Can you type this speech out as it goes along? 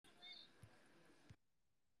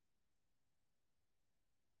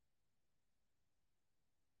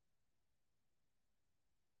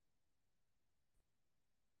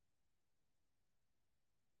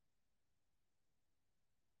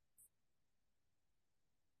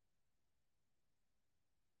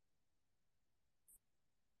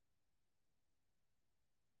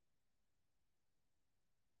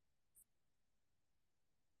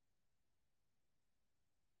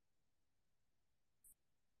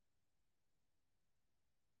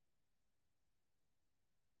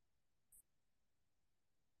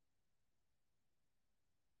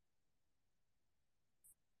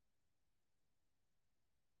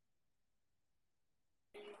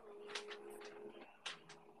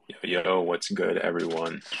Yo, what's good,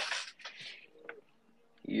 everyone?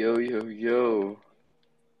 Yo, yo, yo.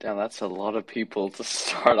 Damn, that's a lot of people to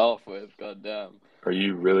start off with. God damn. Are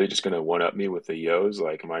you really just gonna one up me with the yos?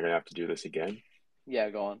 Like, am I gonna have to do this again? Yeah,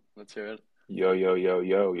 go on. Let's hear it. Yo, yo, yo,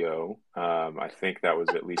 yo, yo. I think that was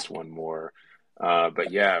at least one more.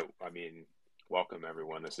 But yeah, I mean, welcome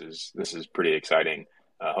everyone. This is pretty exciting.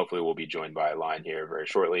 Hopefully, we'll be joined by Line here very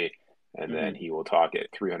shortly, and then hmm he will talk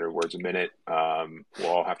at 300 words a minute. We'll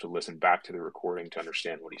all have to listen back to the recording to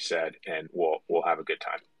understand what he said, and we'll have a good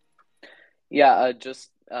time. Yeah,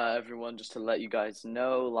 just everyone, just to let you guys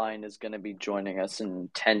know, Lion is going to be joining us in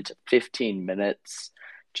 10 to 15 minutes.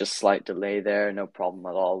 Just slight delay there, no problem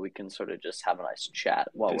at all. We can sort of just have a nice chat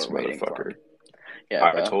while This we're waiting for motherfucker. him. Yeah,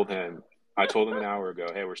 I bro. told him, I told him an hour ago,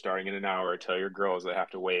 hey, we're starting in an hour. Tell your girls they have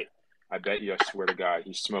to wait. I bet you, I swear to God,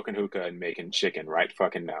 he's smoking hookah and making chicken right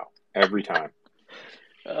fucking now. Every time.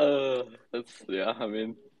 Yeah, I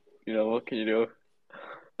mean, what can you do?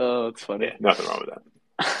 Oh, it's funny. Yeah, nothing wrong with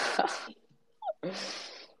that.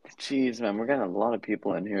 Jeez, man, we're getting a lot of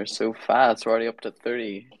people in here so fast. We're already up to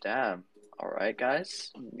 30. Damn. All right,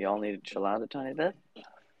 guys. Y'all need to chill out a tiny bit.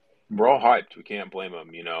 We're all hyped. We can't blame them.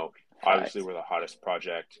 Obviously, Fact. we're the hottest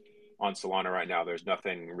project on Solana right now. There's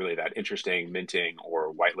nothing really that interesting, minting,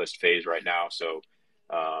 or whitelist phase right now. So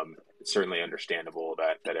it's certainly understandable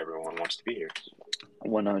that everyone wants to be here.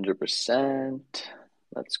 100%.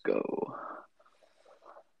 Let's go.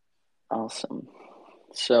 Awesome.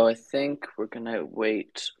 So I think we're gonna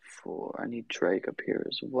wait for. I need Drake up here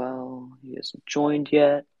as well. He hasn't joined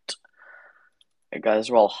yet. Hey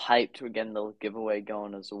guys, we're all hyped. We're getting the giveaway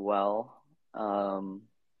going as well.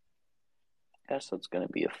 Guess that's gonna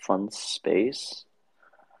be a fun space.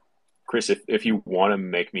 Chris, if you want to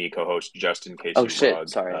make me co-host just in case Oh you shit, log,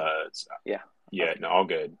 sorry. Yeah. yeah, Okay. no, all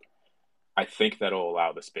good. I think that'll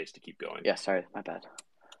allow the space to keep going. Yeah, sorry, my bad.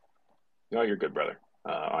 No, you're good, brother.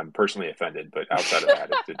 I'm personally offended, but outside of that,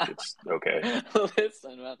 it's okay.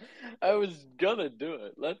 Listen, man, I was gonna do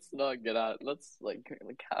it. Let's not get out. Let's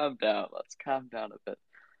calm down. Let's calm down a bit.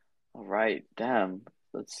 All right, damn.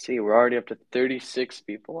 Let's see. We're already up to 36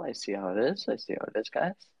 people. I see how it is. I see how it is,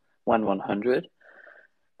 guys. 100.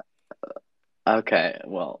 Okay,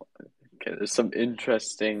 well, okay. There's some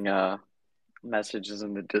interesting messages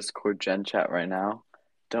in the Discord gen chat right now.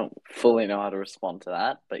 Don't fully know how to respond to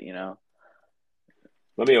that, but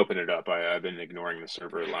Let me open it up. I've been ignoring the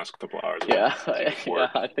server the last couple hours. I've yeah, been busy with yeah.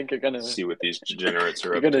 work. I think you're gonna See what these degenerates are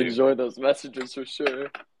you're up gonna to. enjoy those messages for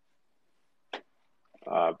sure.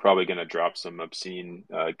 Probably gonna drop some obscene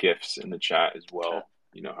gifs in the chat as Uh, well.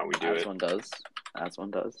 You know how we do As it. one does. As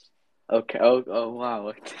one does. Okay. Oh, wow.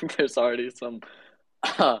 I think there's already some.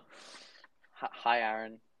 Hi,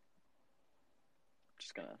 Aaron.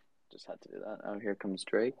 Just had to do that. Oh, here comes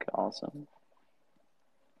Drake. Awesome.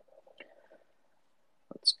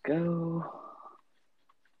 Let's go.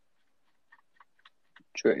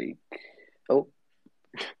 Drake. Oh,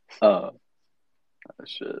 oh, oh,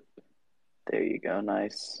 shit. There you go.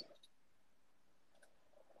 Nice.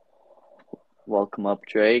 Welcome up,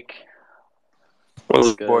 Drake. What's What's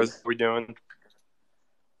up, good? boys? How we doing?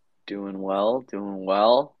 Doing well. Doing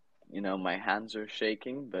well. My hands are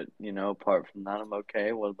shaking, but, apart from that, I'm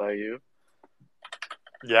okay. What about you?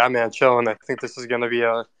 Yeah, man, chilling. I think this is gonna be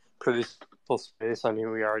a pretty full space. I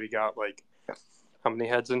mean, we already got how many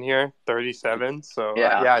heads in here? 37. So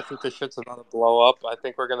Yeah. yeah, I think this shit's about to blow up. I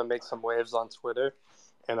think we're gonna make some waves on Twitter,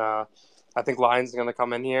 and I think Lion's gonna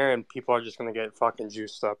come in here, and people are just gonna get fucking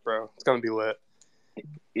juiced up, bro. It's gonna be lit.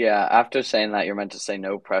 Yeah, after saying that, you're meant to say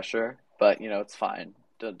no pressure, but it's fine.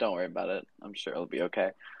 Don't worry about it. I'm sure it'll be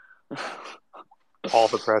okay. All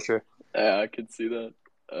the pressure. Yeah, I can see that.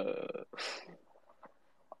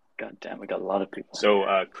 God damn, we got a lot of people in So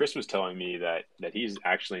here. Chris was telling me that he's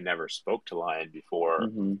actually never spoke to Lion before.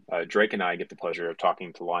 hmm Drake and I get the pleasure of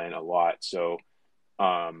talking to Lion a lot. So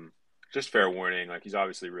um, just fair warning, like he's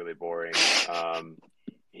obviously really boring.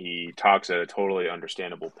 He talks at a totally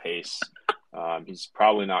understandable pace. He's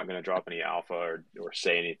probably not going to drop any alpha or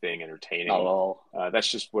say anything Not at entertaining. all. That's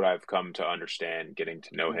just what I've come to understand getting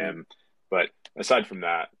to know hmm him. But aside from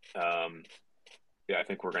that, yeah, I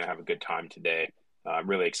think we're going to have a good time today. I'm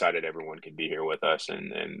really excited everyone can be here with us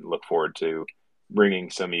and look forward to bringing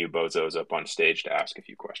some of you bozos up on stage to ask a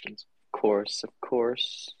few questions. Of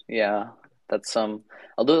course. Yeah, that's some.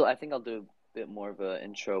 I think I'll do a bit more of an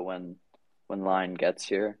intro when Lion gets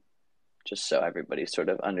here, just so everybody sort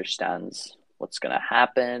of understands what's gonna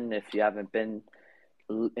happen. If you haven't been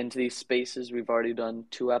into these spaces. We've already done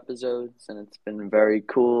 2 episodes, and it's been very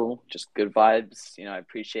cool. Just good vibes. I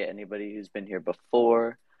appreciate anybody who's been here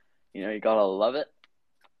before. You gotta love it.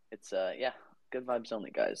 It's yeah. Good vibes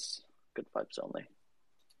only, guys. Good vibes only.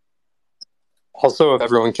 Also, if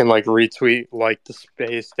everyone can like retweet like the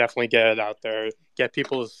space, definitely get it out there, get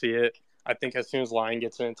people to see it. I think as soon as Lion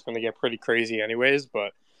gets in, it's going to get pretty crazy, anyways.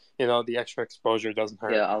 But the extra exposure doesn't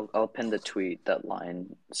hurt. Yeah, I'll pin the tweet that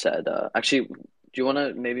Lion said. Actually, do you want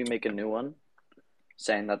to maybe make a new one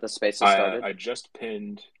saying that the space has started? I just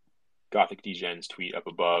pinned Gothic DGen's tweet up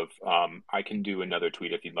above. I can do another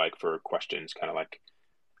tweet if you'd like for questions, kind of like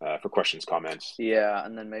for questions, comments. Yeah,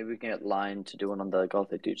 and then maybe we can get Lion to do one on the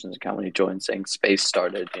Gothic Dudes account when he joins, saying space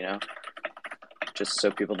started, just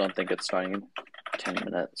so people don't think it's starting in 10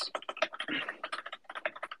 minutes.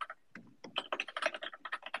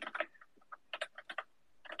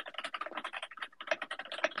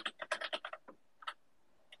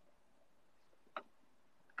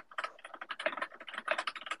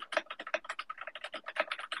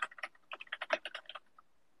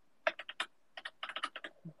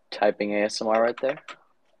 Typing ASMR right there.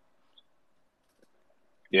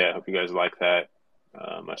 Yeah, I hope you guys like that.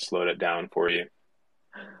 I slowed it down for you.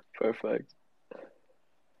 Perfect.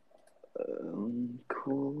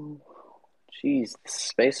 Cool. Jeez, the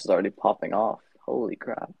space is already popping off. Holy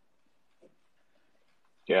crap.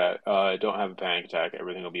 Yeah, don't have a panic attack.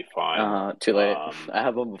 Everything will be fine. Too late. I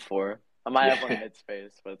have one before. I might have one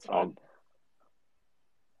mid-space, but it's fine.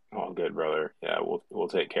 All good, brother. Yeah, we'll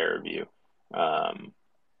take care of you.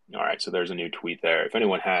 All right, so there's a new tweet there. If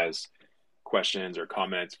anyone has questions or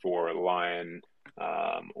comments for Lion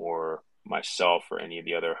or myself or any of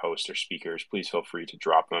the other hosts or speakers, please feel free to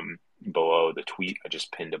drop them below the tweet I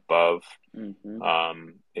just pinned above. Mm-hmm.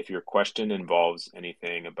 If your question involves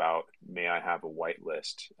anything about may I have a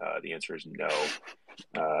whitelist, the answer is no.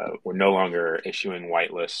 We're no longer issuing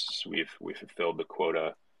whitelists. We've fulfilled the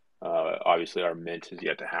quota. Obviously, our mint is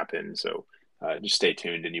yet to happen, so just stay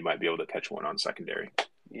tuned, and you might be able to catch one on secondary.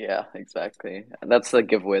 Yeah, exactly. That's the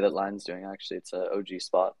giveaway that Lion's doing, actually. It's an OG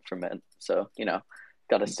spot for mint. So,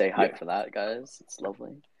 got to stay hyped for that, guys. It's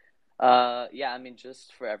lovely. Yeah, I mean,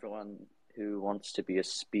 just for everyone who wants to be a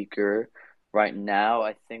speaker right now,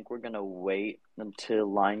 I think we're going to wait until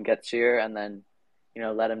Lion gets here and then,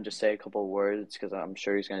 let him just say a couple of words because I'm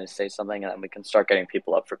sure he's going to say something and then we can start getting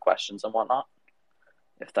people up for questions and whatnot,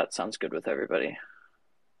 if that sounds good with everybody.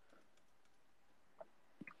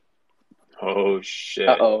 Oh, shit.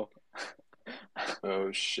 Uh-oh.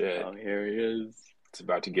 Oh, shit. Oh, here he is. It's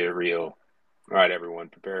about to get real. All right, everyone,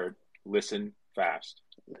 prepared. Listen fast.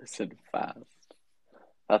 Listen fast.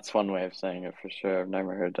 That's one way of saying it for sure. I've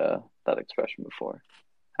never heard that expression before,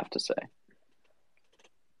 I have to say.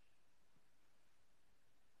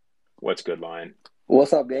 What's good, Lion?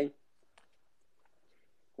 What's up, gang?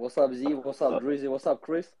 What's up, Z? What's up, Drizzy? What's up,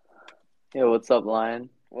 Chris? Yeah, what's up, Lion?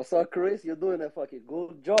 What's up, Chris? You're doing a fucking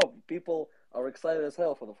good job. People are excited as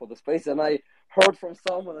hell for the space, and I heard from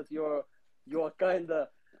someone that you're kind of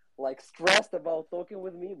like stressed about talking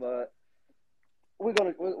with me, but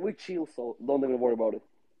we chill, so don't even worry about it.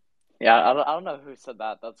 Yeah, I don't know who said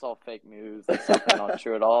that. That's all fake news. That's definitely not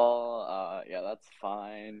true at all. Yeah, that's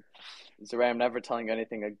fine. Zeray, I'm never telling you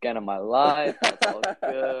anything again in my life. That's all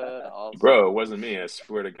good. Also, bro, it wasn't me. I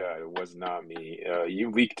swear to God, it was not me. You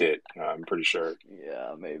leaked it. I'm pretty sure.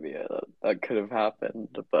 Yeah, maybe that could have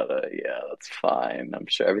happened, but yeah, that's fine. I'm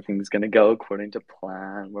sure everything's gonna go according to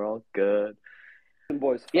plan. We're all good.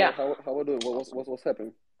 Boys, yeah. How are we doing? What's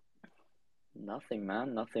happening? Nothing,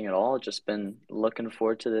 man. Nothing at all. Just been looking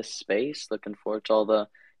forward to this space. Looking forward to all the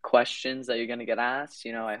questions that you're gonna get asked.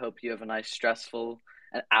 I hope you have a nice, stressful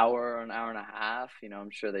an hour or an hour and a half. I'm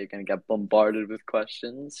sure that you're going to get bombarded with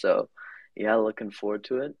questions. So, yeah, looking forward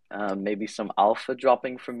to it. Maybe some alpha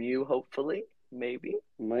dropping from you, hopefully. Maybe.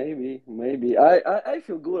 I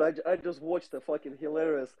feel good. I just watched a fucking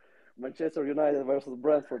hilarious Manchester United versus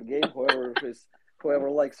Brentford game.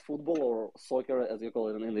 Whoever likes football or soccer, as you call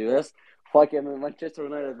it in the US, fucking Manchester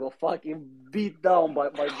United go fucking beat down by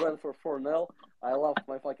Brentford 4-0. I laughed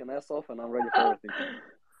my fucking ass off, and I'm ready for everything.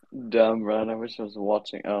 Damn, man. I wish I was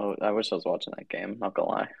watching that game. Not gonna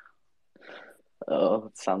lie. Oh,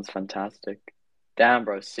 it sounds fantastic. Damn,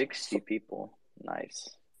 bro. 60 people. Nice.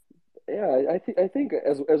 Yeah, I think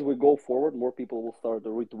as we go forward, more people will start to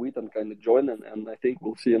retweet and kind of join, and I think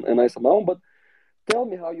we'll see a nice amount. But tell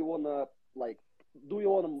me how you wanna do you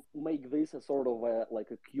wanna make this a sort of a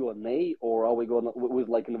Q&A, or are we gonna with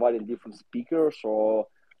inviting different speakers, or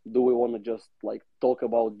do we want to just talk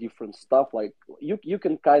about different stuff? You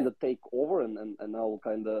can kind of take over and I'll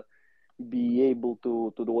kind of be able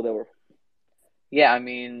to do whatever. Yeah, I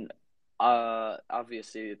mean,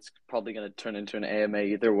 obviously it's probably going to turn into an AMA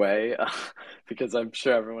either way because I'm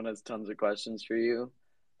sure everyone has tons of questions for you.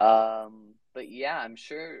 But yeah,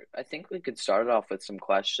 I think we could start it off with some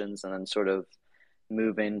questions and then sort of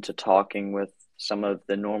move into talking with some of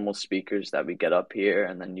the normal speakers that we get up here,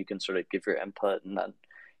 and then you can sort of give your input, and then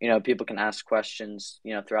people can ask questions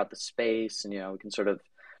throughout the space, and we can sort of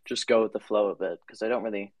just go with the flow of it, because I don't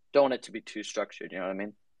want it to be too structured. You know what I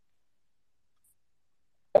mean?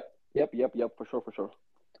 Yep. For sure.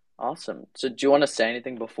 Awesome. So do you want to say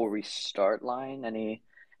anything before we start, Lion?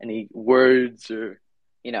 Any words or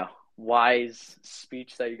wise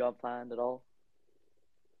speech that you got planned at all?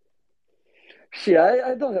 Yeah,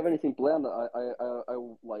 I don't have anything planned. I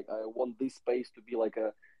want this space to be like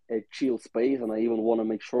a chill space, and I even want to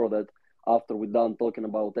make sure that after we're done talking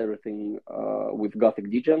about everything with Gothic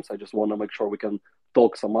Degens, I just want to make sure we can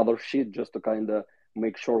talk some other shit just to kind of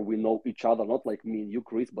make sure we know each other, not like me and you,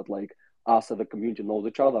 Chris, but like us as a community knows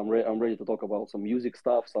each other. I'm ready to talk about some music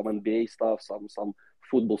stuff, some NBA stuff, some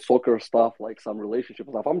football, soccer stuff, like some relationship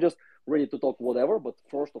stuff. I'm just ready to talk whatever. But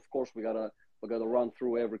first, of course, we gotta run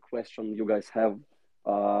through every question you guys have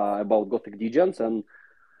about Gothic Degens, and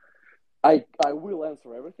I will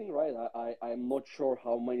answer everything, right? I'm not sure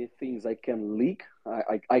how many things I can leak.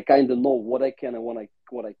 I kind of know what I can and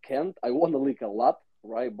what I can't. I want to leak a lot,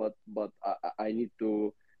 right? But I need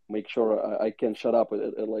to make sure I can shut up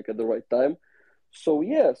at the right time. So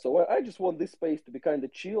yeah, so I just want this space to be kind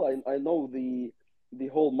of chill. I know the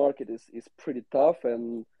whole market is pretty tough,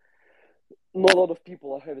 and not a lot of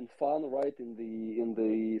people are having fun, right, in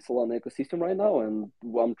the Solana ecosystem right now, and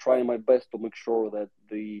I'm trying my best to make sure that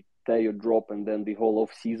the Teo drop and then the whole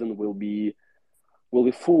off season will be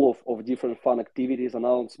full of different fun activities,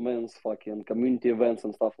 announcements, fucking community events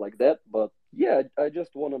and stuff like that. But yeah, I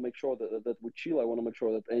just want to make sure that we chill. I want to make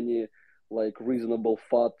sure that any like reasonable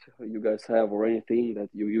thought you guys have or anything that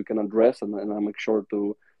you can address, and I make sure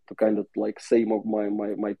to kind of like say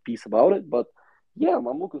my piece about it. But yeah,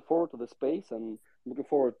 I'm looking forward to the space and looking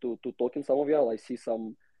forward to talking some of y'all. I see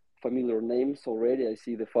some familiar names already. I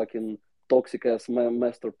see the fucking toxic ass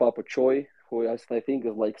Master Papa Choi, who I think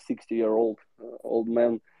is like 60-year-old old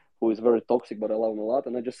man who is very toxic, but I love him a lot.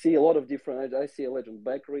 And I just see a lot of different. I see a Legend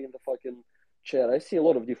Bakery in the fucking chat. I see a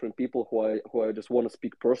lot of different people who I just want to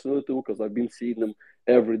speak personally to, because I've been seeing them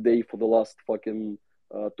every day for the last fucking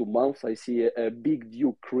 2 months. I see a big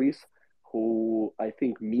Duke Chris, who I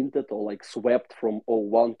think minted or like swept from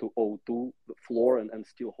O1 to O2 the floor, and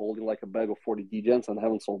still holding like a bag of 40 degens and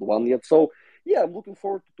haven't sold one yet. So yeah, I'm looking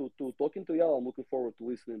forward to talking to y'all. I'm looking forward to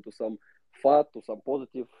listening to some fat, to some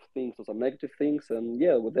positive things, to some negative things, and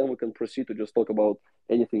yeah, well, then we can proceed to just talk about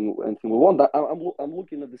anything we want. I'm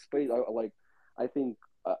looking at the space. I think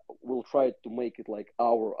we'll try to make it like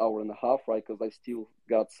hour and a half, right? Because I still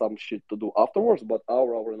got some shit to do afterwards. But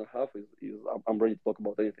hour and a half is I'm ready to talk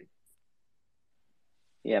about anything.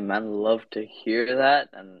 Yeah, man, love to hear that.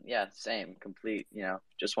 And yeah, same, complete,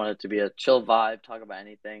 just want it to be a chill vibe, talk about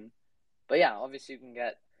anything. But yeah, obviously you can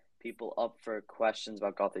get people up for questions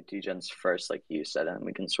about Gothic Degens first, like you said, and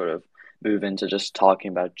we can sort of move into just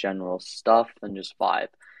talking about general stuff and just vibe.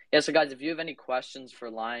 Yeah, so guys, if you have any questions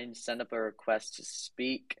for Lion, send up a request to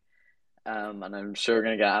speak. And I'm sure we're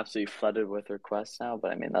going to get absolutely flooded with requests now,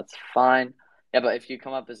 but I mean, that's fine. Yeah, but if you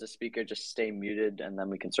come up as a speaker, just stay muted, and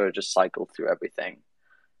then we can sort of just cycle through everything.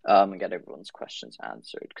 And get everyone's questions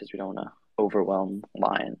answered, because we don't want to overwhelm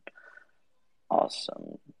Lion.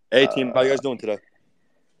 Awesome. Hey team, how you guys doing today?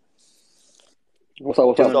 What's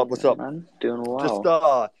up? What's up? Man, doing well. Just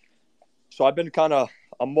so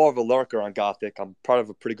I'm more of a lurker on Gothic. I'm part of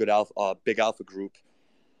a pretty good big alpha group.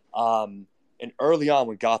 And early on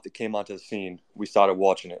when Gothic came onto the scene, we started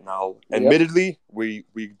watching it. Now, admittedly, we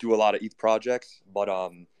do a lot of ETH projects,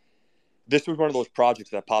 but this was one of those projects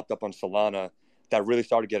that popped up on Solana that really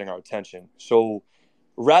started getting our attention. So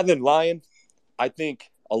rather than Lion, I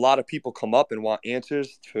think a lot of people come up and want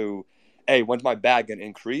answers to, hey, when's my bag going to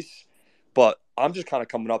increase? But I'm just kind of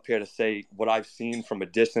coming up here to say what I've seen from a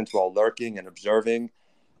distance while lurking and observing.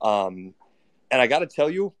 And I got to tell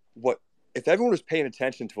you, if everyone was paying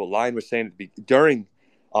attention to what Lion was saying during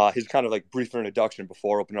his kind of like brief introduction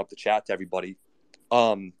before opening up the chat to everybody,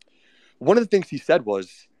 one of the things he said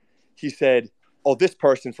was, he said, oh, this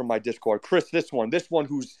person from my Discord, Chris, this one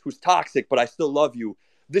who's toxic, but I still love you.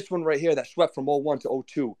 This one right here that swept from 01 to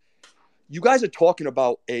 02. You guys are talking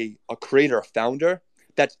about a creator, a founder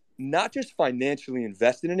that's not just financially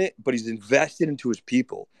invested in it, but he's invested into his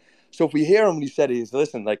people. So if we hear him when he said,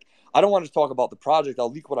 listen, like, I don't want to talk about the project. I'll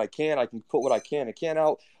leak what I can. I can put what I can and can't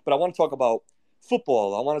out, but I want to talk about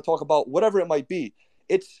football. I want to talk about whatever it might be.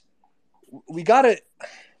 We're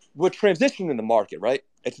transitioning in the market, right?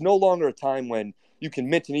 It's no longer a time when you can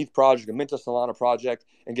mint an ETH project, a mint a Solana project,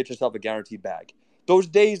 and get yourself a guaranteed bag. those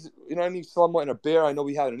days, you know what I mean, somewhat in a bear. I know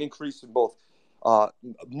we had an increase in both uh,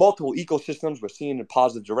 multiple ecosystems. We're seeing in a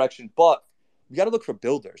positive direction, but we got to look for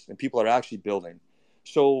builders and people that are actually building.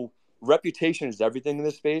 So reputation is everything in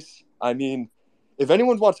this space. I mean, if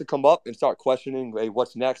anyone wants to come up and start questioning, hey,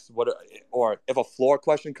 what's next? Or if a floor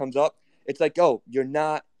question comes up, it's like, oh, you're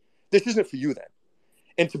not. This isn't for you then.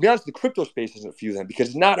 And to be honest, the crypto space isn't for you then because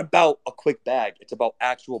it's not about a quick bag. It's about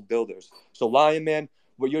actual builders. So Lion Man,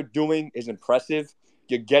 what you're doing is impressive.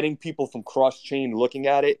 You're getting people from cross chain looking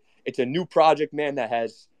at it. It's a new project, man, that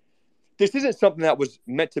has. This isn't something that was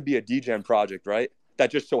meant to be a DGen project, right?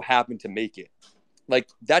 That just so happened to make it. Like,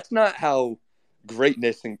 that's not how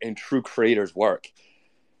greatness and true creators work.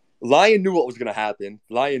 Lion knew what was going to happen.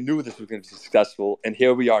 Lion knew this was going to be successful, and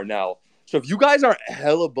here we are now. So if you guys aren't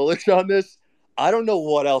hella bullish on this, I don't know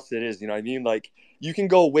what else it is. You know what I mean? Like, you can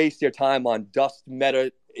go waste your time on dust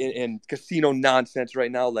meta and casino nonsense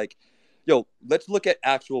right now. Like, yo, let's look at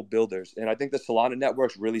actual builders. And I think the Solana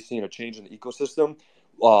network's really seeing a change in the ecosystem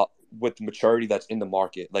with the maturity that's in the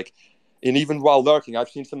market. Like, and even while lurking, I've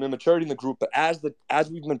seen some immaturity in the group. But as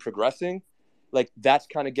we've been progressing, like that's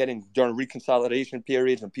kind of getting during reconsolidation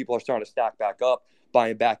periods when people are starting to stack back up,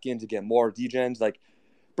 buying back in to get more degens. Like,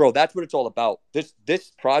 bro, that's what it's all about. This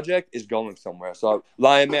project is going somewhere. So,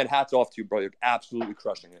 Lion Man, hats off to you, bro. You're absolutely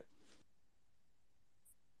crushing it.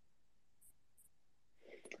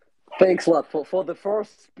 Thanks a lot for the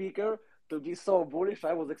first speaker to be so bullish.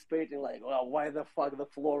 I was expecting like, well, why the fuck the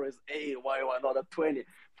floor is 8? Why not at 20?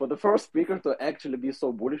 For the first speaker to actually be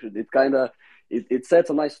so bullish, it kind of it sets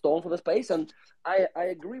a nice tone for the space. And I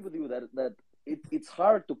agree with you that it's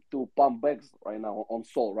hard to pump bags right now on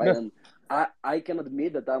Sol, right? Yeah. And I can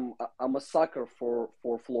admit that I'm a sucker for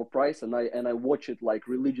floor price, and I watch it like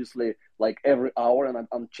religiously, like every hour, and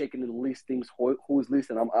I'm checking the listings, who is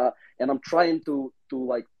listing. I'm trying to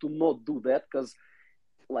not do that because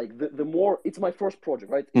like the more it's my first project,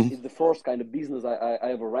 right? Mm-hmm. It's the first kind of business I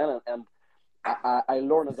ever ran, and I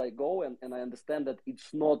learn as I go, and I understand that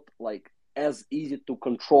it's not like as easy to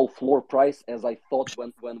control floor price as I thought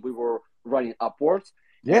when we were running upwards.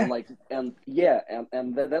 Yeah. And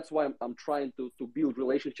that's why I'm trying to build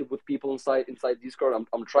relationship with people inside Discord.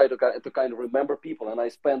 I'm trying to kind of remember people, and I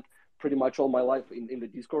spent pretty much all my life in the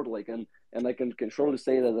Discord, like, and I can surely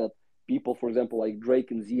say that people, for example, like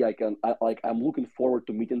Drake and Z, I'm looking forward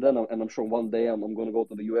to meeting them, and I'm sure one day I'm going to go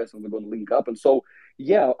to the US and we're going to link up. And so,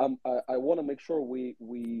 yeah, I want to make sure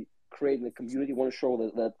we create a community. Want to show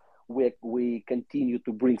that we continue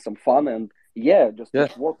to bring some fun, and just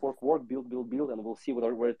work, build, and we'll see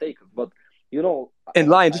where it takes us. But and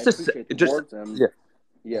Lion,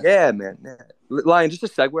 man. Lion, just to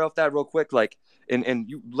segue off that real quick, like, and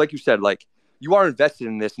you, like you said, like, you are invested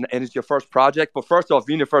in this, and it's your first project. But first off,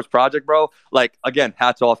 being your first project, bro, like, again,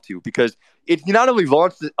 hats off to you, because you not only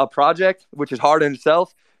launched a project, which is hard in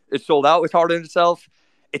itself, it sold out, it's hard in itself.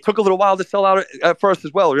 It took a little while to sell out at first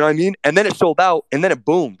as well, you know what I mean? And then it sold out, and then it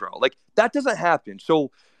boomed, bro. Like, that doesn't happen.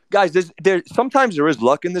 So, guys, sometimes there is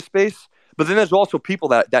luck in this space, but then there's also people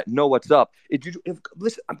that know what's up.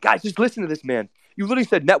 Listen, guys, just listen to this, man. You literally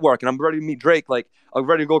said network, and I'm ready to meet Drake. Like, I'm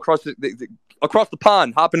ready to go across the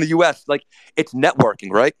pond, hop in the U.S. Like, it's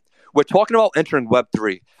networking, right? We're talking about entering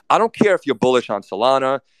Web3. I don't care if you're bullish on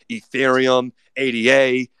Solana, Ethereum,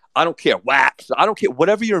 ADA. I don't care. Wax. I don't care.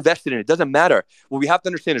 Whatever you're invested in, it doesn't matter. What we have to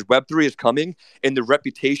understand is Web3 is coming, and the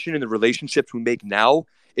reputation and the relationships we make now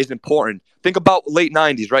is important. Think about late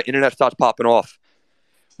 90s, right? Internet starts popping off.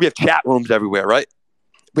 We have chat rooms everywhere, right?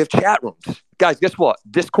 We have chat rooms. Guys, guess what?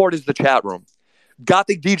 Discord is the chat room.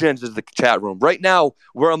 Gothic DGens is the chat room. Right now,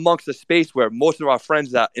 we're amongst a space where most of our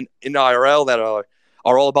friends that in IRL that are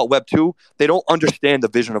all about Web 2, they don't understand the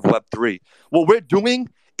vision of Web 3. What we're doing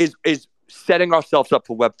is setting ourselves up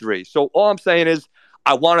for Web 3. So all I'm saying is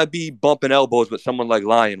I want to be bumping elbows with someone like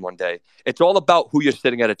Lion one day. It's all about who you're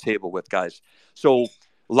sitting at a table with, guys. So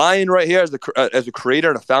Lion right here as a creator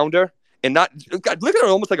and a founder, and not look at it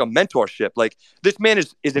almost like a mentorship. Like, this man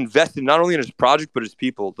is invested not only in his project but his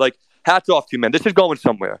people. Like, hats off to you, man. This is going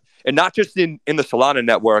somewhere, and not just in the Solana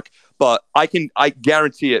network, but I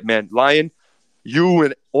guarantee it, man. Lion, you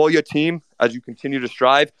and all your team, as you continue to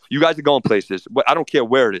strive, you guys are going places. I don't care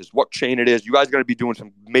where it is, what chain it is. You guys are going to be doing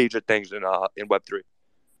some major things in Web3.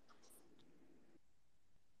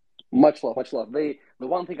 Much love, much love. The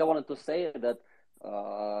one thing I wanted to say is that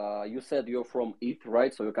you said you're from ETH,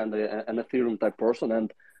 right? So you're kind of an Ethereum type person,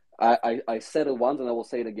 and I said it once, and I will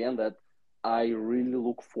say it again, that I really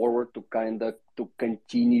look forward to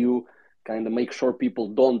continue make sure people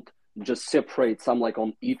don't just separate some like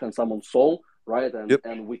on ETH and some on Sol. right? And Yep.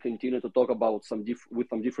 and we continue to talk about with some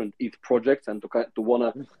different ETH projects, and to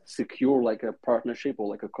want to secure like a partnership or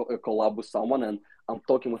like a collab with someone. And I'm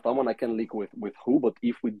talking with someone, I can leak with who, but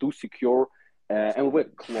if we do secure, and we're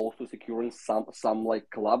close to securing some like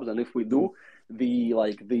collabs, and if we do, there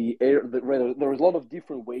is a lot of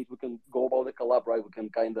different ways we can go about the collab, right? We can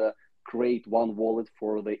kind of create one wallet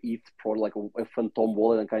for the ETH pro, like a phantom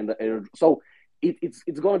wallet, and kind of air. So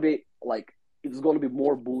it's gonna be like, it's going to be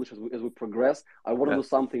more bullish as we progress. I want to do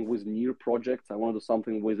something with near projects. I want to do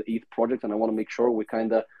something with ETH projects, and I want to make sure we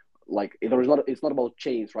kind of like, it's not about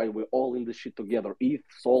chains, right? We're all in this shit together. ETH,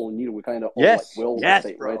 Sol, near, we kind of all like, we're all the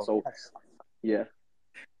same, bro. right? So Yeah.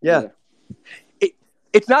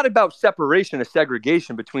 It's not about separation or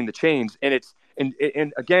segregation between the chains, and it's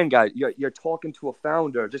and again, guys, you're talking to a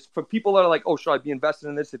founder. Just for people that are like, oh, should I be invested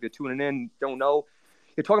in this? If you're tuning in, don't know,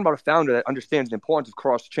 you're talking about a founder that understands the importance of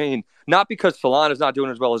cross chain, not because Solana's not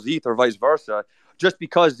doing as well as ETH or vice versa, just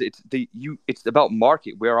because it's about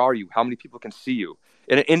market. Where are you? How many people can see you?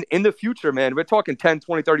 And in the future, man, we're talking 10,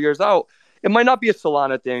 20, 30 years out. It might not be a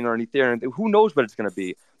Solana thing or an Ethereum thing. Who knows what it's going to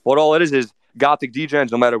be? But all it is Gothic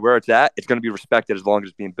degens, no matter where it's at, it's going to be respected as long as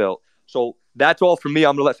it's being built. So that's all for me.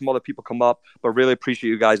 I'm going to let some other people come up, but really appreciate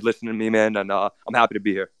you guys listening to me, man, and I'm happy to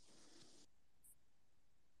be here.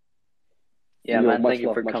 Yeah, man, thank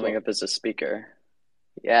you for coming up as a speaker.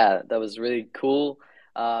 Yeah, that was really cool.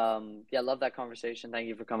 Yeah, love that conversation. Thank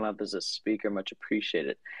you for coming up as a speaker. Much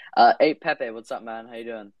appreciated. Hey, Pepe, what's up, man? How you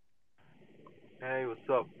doing? Hey, what's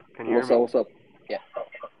up? Can you hear me? What's up? Yeah.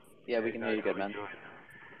 Yeah, we can hear you good, man.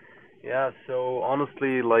 Yeah, so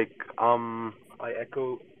honestly, like, I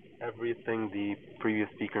echo everything the previous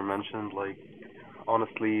speaker mentioned. Like,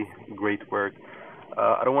 honestly, great work.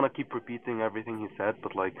 I don't want to keep repeating everything he said,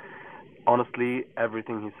 but like, honestly,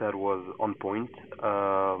 everything he said was on point.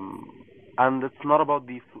 And it's not about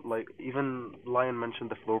the, like, even Lion mentioned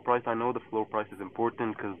the floor price. I know the floor price is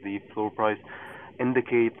important because the floor price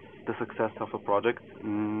indicates the success of a project.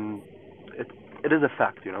 It is a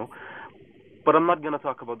fact, you know. But I'm not going to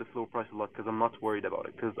talk about the floor price a lot because I'm not worried about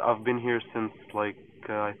it, because I've been here since, like,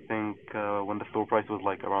 I think when the floor price was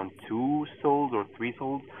like around 2 sols or 3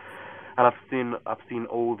 sols. And I've seen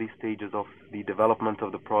all these stages of the development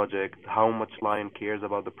of the project, how much Lion cares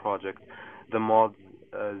about the project, the mods,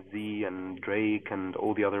 Z and Drake and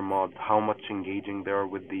all the other mods, how much engaging they are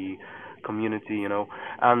with the community, you know.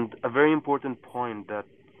 And a very important point that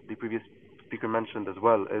the previous speaker mentioned as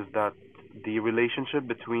well is that the relationship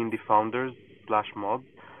between the founders / mods,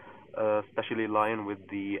 especially Lion, with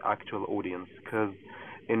the actual audience, because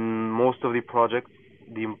in most of the projects,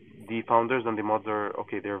 the founders and the mods are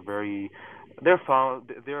okay. They're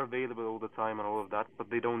available all the time and all of that, but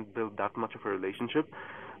they don't build that much of a relationship.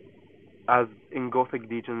 As in Gothic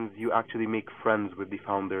Degens, you actually make friends with the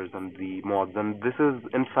founders and the mods, and this is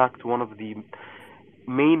in fact one of the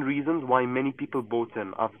main reasons why many people bought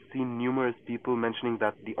in. I've seen numerous people mentioning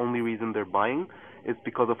that the only reason they're buying is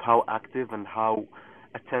because of how active and how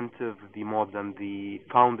attentive the mods and the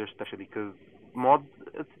founders, especially, because mods,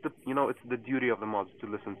 it's the duty of the mods to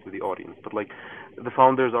listen to the audience, but like, the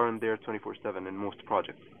founders aren't there 24/7 in most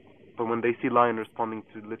projects. But when they see Lion responding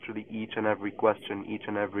to literally each and every question, each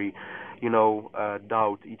and every,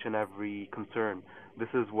 doubt, each and every concern, this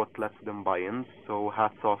is what lets them buy in. So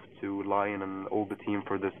hats off to Lion and all the team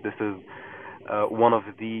for this. This is one of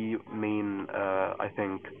the main, I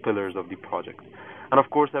think, pillars of the project. And of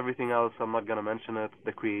course, everything else, I'm not going to mention it,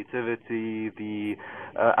 the creativity,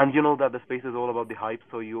 and you know that the space is all about the hype,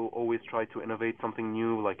 so you always try to innovate something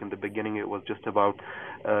new. Like in the beginning, it was just about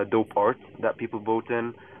dope art that people vote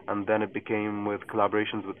in, and then it became with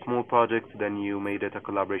collaborations with small projects, then you made it a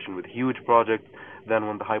collaboration with huge projects, then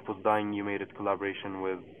when the hype was dying, you made it collaboration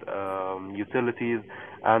with utilities,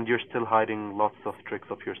 and you're still hiding lots of tricks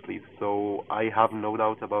up your sleeve. So I have no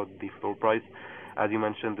doubt about the floor price. As you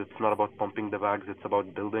mentioned, it's not about pumping the bags, it's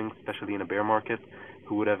about building, especially in a bear market.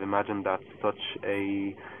 Who would have imagined that such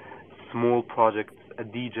a small project, a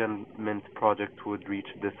degen mint project, would reach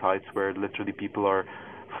this heights where literally people are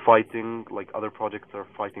fighting, like other projects are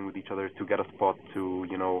fighting with each other to get a spot to,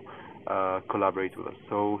 collaborate with us.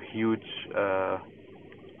 So huge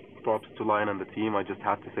props to Lion and the team. I just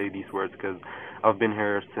had to say these words because I've been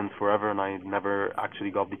here since forever and I never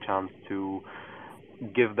actually got the chance to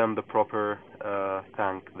give them the proper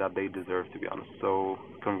thank that they deserve, to be honest. So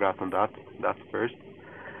congrats on that. That's first.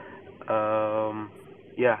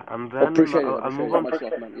 Yeah, and then I'll move on.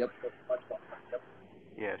 Yep.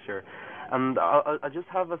 Yeah, sure. And I just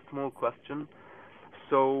have a small question.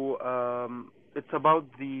 So it's about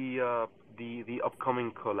the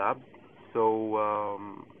upcoming collab. So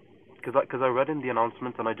because I read in the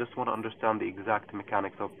announcement and I just want to understand the exact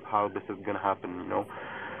mechanics of how this is going to happen, you know.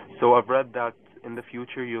 So I've read that in the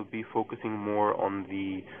future you'll be focusing more on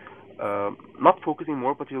the not focusing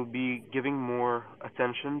more, but you'll be giving more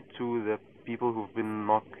attention to the people who've been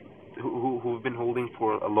not who've been holding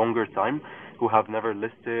for a longer time, who have never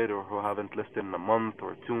listed or who haven't listed in a month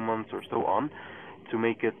or 2 months or so on, to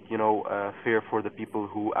make it, you know, fair for the people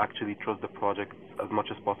who actually trust the project as much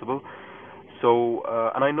as possible. So,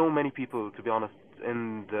 and I know many people, to be honest,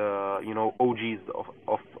 in the, you know, OGs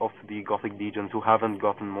of the Gothic Degens who haven't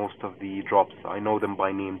gotten most of the drops. I know them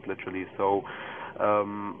by names, literally. So,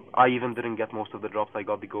 I even didn't get most of the drops. I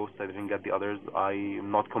got the ghosts. I didn't get the others.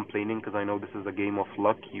 I'm not complaining because I know this is a game of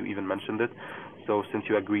luck. You even mentioned it. So since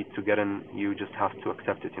you agreed to get in, you just have to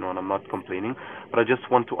accept it, you know, and I'm not complaining. But I just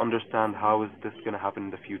want to understand, how is this going to happen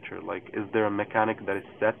in the future? Like, is there a mechanic that is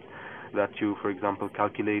set, that you, for example,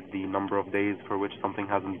 calculate the number of days for which something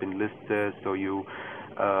hasn't been listed, so you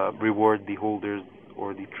reward the holders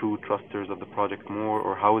or the true trusters of the project more,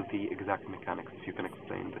 or how is the exact mechanics, if you can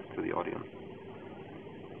explain this to the audience?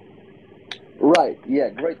 Right. Yeah.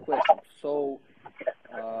 Great question. So,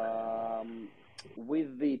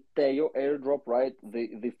 with the Teo airdrop, right?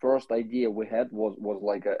 The first idea we had was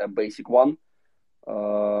like a basic one.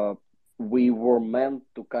 We were meant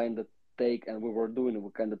to kind of take, and we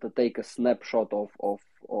kind of to take a snapshot of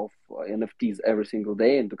NFTs every single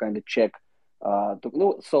day and to kind of check.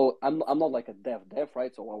 No, so I'm not like a dev,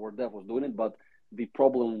 right? So our dev was doing it, but the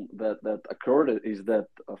problem that occurred is that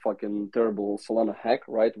a fucking terrible Solana hack,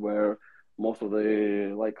 right? Where most of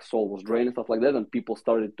the like Sol was drained and stuff like that, and people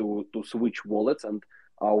started to switch wallets, and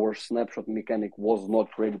our snapshot mechanic was not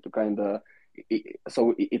ready to kind of.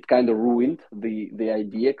 It kind of ruined the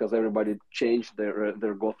idea because everybody changed their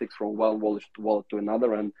Gothics from one wallet to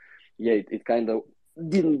another, and yeah, it kind of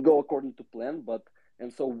didn't go according to plan. But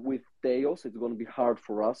and so with Teos, it's going to be hard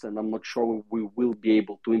for us, and I'm not sure we will be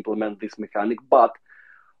able to implement this mechanic. But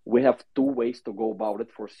we have two ways to go about it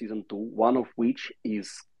for season 2. One of which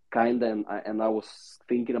is kind of, and I was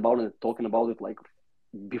thinking about it, talking about it like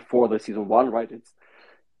before the season 1, right?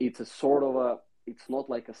 It's a sort of a, it's not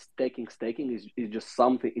like a staking. It's just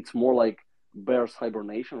something. It's more like bear's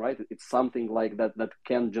hibernation, right? It's something like that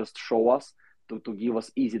can just show us to give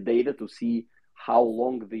us easy data to see how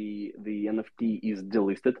long the NFT is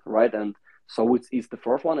delisted, right? And so it's the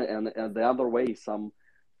first one, and the other way is some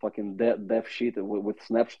fucking dev shit with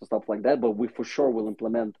snaps and stuff like that. But we for sure will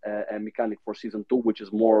implement a mechanic for season 2, which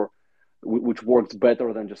is more, which works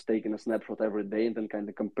better than just taking a snapshot every day and then kind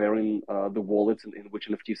of comparing the wallets in which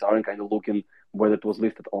NFTs are and kind of looking whether it was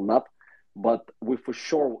listed or not. But we for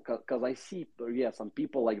sure, because I see, some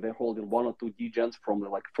people like they're holding 1 or 2 degens from the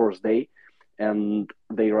like first day, and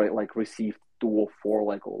they like received 2 or 4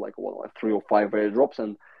 like 3 or 5 airdrops,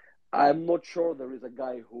 and I'm not sure there is a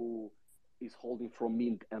guy who is holding from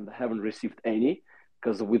mint and haven't received any,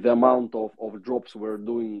 because with the amount of drops we're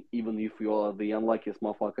doing, even if you are the unluckiest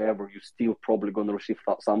motherfucker ever, you're still probably going to receive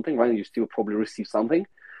something, right? You still probably receive something.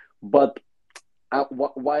 But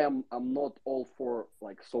why I'm not all for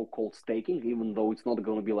like so-called staking, even though it's not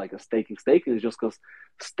going to be like a staking, is just because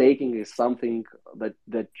staking is something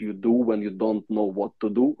that you do when you don't know what to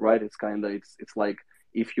do, right? It's kind of, it's like,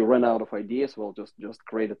 if you run out of ideas, well, just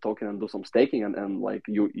create a token and do some staking, and like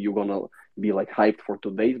you're gonna be like hyped for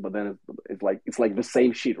 2 days, but then it's like the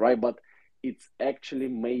same shit, right? But it's actually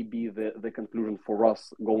maybe the conclusion for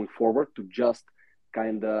us going forward, to just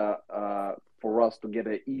kind of for us to get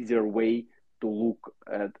an easier way to look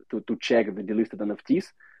at to check the delisted NFTs.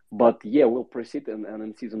 But yeah, we'll proceed, and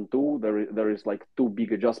in season 2 there is like 2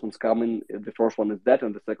 big adjustments coming. The first one is that,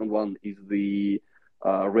 and the second one is the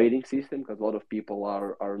rating system, because a lot of people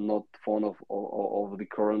are not fond of the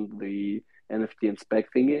current the NFT and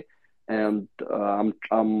spec thingy. And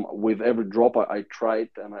I'm with every drop I tried,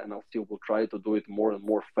 and I still will try to do it more and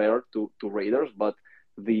more fair to raiders. But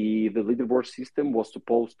the leaderboard system was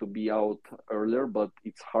supposed to be out earlier, but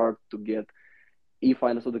it's hard to get. If I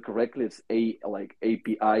understood it correctly, it's like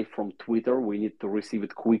API from Twitter. We need to receive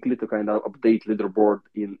it quickly to kind of update leaderboard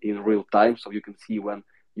in real time, so you can see when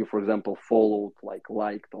you, for example, followed, like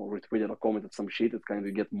liked or retweeted or commented some shit. It's kind of,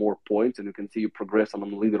 you get more points, and you can see you progress on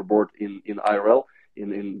the leaderboard in IRL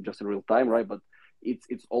in just in real time, right? But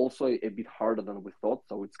it's also a bit harder than we thought.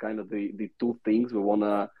 So it's kind of the 2 things we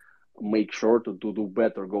wanna make sure to do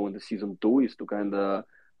better going to season 2, is to kind of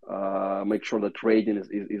make sure that trading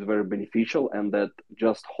is very beneficial, and that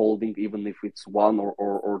just holding, even if it's 1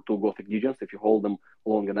 or 2 Gothic Degens, if you hold them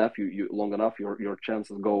long enough, your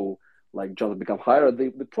chances go like just become higher.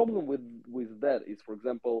 The problem with that is, for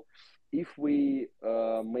example, if we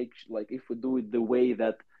if we do it the way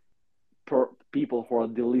that people who are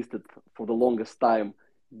delisted for the longest time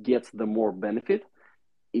gets the more benefit,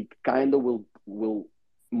 it kind of will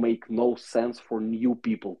make no sense for new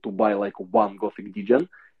people to buy like one Gothic Degen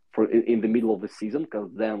for in the middle of the season, because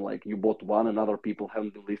then like you bought one and other people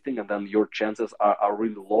haven't been listing, and then your chances are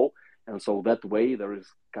really low. And so that way there is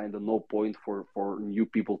kind of no point for new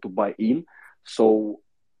people to buy in. So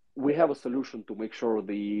we have a solution to make sure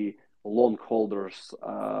the long holders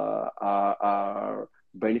are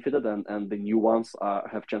benefited, and the new ones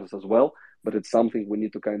have chances as well. But it's something we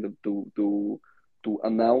need to kind of to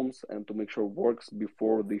announce and to make sure works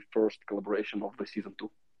before the first collaboration of the season 2.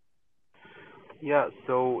 Yeah,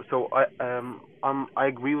 so I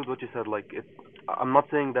agree with what you said. Like I'm not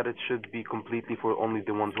saying that it should be completely for only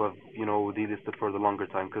the ones who have delisted for the longer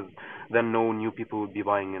time, because then no new people would be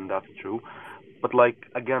buying in. That's true. But like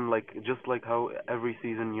again, like just like how every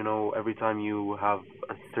season, every time you have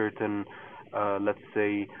a certain, let's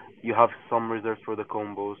say you have some reserved for the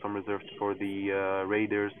combos, some reserved for the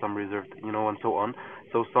raiders, some reserved, and so on.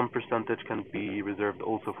 So some percentage can be reserved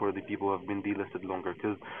also for the people who have been delisted longer.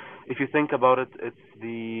 Because if you think about it,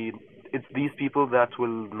 it's these people that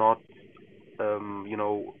will not,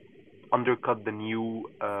 undercut the new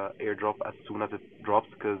airdrop as soon as it drops,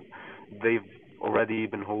 because they've already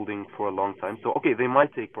been holding for a long time. So okay, they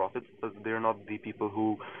might take profits, but they're not the people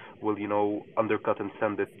who will undercut and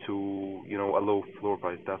send it to a low floor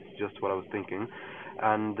price. That's just what I was thinking.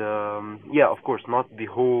 And yeah, of course, not the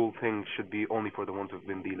whole thing should be only for the ones who've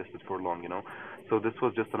been delisted for long. So this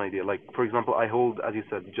was just an idea. Like for example, I hold, as you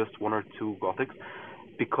said, just one or two Gothics,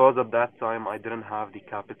 because at that time I didn't have the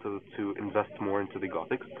capital to invest more into the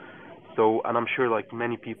Gothics. So, and I'm sure like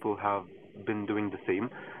many people have been doing the same,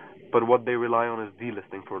 but what they rely on is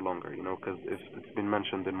delisting for longer, because it's been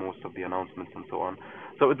mentioned in most of the announcements and so on.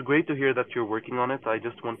 So it's great to hear that you're working on it. I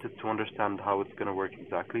just wanted to understand how it's going to work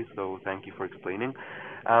exactly, so thank you for explaining.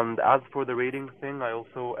 And as for the rating thing, I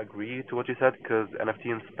also agree to what you said, because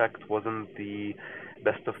NFT Inspect wasn't the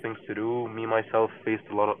best of things to do. Me, myself, faced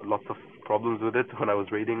lots of problems with it when I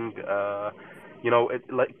was rating.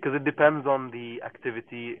 It like because it depends on the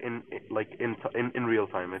activity in real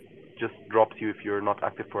time. It just drops you if you're not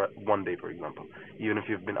active for one day, for example, even if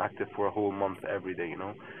you've been active for a whole month every day.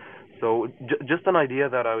 So just an idea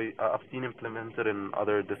that I've seen implemented in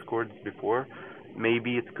other discords before.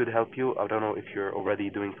 Maybe it could help you. I don't know if you're already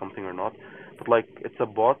doing something or not, but like it's a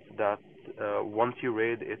bot that once you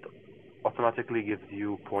raid, it automatically gives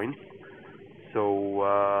you points. So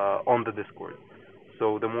on the Discord.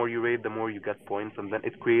 So the more you raid, the more you get points, and then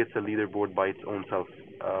it creates a leaderboard by its own self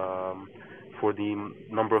for the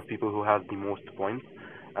number of people who has the most points,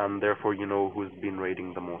 and therefore you know who's been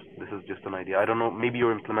raiding the most. This is just an idea. I don't know. Maybe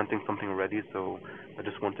you're implementing something already, so I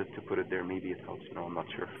just wanted to put it there. Maybe it helps. I'm not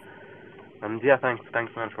sure. And yeah,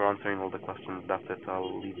 thanks, man, for answering all the questions. That's it.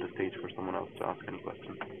 I'll leave the stage for someone else to ask any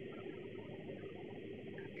questions.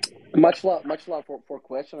 Much love for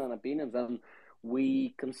question and opinions. And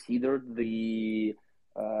we considered the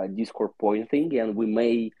Discord point thing, and we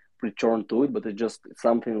may return to it, but it's just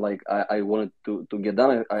something like I wanted to get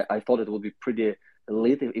done. I thought it would be pretty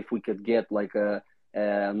lit if we could get like a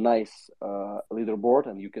nice leaderboard,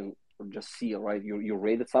 and you can just see, right, you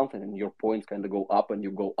rated something and your points kind of go up, and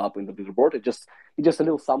you go up in the leaderboard. It's just a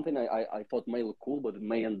little something I thought may look cool, but it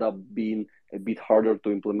may end up being a bit harder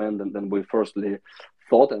to implement than we firstly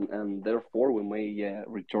thought, and therefore we may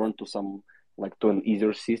return to some like to an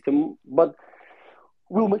easier system, but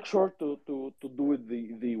we'll make sure to do it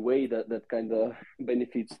the way that kind of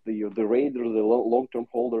benefits the raiders, the long-term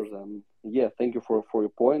holders. And yeah, thank you for your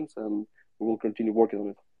points, and we will continue working on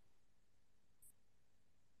it.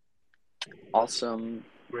 Awesome.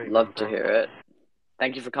 Great, Love to hear it.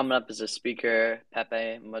 Thank you for coming up as a speaker,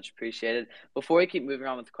 Pepe. Much appreciated. Before we keep moving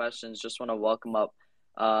on with questions, just want to welcome up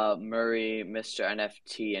Murray, Mr.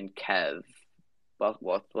 NFT, and Kev.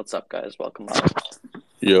 What's up, guys? Welcome up.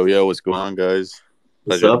 Yo, what's going on, guys?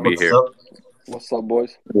 Pleasure to be here. What's up,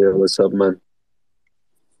 boys? Yeah, what's up, man?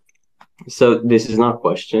 So this is not a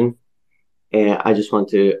question, and I just want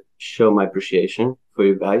to show my appreciation for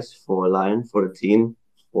you guys, for Lion, for the team,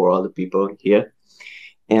 for all the people here.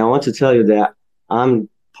 And I want to tell you that I'm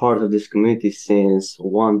part of this community since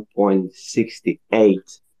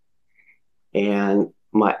 1.68. And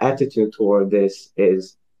my attitude toward this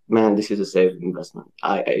is, man, this is a safe investment.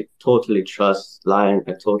 I totally trust Lion.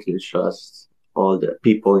 I totally trust all the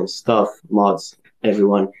people and stuff, mods,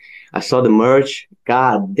 everyone. I saw the merch.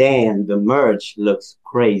 God damn, the merch looks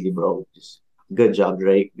crazy, bro. Just good job,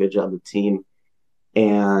 Drake. Good job, the team.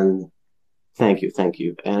 And thank you.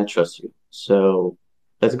 And I trust you. So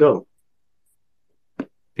let's go.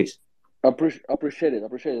 Peace. Appreciate it.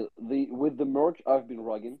 Appreciate it. The with the merch, I've been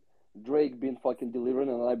rugging. Drake been fucking delivering,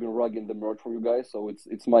 and I've been rugging the merch for you guys. So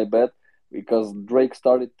it's my bet because Drake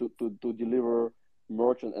started to deliver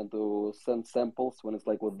merch and to send samples when it's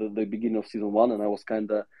like with the beginning of season one, and I was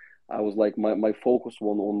like my focus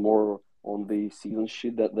one on more on the season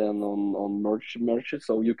shit that than on merch shit.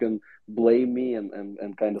 So you can blame me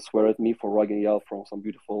and kind of swear at me for rugging you out from some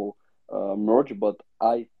beautiful merch, but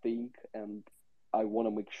I think and I want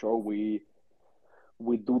to make sure we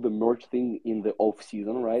do the merch thing in the off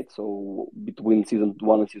season, right? So between season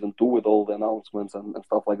one and season two, with all the announcements and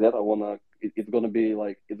stuff like that, I wanna. It's gonna be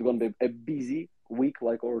like it's gonna be a busy week,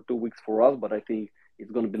 like or 2 weeks for us. But I think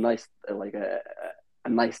it's gonna be nice, like a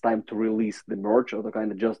nice time to release the merch or the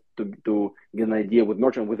kind of just to get an idea with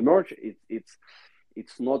merch. And with merch,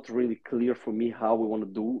 it's not really clear for me how we want to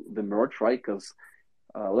do the merch, right? Because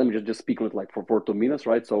let me just speak on it like for 2 minutes,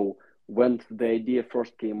 right? So when the idea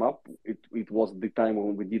first came up, it was the time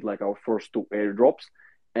when we did like our first two airdrops,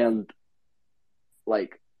 and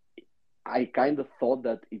like I kind of thought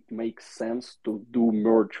that it makes sense to do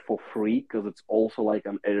merch for free because it's also like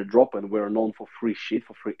an airdrop, and we're known for free shit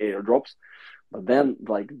for free airdrops. But then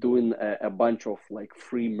like doing a bunch of like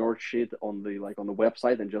free merch shit on the like on the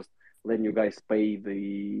website and just letting you guys pay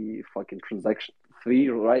the fucking transaction fee,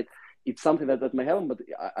 right? It's something that may happen, but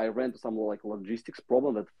I ran into some like logistics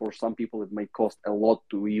problem that for some people it may cost a lot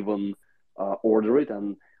to even order it,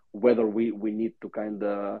 and whether we need to kind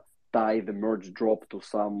of tie the merge drop to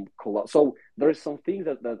some so there is some things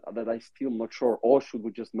that I still not sure, or should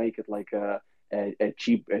we just make it like a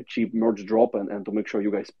cheap merge drop and to make sure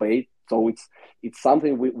you guys pay. So it's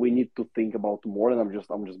something we need to think about more, and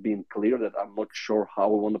I'm just being clear that I'm not sure how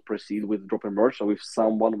we want to proceed with drop and merge. So if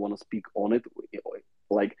someone want to speak on it,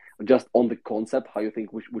 like just on the concept, how you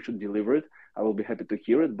think we should deliver it, I will be happy to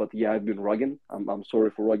hear it. But yeah, I've been rugging. I'm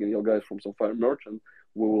sorry for rugging you guys from some fire merch, and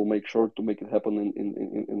we will make sure to make it happen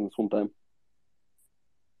in some time.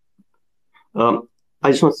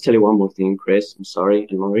 I just want to tell you one more thing, Chris. I'm sorry,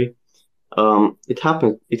 and Maury. It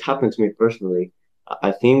happened. It happened to me personally.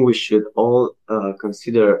 I think we should all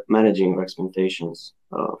consider managing our expectations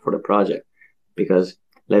for the project, because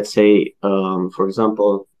let's say, for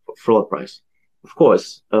example, floor price. Of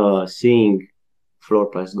course, seeing floor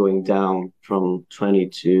price going down from 20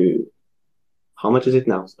 to how much is it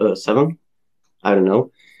now? 7? I don't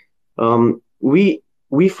know.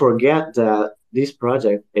 We forget that this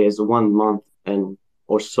project is 1 month and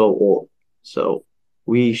or so old. So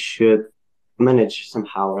we should manage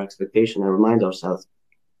somehow our expectation and remind ourselves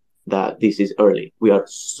that this is early. We are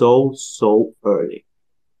so early.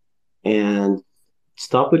 And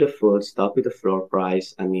stop with the food, stop with the floor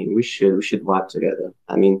price. I mean, we should work together.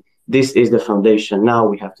 I mean, this is the foundation. Now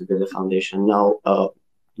we have to build a foundation. Now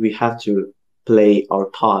we have to play our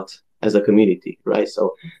part as a community, right?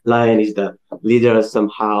 So Lion is the leader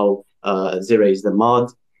somehow, Zira is the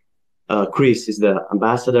mod, Chris is the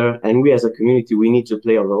ambassador, and we as a community we need to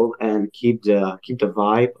play a role and keep the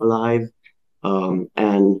vibe alive,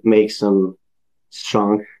 and make some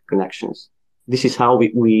strong connections. This is how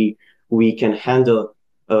we can handle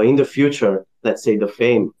in the future. Let's say the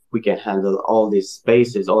fame, we can handle all these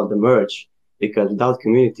spaces, all the merch, because without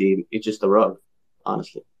community, it's just a rug.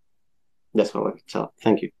 Honestly, that's what I can tell.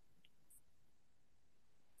 Thank you.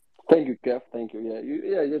 Thank you, Kev. Thank you.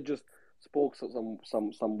 You just spoke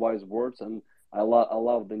some wise words, and I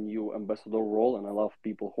love the new ambassador role, and I love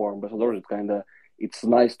people who are ambassadors. It's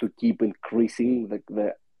nice to keep increasing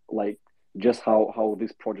the like just how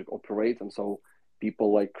this project operates, and so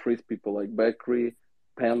people like Chris, people like Bakri,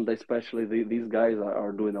 Panda, especially these guys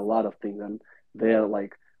are doing a lot of things, and they're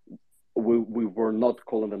like we were not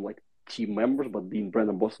calling them like team members, but being brand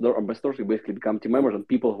ambassadors, you basically become team members, and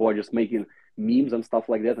people who are just making memes and stuff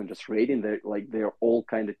like that and just rating, they're all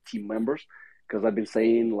kind of team members. Because I've been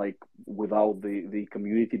saying like without the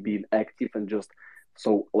community being active and just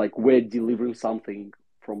so like we're delivering something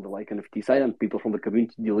from the like NFT side, and people from the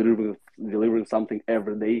community delivering something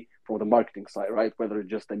every day from the marketing side, right? Whether it's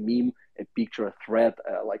just a meme, a picture, a thread,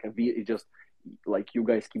 like it just like you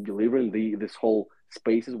guys keep delivering this whole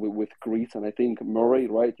spaces with Chris, and I think Murray,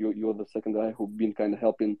 right? You're the second guy who've been kind of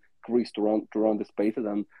helping Chris to run the spaces,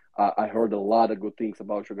 and I heard a lot of good things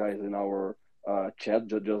about you guys in our chat.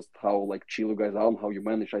 Just how like chill you guys are and how you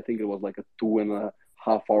manage. I think it was like a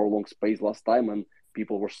 2.5 hour long space last time, and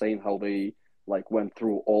people were saying how they like went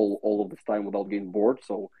through all of this time without getting bored.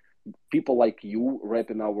 So people like you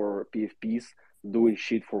repping our PFPs, doing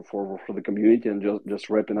shit for the community, and just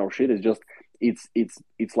repping our shit is just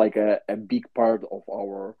it's like a big part of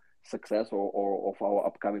our success or of our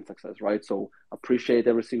upcoming success, right? So appreciate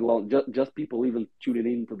every single one. Just people even tuning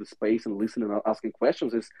into the space and listening and asking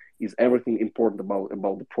questions is everything important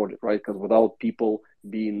about the project, right? Because without people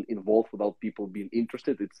being involved, without people being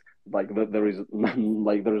interested, it's like there is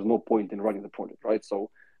there is no point in running the project, right? So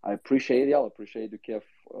I appreciate y'all. I appreciate you, Kev.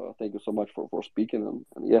 Thank you so much for speaking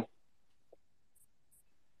and yeah.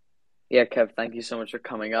 Yeah, Kev, thank you so much for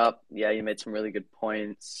coming up. Yeah, you made some really good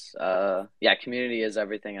points. Yeah, community is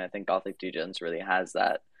everything, and I think Gothic Degens really has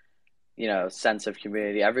that, sense of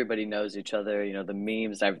community. Everybody knows each other. The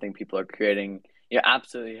memes and everything people are creating,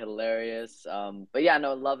 absolutely hilarious. But yeah,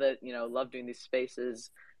 no, love it. Love doing these spaces.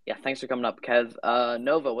 Yeah, thanks for coming up, Kev.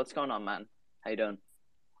 Nova, what's going on, man? How you doing?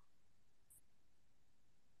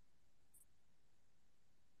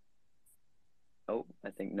 Oh, I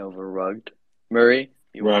think Nova rugged. Murray,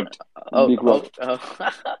 you want? Rugged.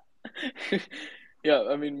 Oh. Yeah,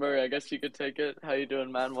 I mean, Murray, I guess you could take it. How you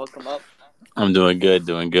doing, man? Welcome up. I'm doing good,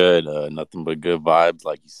 doing good. Nothing but good vibes,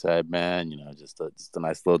 like you said, man. Just a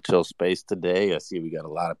nice little chill space today. I see we got a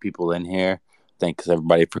lot of people in here. Thanks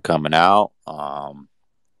everybody for coming out.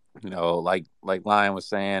 Like Lion was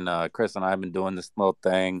saying, Chris and I have been doing this little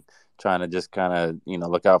thing, trying to just kind of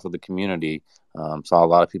look out for the community. Saw a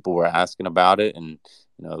lot of people were asking about it, and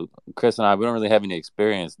Chris and I, we don't really have any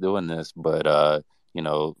experience doing this, but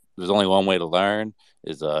there's only one way to learn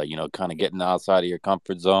is kind of getting outside of your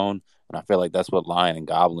comfort zone, and I feel like that's what Lion and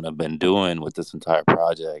Goblin have been doing with this entire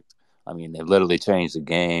project. I mean, they've literally changed the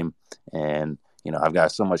game, and I've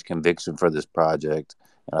got so much conviction for this project,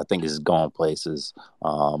 and I think it's going places.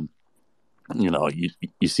 Um, you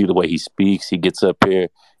see the way he speaks, he gets up here,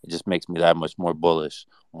 it just makes me that much more bullish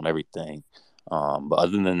on everything. But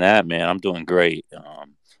other than that, man, I'm doing great.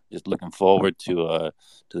 Just looking forward to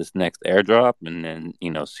this next airdrop, and then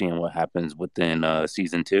seeing what happens within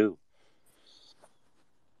season 2.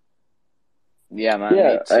 Yeah, man,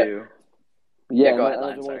 me too. Yeah, go and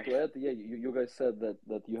ahead, I just wanted to add, you guys said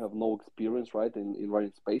that you have no experience, right, in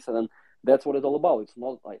running space, and then that's what it's all about. It's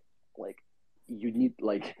not like you need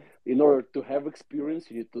in order to have experience,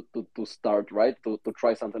 you need to start, right, to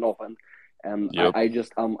try something off, and Yep.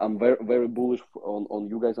 I'm very very bullish on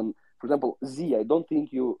you guys. And for example, Z, I don't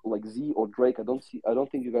think you like Z or Drake. I don't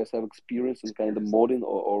think you guys have experience in kind of modding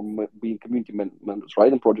or being community members,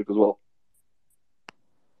 right, in project as well.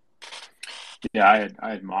 Yeah, I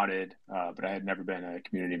had modded, but I had never been a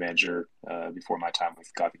community manager before my time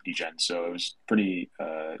with Gothic Degen, so it was pretty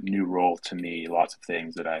new role to me. Lots of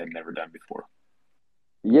things that I had never done before.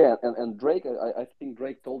 Yeah, and Drake, I think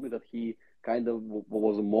Drake told me that he kind of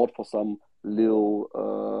was a mod for some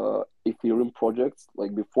little Ethereum projects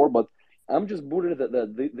like before, but I'm just bullied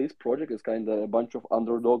that this project is kind of a bunch of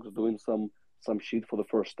underdogs doing some shit for the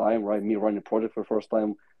first time, right? Me running a project for the first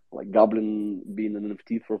time, like Goblin being an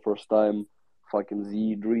NFT for the first time, fucking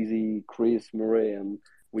Z, Drizzy, Chris, Murray, and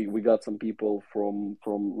we got some people from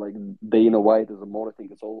like Dana White as a mod. I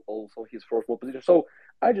think it's also his first mod position. So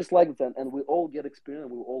I just like that, and we all get experience.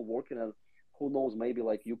 We're all working, and who knows, maybe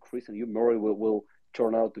like you, Chris, and you, Murray, will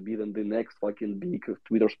turn out to be the next fucking big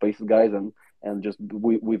Twitter Spaces guys, and just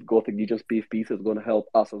with Gothic Degens PFPs is going to help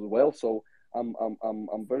us as well. So I'm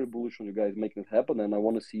very bullish on you guys making it happen, and I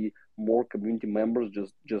want to see more community members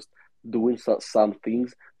just doing some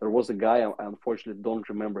things. There was a guy, I unfortunately don't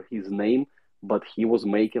remember his name, but he was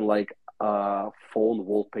making like phone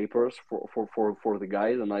wallpapers for the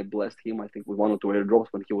guys, and I blessed him. I think with 1 or 2 airdrops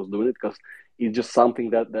when he was doing it, because it's just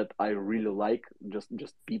something that I really like.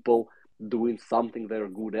 Just people doing something they're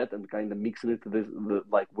good at and kind of mixing it to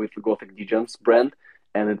like with the Gothic Degens brand,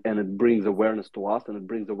 and it brings awareness to us, and it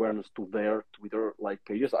brings awareness to their Twitter like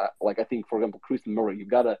pages. I think, for example, Chris and Murray,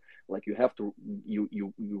 you have to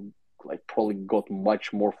you like probably got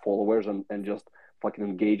much more followers and just fucking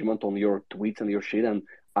engagement on your tweets and your shit, and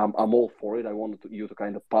I'm all for it. I wanted you to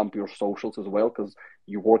kind of pump your socials as well, because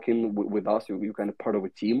you're working with us. You're kind of part of a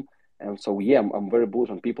team, and so yeah, I'm very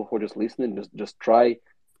bullish on people who are just listening. Just try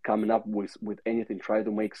coming up with anything. Try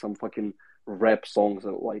to make some fucking rap songs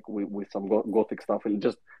like with some gothic stuff, and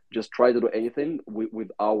just try to do anything with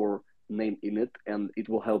our name in it, and it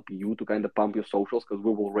will help you to kind of pump your socials, because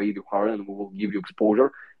we will rate you hard and we will give you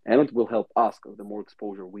exposure, and it will help us, because the more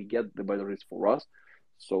exposure we get, the better it is for us.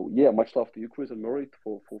 So yeah, much love to you, Chris and Murray,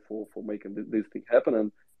 for making this thing happen,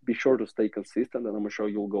 and be sure to stay consistent, and I'm sure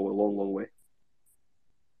you'll go a long way.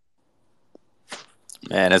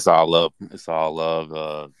 Man, it's all love. It's all love.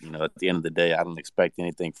 At the end of the day, I don't expect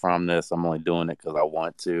anything from this. I'm only doing it because I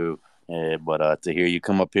want to. But to hear you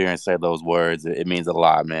come up here and say those words, it means a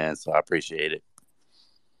lot, man. So I appreciate it.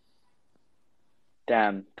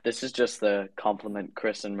 Damn, this is just the compliment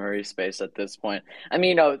Chris and Murray space at this point. I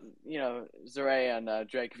mean, Zaray and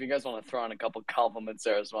Drake, if you guys want to throw in a couple compliments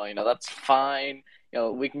there as well, that's fine.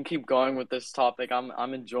 We can keep going with this topic.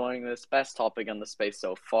 I'm enjoying this. Best topic in the space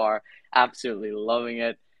so far. Absolutely loving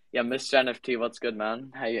it. Yeah, Mr. NFT, what's good,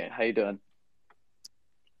 man? How you doing?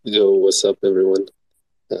 Yo, what's up, everyone?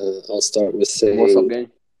 I'll start with What's up, saying gang?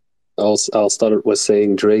 I'll start with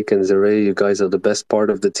saying Drake and Zaray, you guys are the best part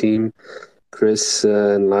of the team. Chris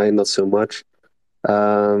and Lion, not so much.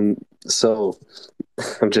 So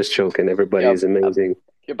I'm just joking. Everybody Yo, is amazing.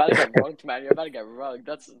 you're about to get rugged, man. You're about to get rugged.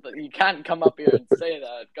 You can't come up here and say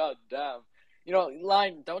that. God damn.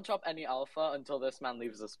 Line, don't drop any alpha until this man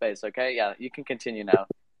leaves the space, okay? Yeah, you can continue now.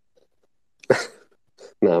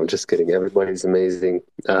 No, I'm just kidding. Everybody's amazing.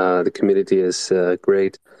 The community is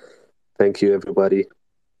great. Thank you, everybody,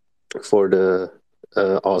 for the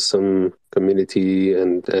awesome community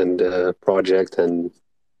and project and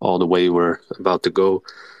all the way we're about to go.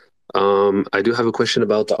 I do have a question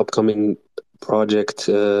about the upcoming project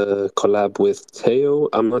collab with Teo.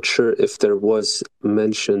 I'm not sure if there was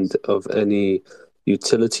mentioned of any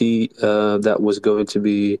utility that was going to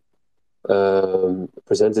be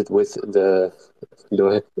presented with the.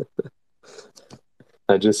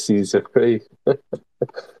 I just see Zafray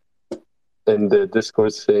in the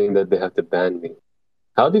Discord saying that they have to ban me.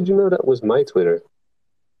 How did you know that was my Twitter?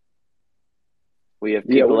 We have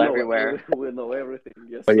people we everywhere. We know everything.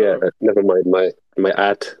 Yes, Oh yeah, sir. never mind. My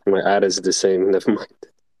ad is the same. Never mind.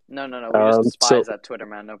 No. We're just spies So at Twitter,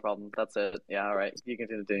 man. No problem. That's it. Yeah, all right. You can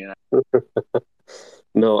continue now.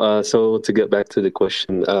 no. So to get back to the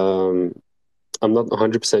question, I'm not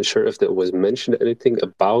 100% sure if there was mentioned anything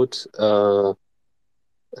about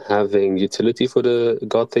having utility for the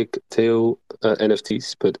Gothic Teo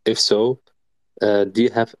NFTs, but if so, do you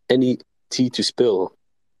have any tea to spill?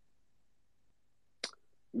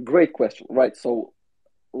 Great question. Right. So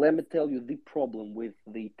let me tell you, the problem with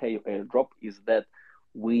the Teo airdrop is that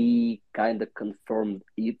we kind of confirmed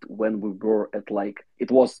it when we were at it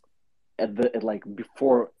was at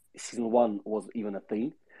before season one was even a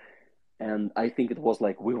thing. And I think it was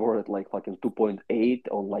we were at fucking 2.8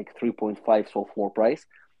 or 3.5 soul floor price.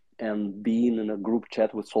 And being in a group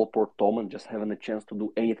chat with Soulport Tom and just having a chance to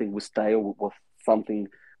do anything with Teo was something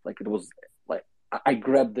it was like I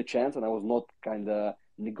grabbed the chance and I was not kind of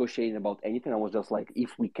negotiating about anything. I was just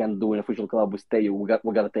if we can do an official collab with Teo, we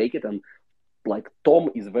gotta take it. And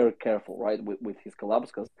Tom is very careful, right, with his collabs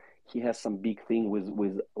because he has some big thing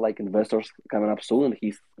with investors coming up soon, and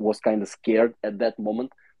he was kind of scared at that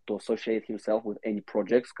moment to associate himself with any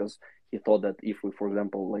projects because he thought that if we, for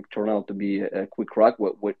example, turn out to be a quick rock,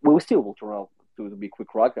 we still will turn out to be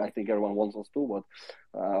quick rock. I think everyone wants us to,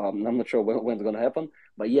 but I'm not sure when it's gonna happen.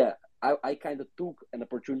 But yeah, I kind of took an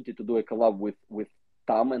opportunity to do a collab with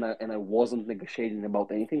Tom, and I wasn't negotiating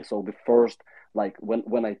about anything. So the first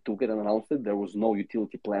when I took it and announced it, there was no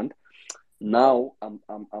utility planned. Now I'm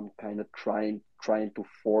kind of trying to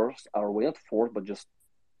force our way, not force, but just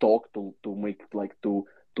talk to make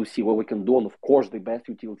to see what we can do. And of course, the best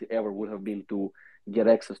utility ever would have been to get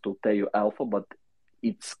access to Teo Alpha, but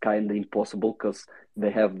it's kind of impossible because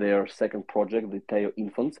they have their second project, the Teo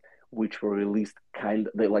Infants, which were released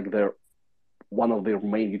they're one of their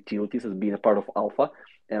main utilities as being a part of Alpha,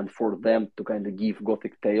 and for them to kind of give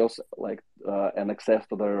Gothic Teos an access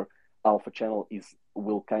to their Alpha channel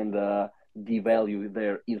will kind of devalue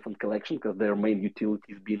their infant collection because their main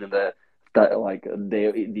utility is being in the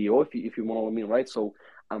DO, if you know what I mean, right? So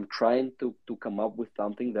I'm trying to come up with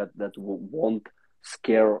something that won't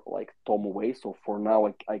scare Tom away. So for now,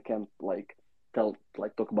 I can't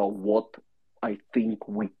talk about what I think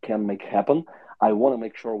we can make happen. I want to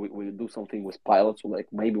make sure we do something with pilots, so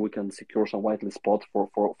maybe we can secure some whitelist spots for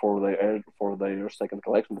their second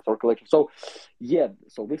collection, the third collection. So yeah,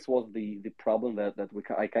 so this was the problem that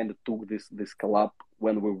I kind of took this collab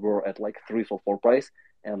when we were at 3 or 4 price,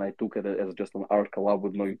 and I took it as just an art collab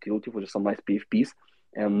with no utility, which is some nice PFPs.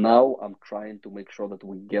 And now I'm trying to make sure that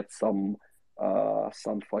we get some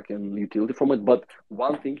fucking utility from it. But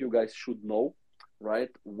one thing you guys should know, right?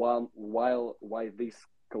 Why this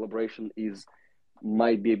collaboration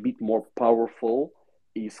might be a bit more powerful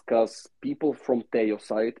is because people from Teo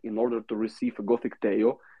side, in order to receive a Gothic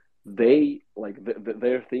Teo, they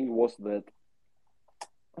their thing was that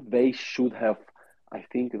they should have, I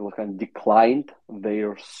think it was kind of declined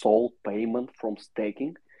their soul payment from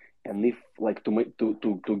staking, and if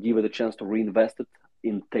to give it a chance to reinvest it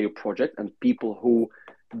in Teo project, and people who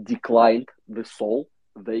declined the soul,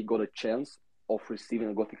 they got a chance of receiving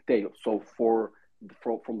a Gothic Teo. So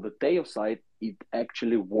from the Teo side, it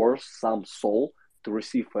actually worth some soul to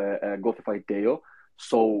receive a Gothified Teo.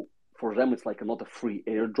 So for them, it's like not a free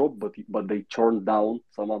airdrop, but they turn down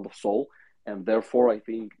some amount of Sol, and therefore I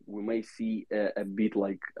think we may see a bit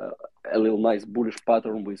like a little nice bullish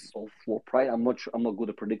pattern with Sol floor price. I'm not good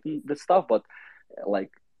at predicting this stuff, but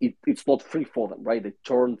like it's not free for them, right? They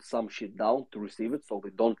turn some shit down to receive it, so they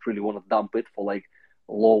don't really want to dump it for like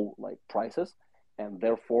low like prices, and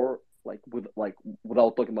therefore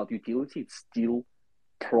without talking about utility, it still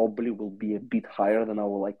probably will be a bit higher than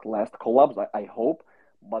our like last collabs. I hope,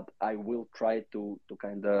 but I will try to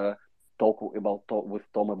kind of talk with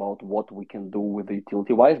Tom about what we can do with the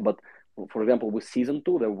utility wise. But for example, with season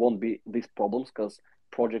two, there won't be these problems because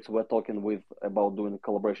projects we're talking with about doing a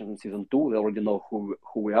collaboration in season two, they already know who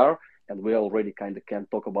we are, and we already kind of can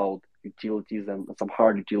talk about utilities and some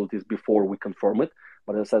hard utilities before we confirm it.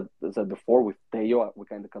 But as I said before, with Teo, we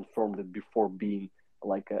kind of confirmed it before being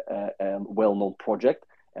like a well-known project,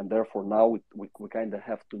 and therefore now we kind of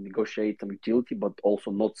have to negotiate some utility, but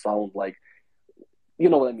also not sound like, you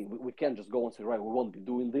know what I mean. We can't just go and say, right, we won't be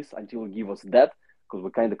doing this until you give us that, because we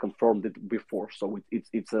kind of confirmed it before. So it's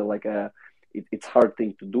it's hard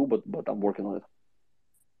thing to do, but I'm working on it.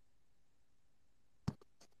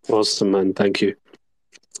 Awesome, man. Thank you.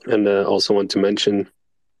 And also want to mention,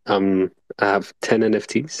 I have 10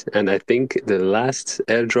 NFTs, and I think the last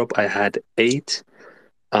airdrop I had 8.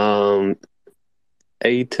 8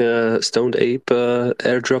 stoned ape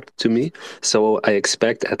airdrop to me, so I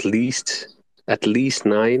expect at least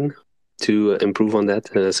 9 to improve on that.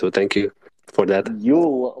 So thank you for that.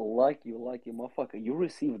 You lucky motherfucker! You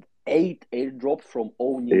received 8 airdrops from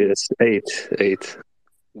Oni. Yes, 8.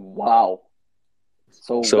 Wow.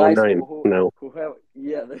 So guys 9 now. who have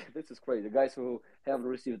this is crazy. The guys who haven't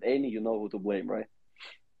received any, you know who to blame, right?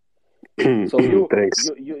 So Thanks.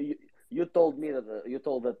 you told me that you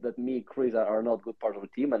told that me, Chris are not good part of the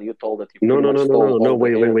team, and you told that you No, pretty much stole all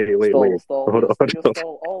wait. you Hold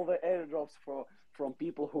stole all the airdrops from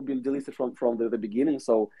people who've been delisted from the beginning.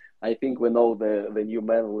 So I think we know the new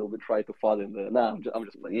man will be trying to fall in the. Nah, I'm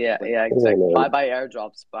just playing. Yeah, exactly. Bye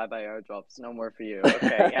airdrops. Bye airdrops. No more for you.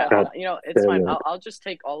 Okay, yeah. It's fine. I'll just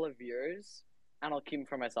take all of yours and I'll keep them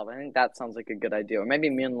for myself. I think that sounds like a good idea. Or maybe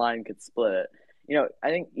me and Lion could split it. I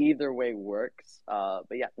think either way works.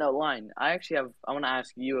 But yeah, no, Lion. I want to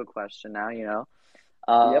ask you a question now. Yep.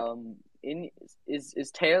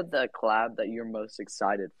 Is Teo the collab that you're most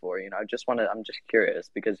excited for? I'm just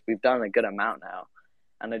curious because we've done a good amount now.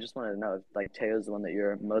 And I just wanted to know if like Teo is the one that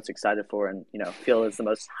you're most excited for and feel is the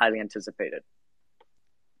most highly anticipated.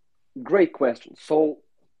 Great question. So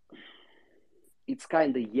it's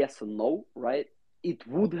kind of yes and no, right? It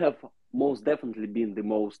would have most definitely been the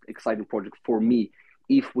most exciting project for me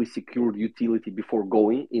if we secured utility before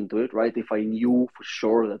going into it, right? If I knew for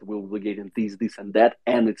sure that we'll be getting this, and that,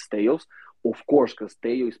 and it's Teo's, of course, because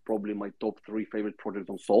Teo is probably my top 3 favorite project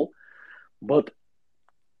on Sol. But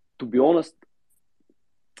to be honest,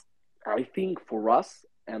 I think for us,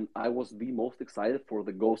 and I was the most excited for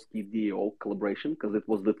the Ghost Kid DAO collaboration because it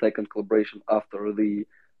was the second collaboration after the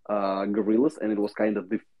Gorillas, and it was kind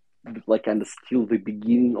of still the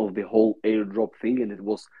beginning of the whole airdrop thing, and it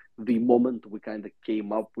was the moment we kind of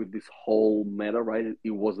came up with this whole meta, right?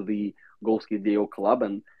 It was the Ghost Kid DAO collab,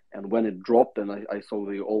 and when it dropped, and I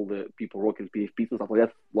saw all the people rocking PFPs and stuff like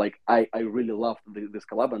that, like I really loved this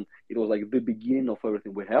collab, and it was like the beginning of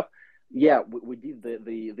everything we have. Yeah, we did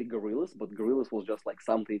the Gorillas, but Gorillas was just like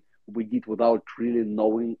something we did without really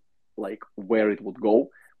knowing like where it would go.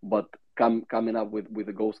 But coming up with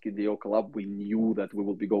the Ghost Kid DAO collab, we knew that we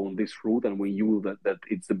would be going this route, and we knew that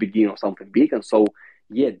it's the beginning of something big. And so,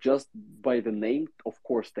 yeah, just by the name, of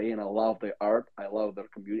course, Tay, and I love their art, I love their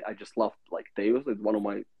community. I just love like Teos. It's one of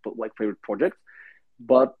my like favorite projects.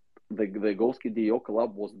 But the Ghost Kid DAO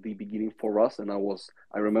collab was the beginning for us, and I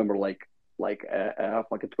remember like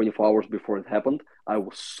 24 hours before it happened, I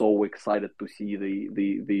was so excited to see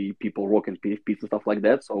the people rocking PFPs and stuff like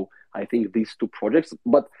that. So I think these 2 projects,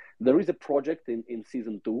 but there is a project in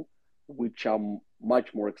season 2 which I'm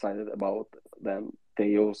much more excited about than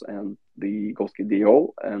Teos and the Ghost Kid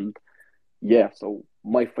DAO. And yeah, so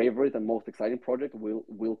my favorite and most exciting project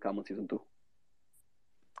will come in season 2.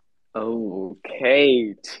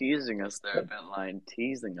 Okay, teasing us there, Bitline,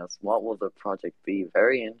 teasing us. What will the project be?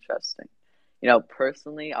 Very interesting.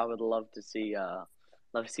 Personally, I would love to see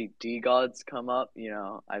D-Gods come up.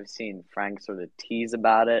 I've seen Frank sort of tease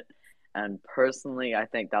about it, and personally, I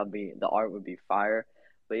think the art would be fire.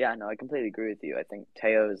 But yeah, no, I completely agree with you. I think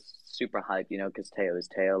Teo is super hype, because Teo is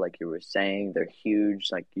Teo, like you were saying. They're huge,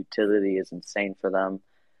 like utility is insane for them.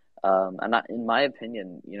 And in my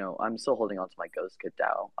opinion, I'm still holding on to my Ghost Kid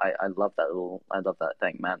DAO. I love that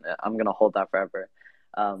thing, man. I'm gonna hold that forever.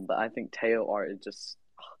 But I think Teo art is just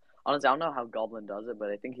honestly, I don't know how Goblin does it, but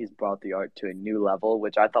I think he's brought the art to a new level,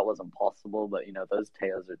 which I thought was impossible. But those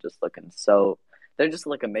Teos are just looking they're just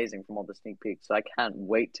look amazing from all the sneak peeks. So I can't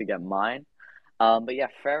wait to get mine. But yeah,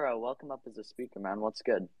 Pharaoh, welcome up as a speaker, man. What's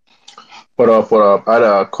good? What up? What up? I had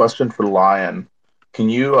a question for Lion. Can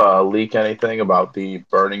you leak anything about the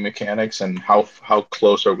burning mechanics and how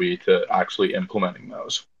close are we to actually implementing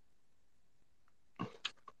those?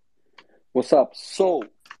 What's up? So,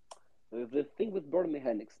 the thing with burn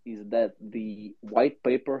mechanics is that the white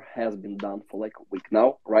paper has been done for like a week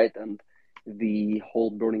now, right? And the whole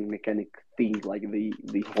burning mechanic thing, like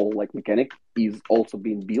the whole like mechanic, is also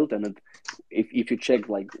being built. And if you check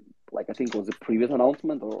like I think it was a previous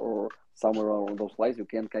announcement or somewhere around those slides, you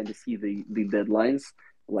can kind of see the deadlines,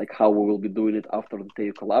 like how we will be doing it after the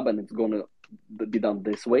Teo collab, and it's gonna be done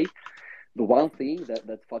this way. The one thing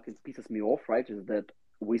that fucking pisses me off, right, is that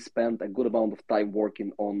we spent a good amount of time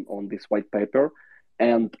working on this white paper,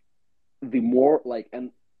 and the more like,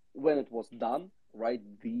 and when it was done, right,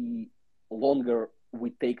 the longer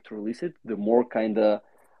we take to release it, the more kind of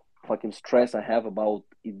fucking stress I have about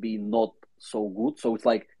it being not so good. So it's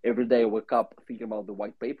like every day I wake up thinking about the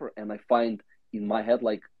white paper, and I find in my head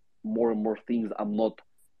like more and more things I'm not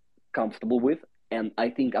comfortable with, and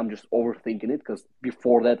I think I'm just overthinking it, because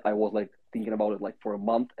before that I was like thinking about it like for a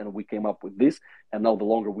month, and we came up with this, and now the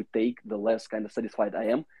longer we take, the less kind of satisfied I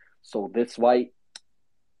am. So that's why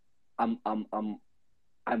I'm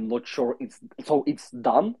not sure it's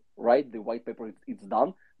done, right? The white paper it's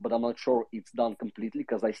done, but I'm not sure it's done completely,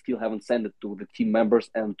 because I still haven't sent it to the team members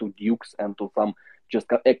and to Dukes and to some just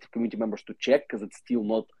active community members to check, because it's still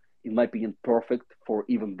not, in my opinion, perfect for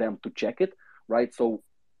even them to check it, right? So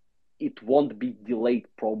it won't be delayed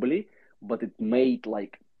probably, but it may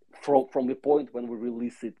like from the point when we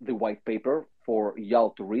release it, the white paper for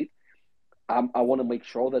y'all to read. I want to make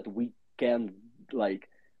sure that like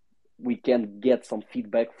we can get some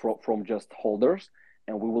feedback from just holders,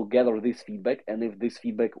 and we will gather this feedback. And if this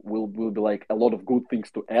feedback will be like a lot of good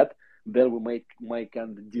things to add, then we might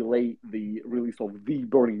kind of delay the release of the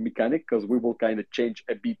burning mechanic, because we will kind of change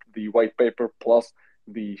a bit the white paper plus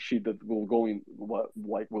the shit that will go in,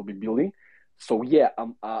 like we'll be building. So yeah,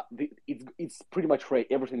 it's pretty much ready.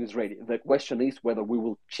 Everything is ready. The question is whether we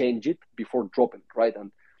will change it before dropping it, right?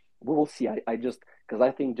 And we will see. I just, because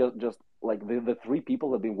I think just like the three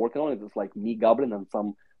people that have been working on it, it's like me, Goblin, and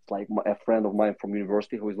some like a friend of mine from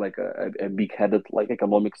university who is like a big headed like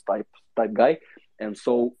economics type guy. And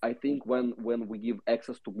so I think when we give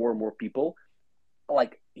access to more and more people,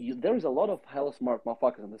 like there is a lot of hella smart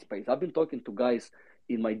motherfuckers in the space. I've been talking to guys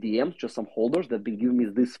in my DMs, just some holders that been giving me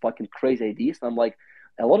this fucking crazy ideas. And I'm like,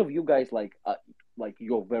 a lot of you guys like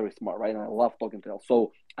you're very smart, right? And I love talking to you.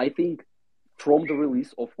 So I think from the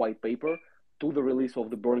release of white paper to the release of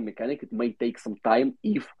the burning mechanic, it may take some time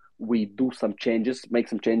if we do some changes, make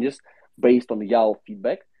some changes based on y'all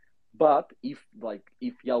feedback. But if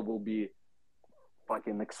y'all will be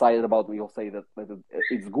fucking excited about it, you'll say that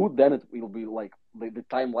it's good, then it will be like the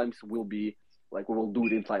timelines will be like we will do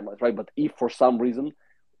it in timelines, right? But if for some reason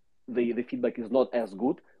the feedback is not as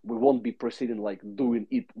good, we won't be proceeding like doing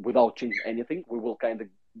it without changing anything. We will kind of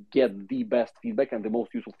get the best feedback and the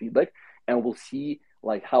most useful feedback, and we'll see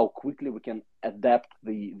like how quickly we can adapt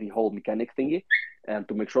the whole mechanic thingy, and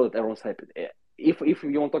to make sure that everyone's happy. If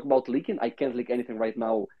you want to talk about leaking, I can't leak anything right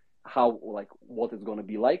now, how like what it's going to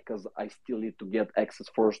be like, because I still need to get access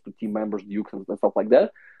first to team members, Dukes, and stuff like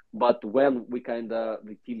that. But when we kind of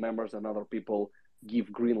the team members and other people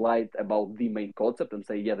give green light about the main concept and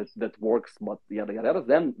say yeah that works, but yada yada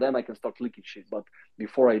yada, then I can start leaking shit. But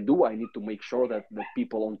before I do, I need to make sure that the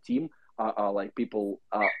people on team are like people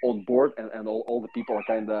on board, and all the people are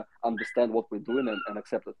kind of understand what we're doing and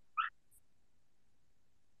accept it.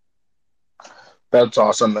 That's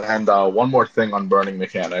awesome. And one more thing on burning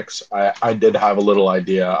mechanics. I did have a little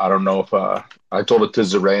idea. I don't know if I told it to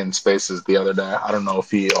Zaray in Spaces the other day. I don't know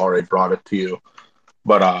if he already brought it to you.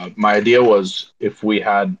 But my idea was if we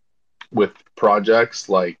had with projects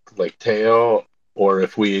like Teo, or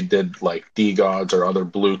if we did like D Gods or other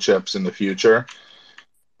blue chips in the future,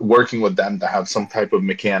 working with them to have some type of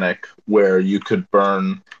mechanic where you could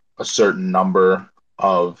burn a certain number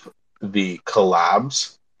of the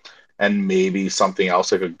collabs and maybe something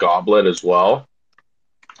else like a goblet as well.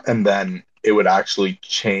 And then it would actually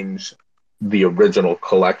change the original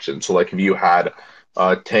collection. So like if you had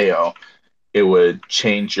Teo, it would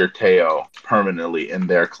change your Teo permanently in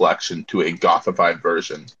their collection to a gothified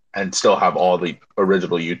version and still have all the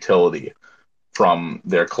original utility from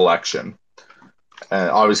their collection. And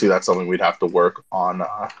obviously that's something we'd have to work on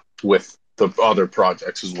with the other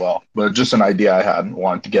projects as well. But just an idea I had,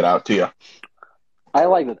 wanted to get out to you. I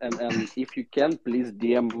like that, and if you can, please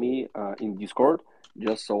DM me in Discord,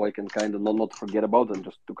 just so I can kind of not forget about it, and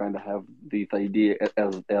just to kind of have this idea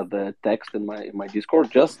as the text in my Discord,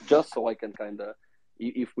 just so I can kind of,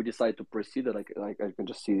 if we decide to proceed, that I can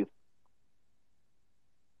just see it.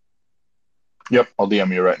 Yep, I'll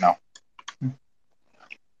DM you right now.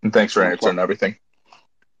 And thanks for Much answering love. everything.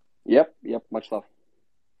 Yep, much love.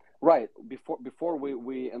 Right. Before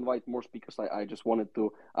we invite more speakers, I just wanted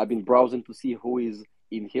to. I've been browsing to see who is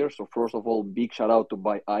in here. So first of all, big shout out to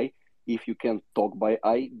By I. If you can talk By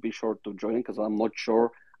I, be sure to join because I'm not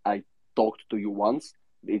sure I talked to you once.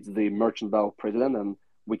 It's the Merchant DAO president, and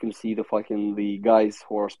we can see the guys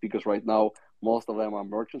who are speakers right now. Most of them are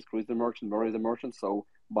merchants. Chris the merchant, Murray the merchant. So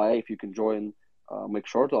By I, if you can join, make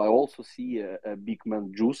sure to. I also see a big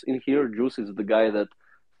man Juice in here. Juice is the guy that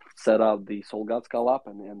set up the Soul Gods collab,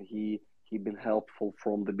 and he been helpful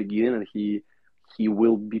from the beginning, and he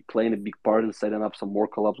will be playing a big part in setting up some more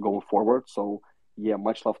collabs going forward. So yeah,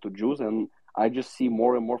 much love to Juice, and I just see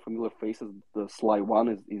more and more familiar faces. The Sly One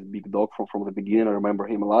is Big Dog from the beginning. I remember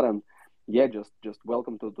him a lot, and yeah, just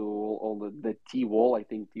welcome to all the T Wall. I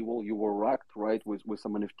think T Wall, you were rocked right with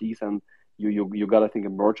some NFTs, and you got I think a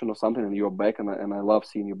merchant or something, and you're back, and I love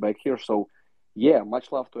seeing you back here. So yeah,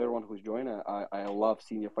 much love to everyone who's joined. I love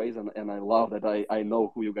seeing your face, and I love that I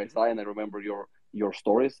know who you guys are, and I remember your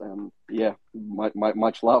stories, and yeah,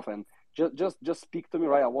 much love, and just speak to me,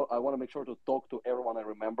 right? I want to make sure to talk to everyone I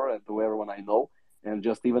remember and to everyone I know, and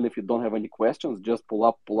just even if you don't have any questions, just pull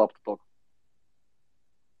up to talk.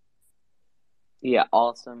 Yeah,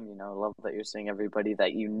 awesome. Love that you're seeing everybody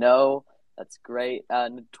that you know. That's great.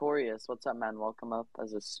 Notorious, what's up, man? Welcome up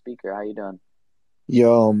as a speaker. How you doing?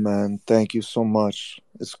 Yo, man, thank you so much.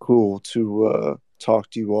 It's cool to talk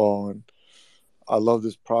to you all, and I love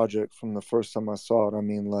this project from the first time I saw it. I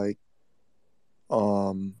mean, like,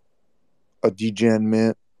 a DGen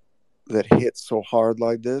mint that hits so hard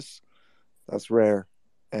like this, that's rare,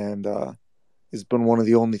 and it's been one of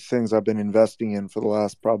the only things I've been investing in for the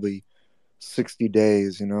last probably 60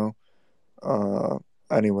 days.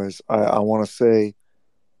 Anyways, I want to say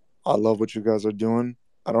I love what you guys are doing.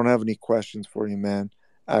 I don't have any questions for you, man.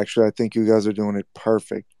 Actually, I think you guys are doing it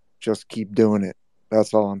perfect. Just keep doing it.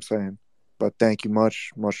 That's all I'm saying. But thank you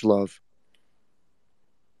much. Much love.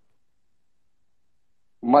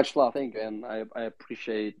 Much love, thank you, and I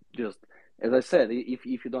appreciate just as I said, if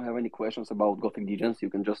you don't have any questions about Gothic Degens, you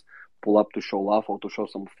can just pull up to show love or to show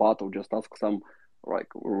some thought or just ask some like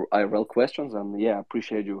IRL questions, and yeah,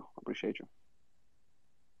 appreciate you.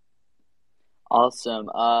 Awesome.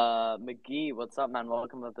 McGee, what's up, man?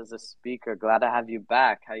 Welcome up as a speaker. Glad to have you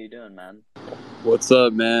back. How you doing, man? What's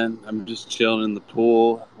up, man? I'm just chilling in the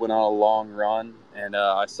pool. Went on a long run, and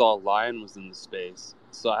I saw Lion was in the space.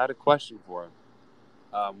 So I had a question for him.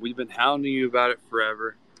 We've been hounding you about it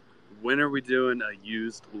forever. When are we doing a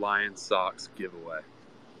used Lion socks giveaway?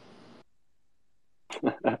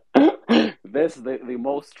 That's the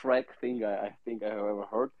most Shrek thing I think I have ever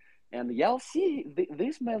heard. And y'all see,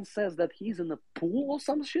 this man says that he's in a pool or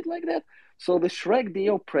some shit like that. So the Shrek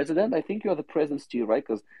DO president, I think you're the president still, right?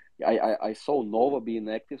 Because I saw Nova being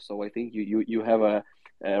active, so I think you have a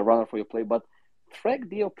runner for your play. But Shrek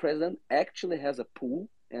DO president actually has a pool,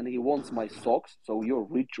 and he wants my socks. So you're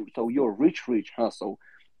rich. So you're rich, huh? So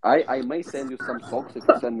I may send you some socks if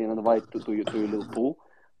you send me an invite to your little pool.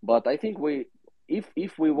 But I think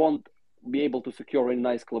if we want be able to secure a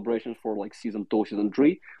nice collaboration for like season 2, season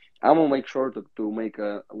 3, I'm gonna make sure to make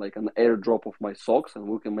an airdrop of my socks, and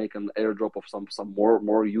we can make an airdrop of some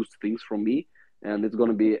more used things from me, and it's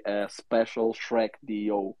gonna be a special Shrek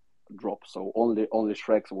DO drop. So only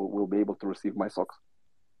Shreks will be able to receive my socks.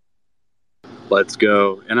 Let's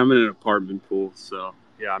go. And I'm in an apartment pool, so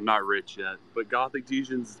yeah, I'm not rich yet, but Gothic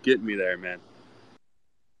Degens is getting me there, man.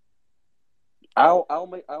 I'll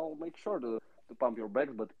make sure to pump your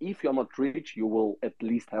bags, but if you're not rich, you will at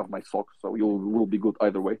least have my socks, so you will be good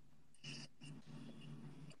either way.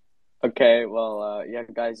 Okay, well, yeah,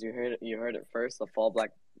 guys, you heard it first. The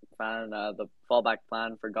fallback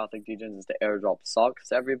plan for Gothic Degens is to airdrop socks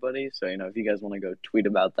to everybody. So if you guys want to go tweet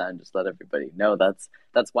about that and just let everybody know, that's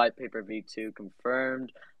White Paper V2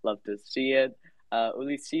 confirmed. Love to see it.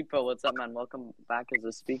 Uli Sipo, what's up, man? Welcome back as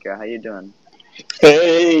a speaker. How you doing?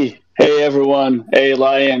 Hey everyone. Hey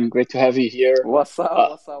Lion, great to have you here. What's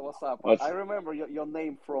up? I remember your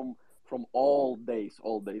name from all days.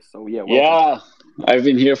 So yeah, welcome. Yeah, I've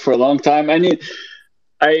been here for a long time. I mean,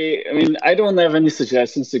 I don't have any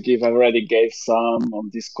suggestions to give. I already gave some on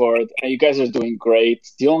Discord, and you guys are doing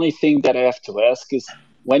great. The only thing that I have to ask is,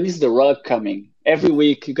 when is the rug coming? Every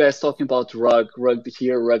week, you guys talking about rug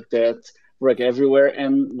here, rug that, rug everywhere,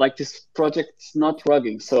 and like this project's not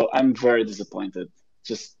rugging. So I'm very disappointed.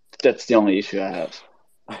 Just that's the only issue I have.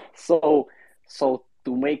 So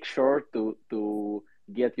to make sure to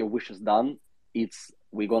get your wishes done,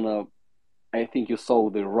 we're gonna. I think you saw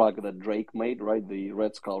the rug that Drake made, right? The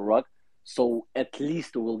Red Skull rug. So at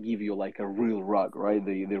least we'll give you like a real rug, right?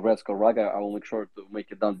 The Red Skull rug. I will make sure to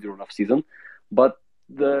make it done during off season. But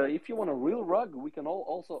if you want a real rug, we can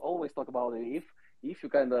also always talk about it. If you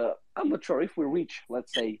kind of, I'm not sure if we reach,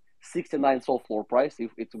 let's say 69 soul floor price,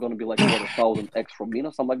 if it's gonna be like what 1,000 X from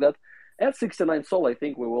Mina, something like that. At 69 soul, I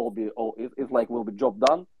think we will be. Oh, it's like will be job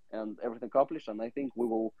done and everything accomplished. And I think we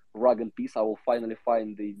will rug in peace. I will finally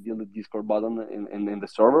find the Discord button in the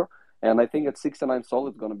server. And I think at 69 sol,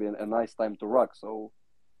 it's going to be a nice time to rug. So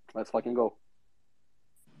let's fucking go.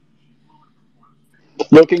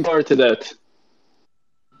 Looking forward to that.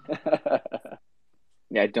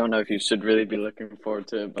 Yeah, I don't know if you should really be looking forward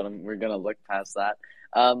to it, but we're going to look past that.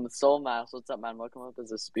 Soul Mass, what's up, man? Welcome up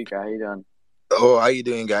as a speaker. How you doing? Oh, how you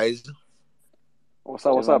doing, guys? What's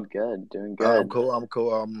up? What's up? Doing good. I'm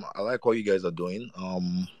cool. I like what you guys are doing.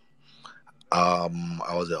 I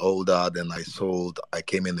was an older, then I sold. I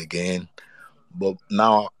came in again, but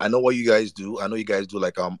now I know what you guys do. I know you guys do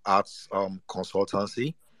like arts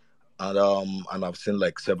consultancy, and I've seen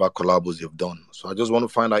like several collabs you've done. So I just want to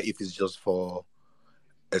find out if it's just for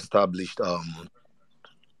established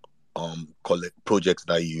projects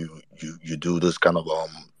that you do this kind of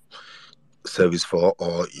service for,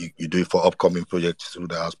 or you do it for upcoming projects through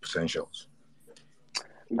the arts potentials.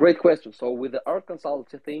 Great question. So with the art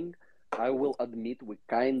consultancy thing, I will admit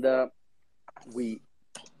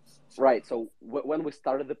right. So when we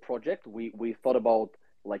started the project, we thought about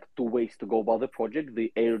like two ways to go about the project: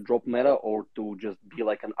 the airdrop meta, or to just be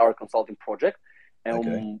like an art consulting project.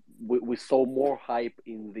 And we saw more hype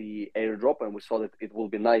in the airdrop, and we saw that it will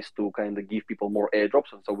be nice to kind of give people more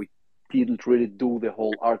airdrops, and so we didn't really do the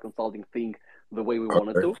whole art consulting thing the way we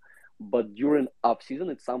wanted to. But during up season,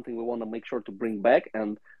 it's something we want to make sure to bring back,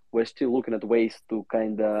 and we're still looking at ways to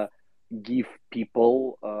kind of give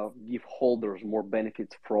people, give holders more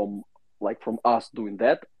benefits from us doing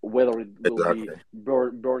that, whether it will be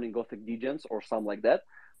burning Gothic Degens or something like that.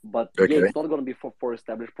 But yeah, it's not going to be for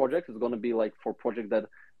established projects. It's going to be like for projects that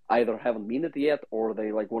either haven't minted yet, or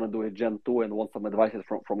they like want to do a Gen 2 and want some advices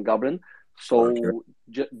from Goblin. So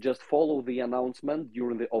just follow the announcement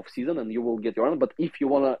during the off season, and you will get your own. But if you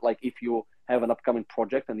wanna, like, if you have an upcoming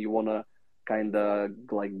project and you wanna kind of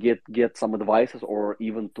like get some advices, or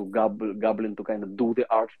even to Goblin to kind of do the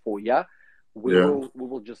art for you, we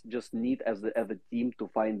will just need as a team to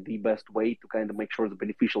find the best way to kind of make sure it's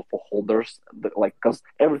beneficial for holders, like, because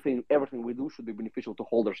everything we do should be beneficial to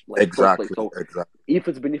holders, like, exactly. So if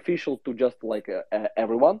it's beneficial to just like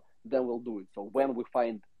everyone, then we'll do it. So when we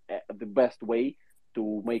find the best way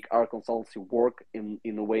to make our consultancy work in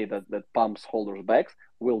a way that pumps holders backs,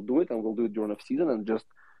 we'll do it, and we'll do it during off season, and just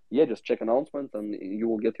check announcements, and you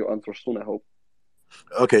will get your answer soon, I hope.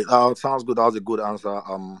 Okay, sounds good. That was a good answer.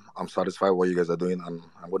 I'm satisfied with what you guys are doing, and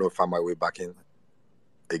I'm going to find my way back in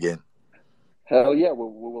again. Hell yeah, we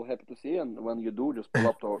will happy to see you, and when you do, just pull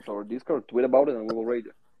up to our Discord, tweet about it, and we will raid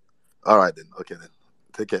you. All right then. Okay then.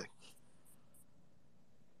 Take care.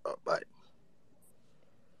 Bye.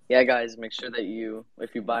 Yeah, guys, make sure that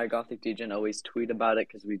if you buy a Gothic Degen, always tweet about it,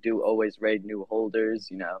 because we do always raid new holders.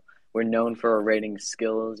 You know, we're known for our raiding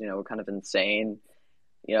skills. You know, we're kind of insane.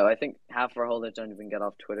 You know, I think half of our holders don't even get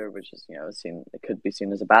off Twitter, which is, it could be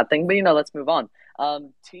seen as a bad thing. But, let's move on.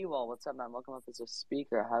 T-Wall, what's up, man? Welcome up as a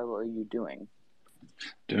speaker. How are you doing?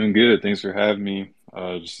 Doing good. Thanks for having me.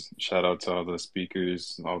 Just shout out to all the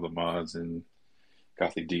speakers, all the mods, and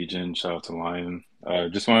Gothic Degen. Shout out to Lion.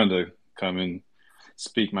 Just wanted to come and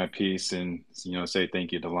speak my piece and, say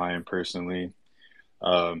thank you to Lion personally.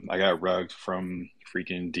 I got rugged from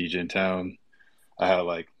freaking Degen Town. I had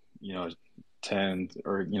 10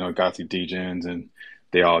 or Gothic Degens, and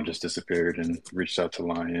they all just disappeared, and reached out to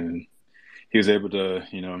Lion, and he was able to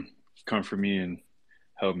comfort me and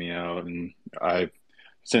help me out. And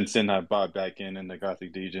since then I bought back in the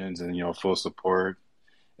Gothic Degens, and full support.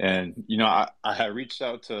 And I had reached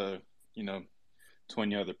out to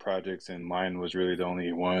 20 other projects, and Lion was really the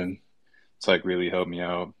only one to really help me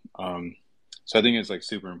out. So I think it's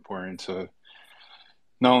super important to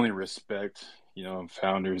not only respect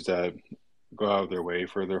founders that go out of their way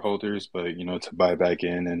for their holders, but to buy back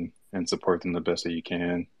in and support them the best that you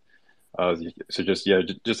can. So just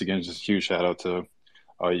again, just a huge shout out to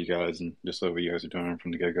all you guys, and just love what you guys are doing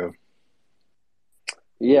from the get go.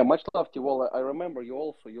 Yeah, much love to you all. I remember you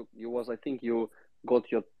also. You was, I think you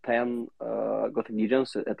got your 10 Gothic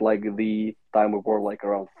Legions at like the time we were like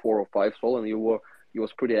around 4 or 5 soul, and you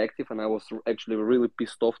was pretty active, and I was actually really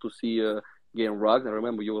pissed off to see game rugged. I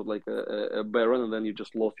remember you was like a Baron, and then you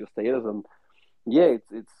just lost your status, and yeah,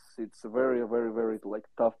 it's a very like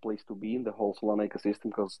tough place to be in the whole Solana ecosystem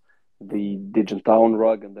because the Digent Town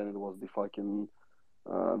rug, and then it was the fucking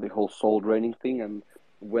the whole soul draining thing, and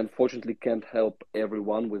we unfortunately can't help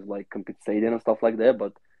everyone with like compensating and stuff like that.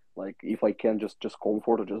 But like if I can just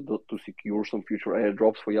comfort or just to secure some future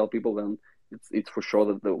airdrops for y'all people, then it's for sure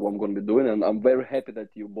that what I'm going to be doing, and I'm very happy that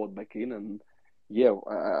you bought back in, and yeah,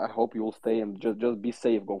 I hope you will stay and just be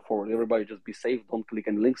safe going forward. Everybody, just be safe. Don't click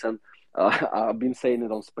any links, and I've been saying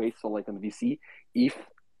it on Space, so like on VC, if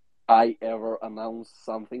I ever announce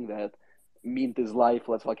something that Mint is live,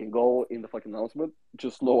 let's fucking go in the fucking announcement,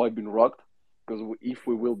 just know I've been rocked. Because if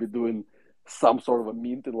we will be doing some sort of a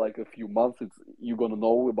mint in like a few months, you're gonna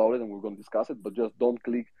know about it and we're gonna discuss it. But just don't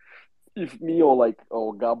click if me or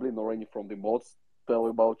Goblin or any from the mods tell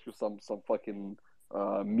about you some fucking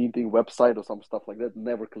minting website or some stuff like that.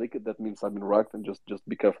 Never click it. That means I've been rocked, and just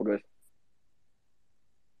be careful, guys.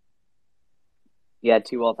 Yeah,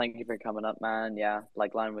 T-Wall, thank you for coming up, man. Yeah,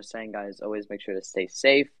 like Lion was saying, guys, always make sure to stay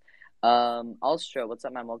safe. Alstra, what's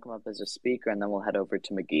up, man? Welcome up as a speaker, and then we'll head over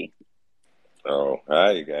to McGee. Oh,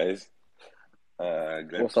 hi, guys.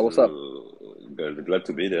 What's up? Glad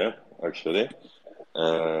to be there, actually.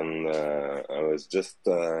 And I was just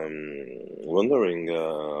wondering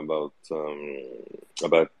about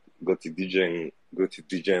Gothic DJing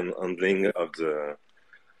handling of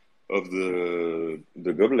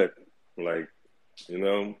the goblet. Like,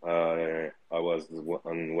 I was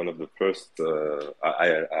on one of the first.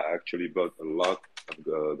 I actually bought a lot of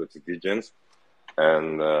Gothic DJs,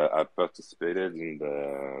 and I participated in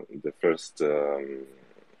the first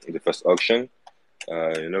auction.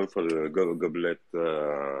 For the goblet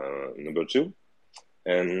number 2,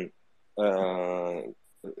 and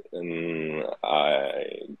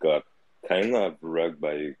I got kind of rugged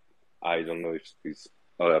by, I don't know if it's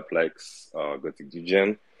Olaplex or Gothic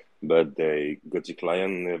Digen, but the Gothic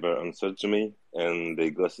Lion never answered to me, and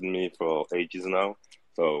they ghosted me for ages now.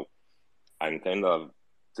 So I'm kind of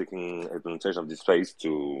taking advantage of this phase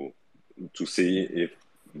to see if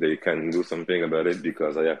they can do something about it,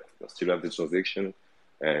 because I still have the transaction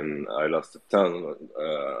and I lost a ton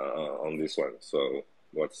on this one. So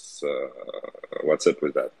what's up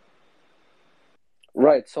with that?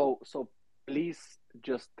 Right. So please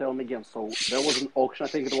just tell me again. So there was an auction. I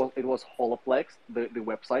think it was Holoplex, the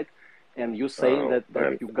website, and you saying that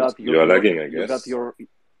you got your. You are lagging, I guess. You got your.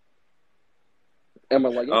 Am I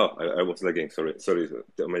lagging? Oh, I was lagging. Sorry.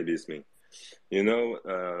 Maybe it's me. There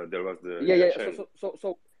was the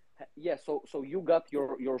So you got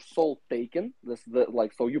your soul taken.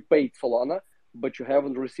 So you paid Solana, but you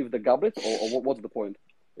haven't received the goblet, or what's the point?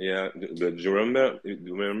 Yeah, but do you remember?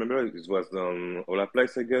 It was on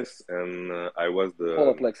Olaplex, I guess, and I was the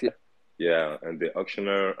Olaplex, yeah. Yeah, and the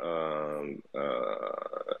auctioneer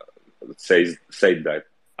said that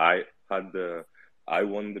I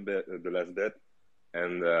won the last bet,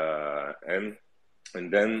 and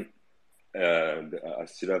then. I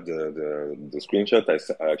still have the screenshot. I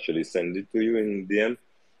actually sent it to you in DM,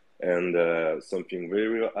 and something very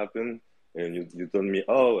real happened. And you told me,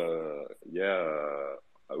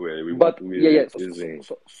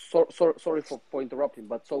 sorry for interrupting.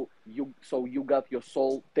 But so you got your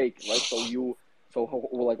soul taken, right?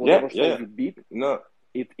 Whatever soul you beat,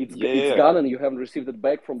 it's gone, and you haven't received it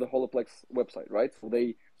back from the Holoplex website, right?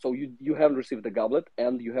 So you haven't received the goblet,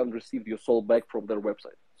 and you haven't received your soul back from their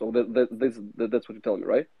website. So that's what you tell me,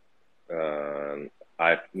 right?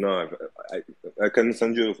 I can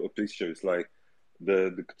send you a picture. It's like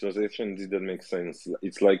the transaction didn't make sense.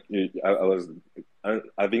 It's like I was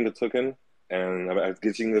having a token, and I was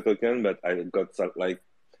getting the token, but I got like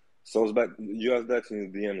souls back. You have that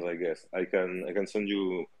in DMs, I guess. I can send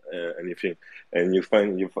you anything, and you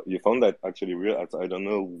found that actually real. I don't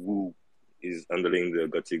know who is handling the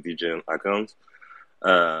Gothic DJ account.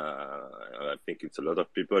 I think it's a lot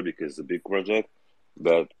of people because it's a big project,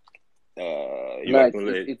 but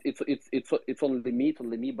it's only me,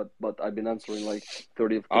 but I've been answering like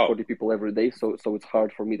 30 to 40 people every day, so it's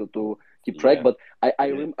hard for me to keep track. Yeah. But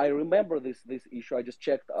I remember this issue. I just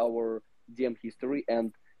checked our DM history,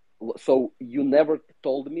 and so you never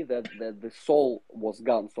told me that the soul was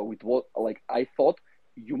gone. So it was like, I thought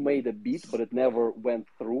you made a bid, but it never went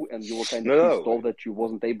through, and you were kind of pissed off that you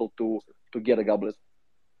wasn't able to get a goblet.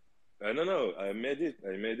 No, I made it,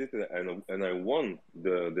 and I won.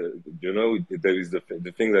 There is the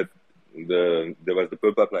thing that there was the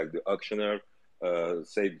pop-up, like the auctioneer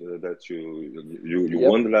said that you Yep.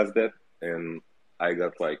 won the last bet, and I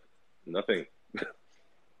got like nothing.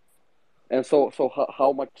 And so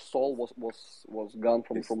how much Sol was gone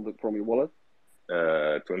It's from your wallet?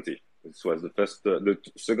 20. This was the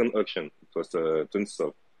second auction. It was 20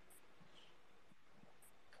 Sol.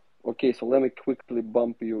 Okay, so let me quickly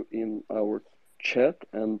bump you in our chat,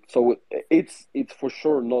 and so it's for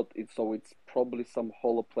sure not it's so it's probably some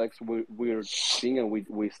Holoplex weird thing, and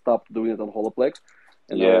we stopped doing it on Holoplex,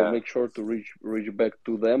 and I will Yeah, make sure to reach back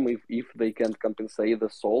to them if they can compensate the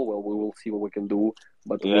Sol. Well, we will see what we can do,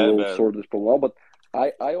 but we yeah, will but sort this problem out. But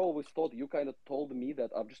I always thought you kind of told me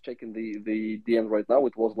that I'm just checking the DM right now.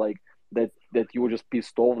 It was like that you were just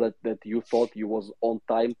pissed off that you thought you was on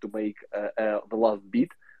time to make the last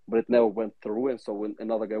bid, but it never went through, and so when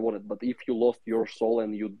another guy won it. But if you lost your Sol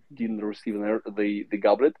and you didn't receive the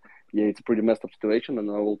goblet, yeah, it's a pretty messed up situation, and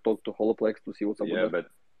I will talk to Holoplex to see what's up with yeah, that. but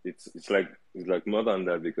it's like more than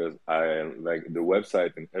that because I like the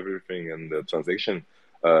website and everything and the transaction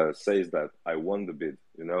says that I won the bid,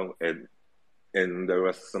 and there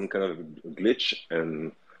was some kind of glitch,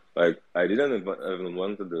 and like I didn't even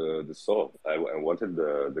wanted the Sol. I wanted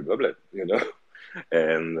the goblet,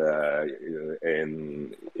 and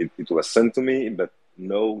it was sent to me, but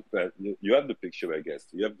no, but you have the picture, I guess.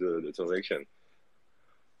 You have the transaction.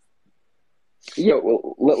 Yeah,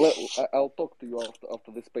 well, I'll talk to you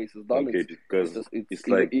after this space is done. Okay, because It's it's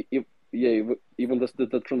like even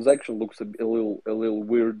the transaction looks a little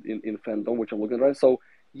weird in Phantom, which I'm looking at, right. So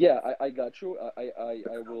yeah, I got you. I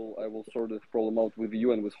will sort this problem out with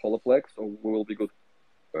you and with Holoplex, so we will be good.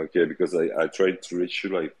 okay, because I tried to reach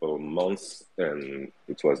you like for months and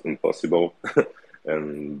it was impossible.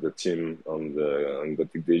 And the team on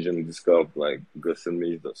Gothic Division Discord like ghosted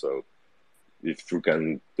me. So if you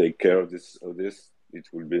can take care of this, it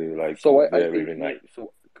will be like So very very nice.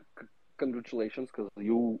 so congratulations, because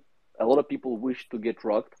a lot of people wish to get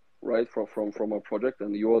rugged, right, from our project,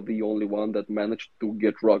 and you're the only one that managed to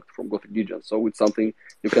get rugged from Gothic Legion. So it's something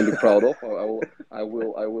you can be proud of. I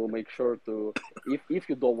will make sure to, if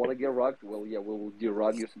you don't want to get rugged, well, yeah, we will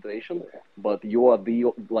derug your situation. But you are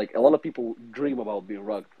like, a lot of people dream about being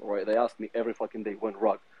rugged, right? They ask me every fucking day when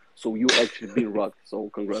rugged. So you actually been rugged. So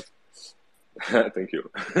congrats. Thank you.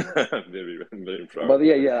 I'm very proud. But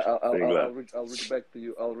yeah, Very glad. I'll reach back to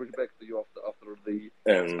you. I'll reach back to you after the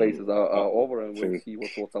And spaces are over, and we'll think see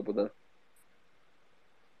what's up with that.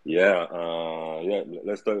 yeah, yeah.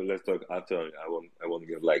 Let's talk after. I won't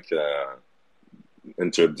get like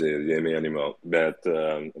interrupt the MA anymore. But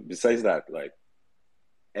besides that, like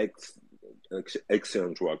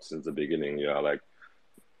excellent work since the beginning. Yeah, like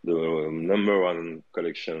the number one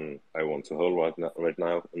collection I want to hold right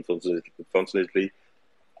now. Unfortunately,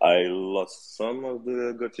 I lost some of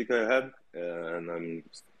the Gothic I had, and I'm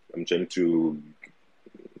trying to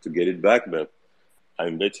get it back. But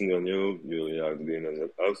I'm betting on you. You are doing an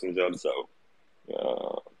awesome job.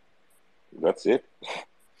 So that's it.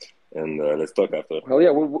 And let's talk after. Well, yeah,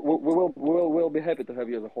 we'll be happy to have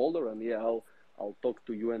you as a holder, and yeah, I'll talk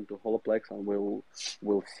to you and to Holoplex, and we'll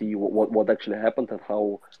see what actually happened and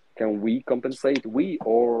how can we compensate, we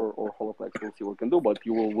or Holoplex. We'll see what we can do, but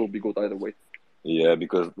you will be good either way. Yeah,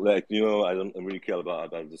 because like I don't really care about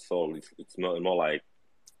the Sol. It's more like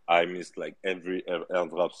I missed like every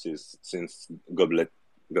airdrop since Goblet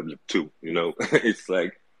 2. It's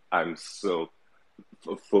like I'm so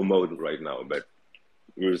full mode right now, but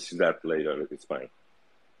we'll see that later. It's fine.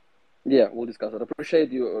 Yeah, we'll discuss it. I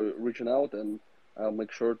appreciate you reaching out, and I'll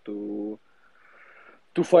make sure to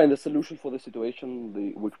find a solution for the situation,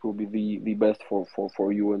 which will be the best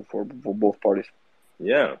for you and for both parties.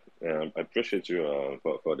 Yeah, I appreciate you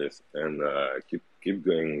for this, and keep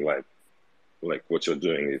going like what you're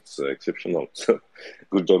doing. It's exceptional. So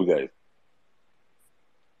good job, guys.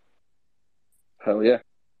 Hell yeah.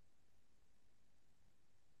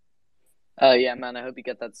 Yeah, man, I hope you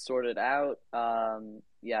get that sorted out.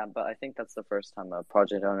 Yeah, but I think that's the first time a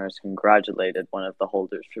project owner has congratulated one of the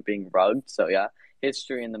holders for being rugged. So yeah,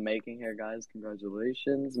 history in the making here, guys.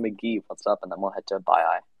 Congratulations. McGee, what's up? And then we'll head to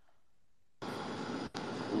Bai.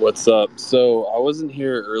 What's up? So I wasn't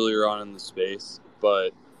here earlier on in the space,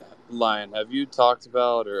 but Lion, have you talked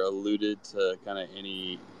about or alluded to kind of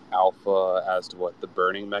any alpha as to what the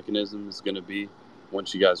burning mechanism is going to be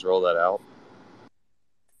once you guys roll that out?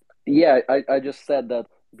 Yeah, I just said that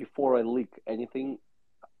before I leak anything,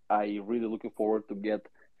 I really looking forward to get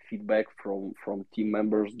feedback from team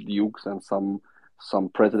members, dukes, and some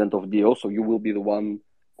president of DO. So you will be the one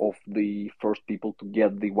of the first people to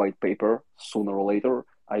get the white paper sooner or later.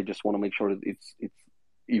 I just want to make sure that it's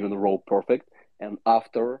even raw perfect. And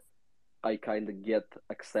after I kind of get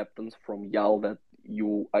acceptance from y'all that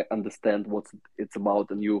I understand what it's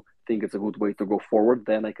about and you think it's a good way to go forward,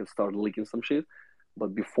 then I can start leaking some shit.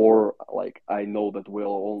 But before, like, I know that we're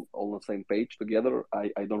all on the same page together,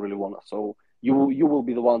 I don't really wanna. So you will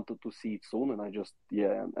be the one to see it soon, and I just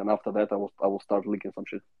and after that I will start leaking some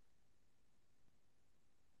shit.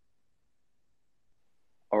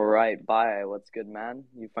 All right, bye. What's good, man?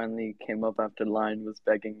 You finally came up after Lion was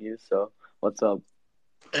begging you, so what's up?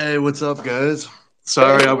 Hey, what's up, guys?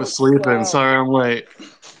 Sorry I was sleeping. Sorry I'm late.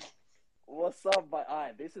 What's up,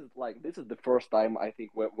 this is the first time I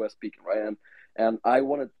think we're speaking, right? And I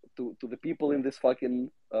wanted to the people in this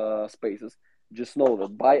fucking spaces just know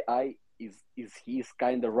that by I is he's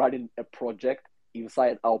kind of running a project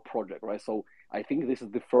inside our project, right? So I think this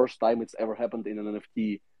is the first time it's ever happened in an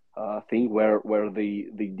NFT thing where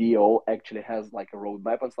the DO actually has like a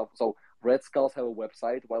roadmap and stuff. So Red Skulls have a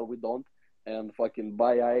website while we don't, and fucking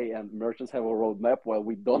Buy and merchants have a roadmap while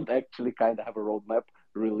we don't actually kind of have a roadmap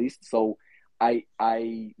released. So I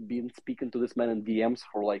been speaking to this man in DMs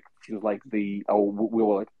for like since like we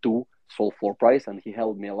were like 2 sold floor price, and he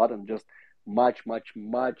helped me a lot, and just much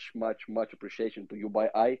appreciation to you. By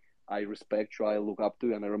I respect you, I look up to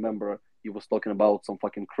you, and I remember he was talking about some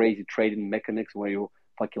fucking crazy trading mechanics where you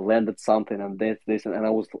fucking landed something and this and I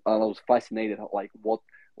was fascinated like what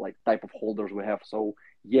like type of holders we have. So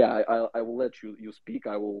yeah, I will let you speak.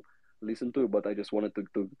 I will listen to you, but I just wanted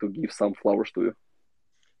to give some flowers to you.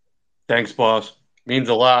 Thanks, boss. Means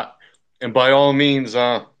a lot. And by all means,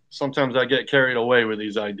 sometimes I get carried away with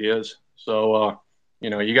these ideas. So,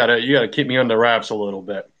 you gotta keep me under wraps a little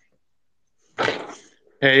bit.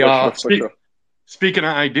 Hey, for sure. Speaking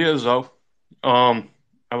of ideas, though,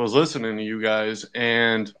 I was listening to you guys,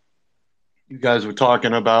 and you guys were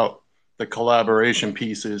talking about the collaboration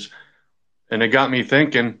pieces, and it got me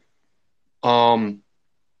thinking.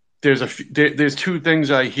 There's two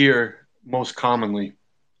things I hear most commonly.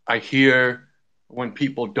 I hear when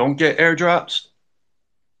people don't get airdrops,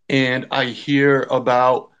 and I hear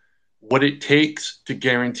about what it takes to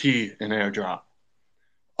guarantee an airdrop.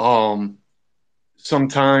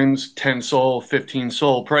 Sometimes 10 SOL, 15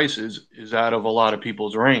 SOL prices is out of a lot of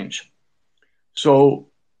people's range. So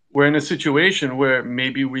we're in a situation where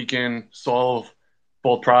maybe we can solve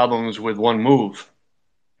both problems with one move.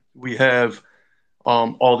 We have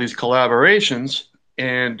all these collaborations,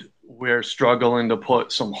 and we're struggling to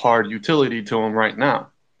put some hard utility to them right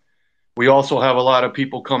now. We also have a lot of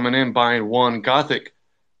people coming in buying one Gothic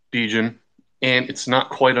Degen, and it's not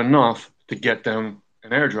quite enough to get them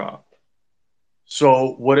an airdrop.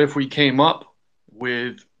 So what if we came up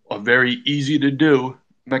with a very easy to do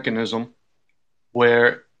mechanism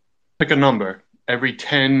where pick a number every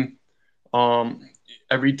 10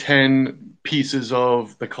 pieces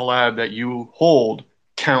of the collab that you hold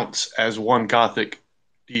counts as one Gothic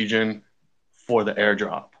Degen for the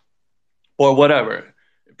airdrop or whatever,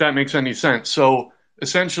 if that makes any sense. So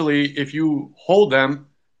essentially, if you hold them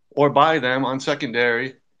or buy them on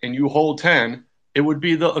secondary and you hold 10, it would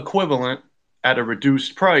be the equivalent at a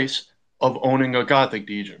reduced price of owning a Gothic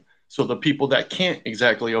Degen. So the people that can't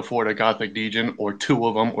exactly afford a Gothic Degen or 2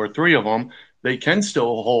 of them or 3 of them, they can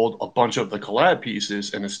still hold a bunch of the collab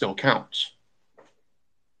pieces and it still counts.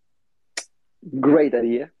 Great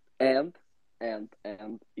idea. And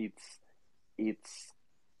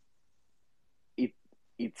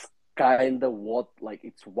it's kind of what like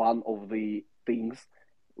it's one of the things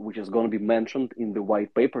which is going to be mentioned in the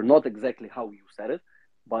white paper. Not exactly how you said it,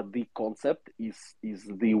 but the concept is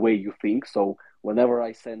the way you think. So whenever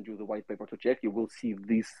I send you the white paper to check, you will see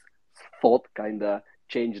this thought kind of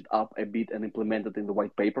changed up a bit and implemented in the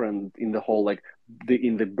white paper and in the whole like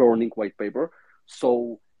in the burning white paper.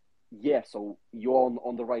 So yeah, so you're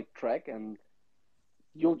on the right track, and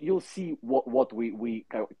you'll see what we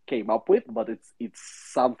came up with, but it's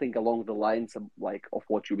something along the lines of like of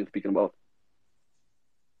what you've been speaking about.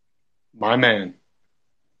 My man.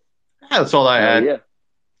 That's all I had. Yeah.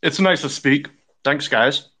 It's nice to speak. Thanks,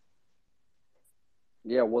 guys.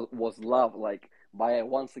 Yeah, was love like by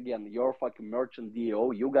once again your fucking merchant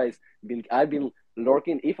DO. You guys I've been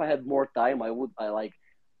lurking. If I had more time,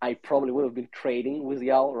 I probably would have been trading with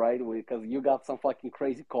y'all, right? Because you got some fucking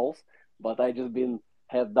crazy calls, but I just been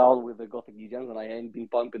head down with the Gothic Degens, and I ain't been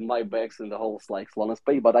pumping my bags in the whole like Solana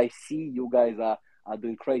space. But I see you guys are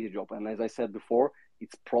doing crazy job, and as I said before,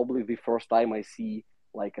 it's probably the first time I see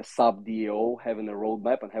like a sub DO having a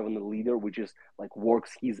roadmap and having a leader which is like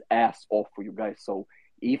works his ass off for you guys. So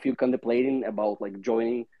if you're contemplating about like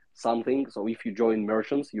joining something, so if you join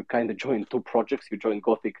merchants, you kind of join 2 projects. You join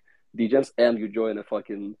Gothic Degens and you join a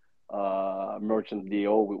fucking merchant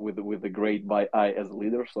DO with the great by I as a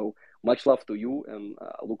leader. So much love to you, and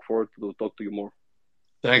look forward to talk to you more.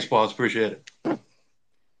 Thanks, boss. Appreciate it.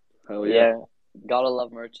 Hell yeah. Gotta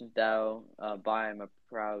love Merchant DAO. I'm a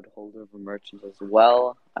proud holder of a merchant as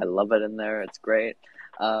well. I love it in there. It's great.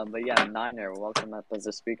 But yeah, Niner, welcome up as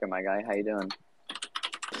a speaker, my guy. How you doing?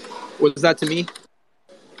 Was that to me?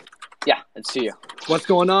 Yeah, it's to you. What's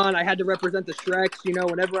going on? I had to represent the Shreks. You know,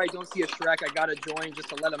 whenever I don't see a Shrek, I gotta join just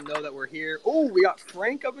to let them know that we're here. Oh, we got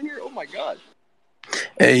Frank up in here. Oh my god.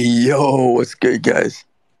 Hey, yo, what's good, guys?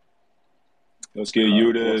 Let's get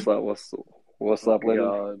you What's up,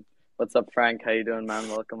 God. What's up, Frank? How you doing, man?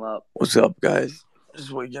 Welcome up. What's up, guys? Just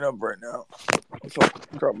waking up right now. I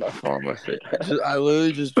fucking dropped my phone on my face. I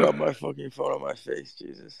literally just dropped my fucking phone on my face.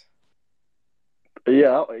 Jesus.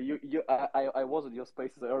 Yeah, I was in your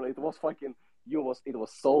spaces earlier. It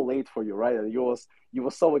was so late for you, right? And you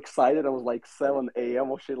was so excited. It was like 7 a.m.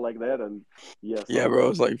 or shit like that, and yeah. Yeah, bro, it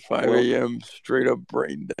was like 5 a.m. straight up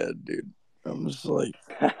brain dead, dude. I'm just like,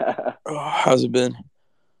 how's it been?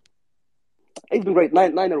 It's been great.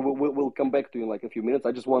 Niner, we'll come back to you in like a few minutes.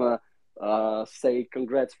 I just wanna say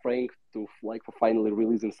congrats, Frank, for finally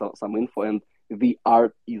releasing some info, and the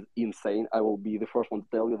art is insane. I will be the first one to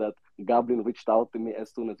tell you that Goblin reached out to me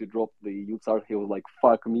as soon as you dropped the Utes art. He was like,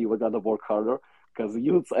 "Fuck me, we gotta work harder," because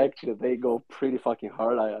Utes actually they go pretty fucking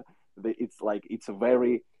hard. It's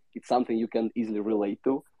something you can easily relate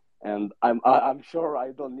to. And I'm sure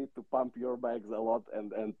I don't need to pump your bags a lot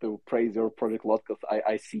and to praise your project a lot, because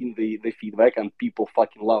I seen the feedback and people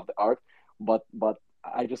fucking love the art. But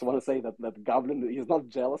I just want to say that Goblin is not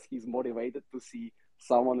jealous. He's motivated to see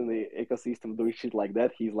someone in the ecosystem doing shit like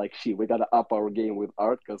that. He's like, shit, we gotta up our game with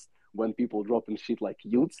art, because when people drop in shit like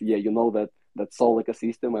Utes, yeah, you know that soul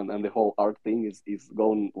ecosystem and the whole art thing is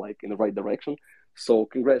going like in the right direction. So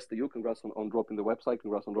congrats to you. Congrats on dropping the website.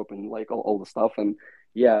 Congrats on dropping like all the stuff. And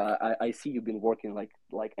yeah, I see you've been working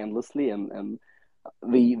like endlessly, and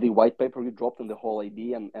the white paper you dropped and the whole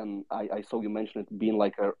idea, and I saw you mention it being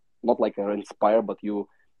like not like a inspire, but you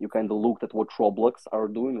kind of looked at what Roblox are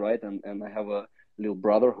doing, right? And I have a little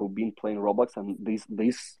brother who been playing Roblox, and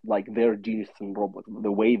these like they're geniuses in Roblox.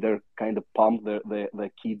 The way they're kind of pump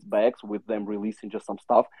the kids' backs with them releasing just some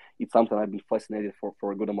stuff. It's something I've been fascinated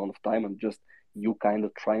for a good amount of time, and just you kind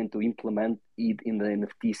of trying to implement it in the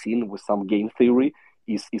NFT scene with some game theory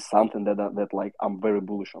is something that like I'm very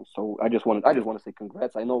bullish on. So I just want to say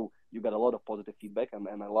congrats. I know you got a lot of positive feedback, and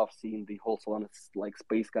I love seeing the whole Solana like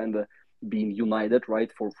space kind of being united,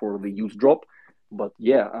 right, for the use drop. But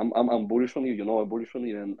yeah, I'm bullish on you. You know I'm bullish on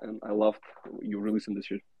you, and I loved you releasing this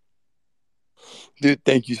shit. Dude,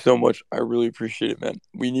 thank you so much. I really appreciate it, man.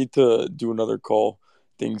 We need to do another call.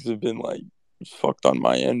 Things have been like fucked on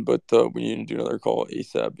my end, but we need to do another call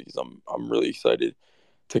ASAP, because I'm really excited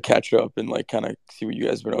to catch up and like kind of see what you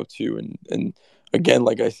guys been up to, and again,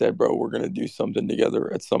 like I said, bro, we're gonna do something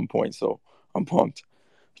together at some point. So I'm pumped.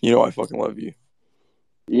 You know I fucking love you.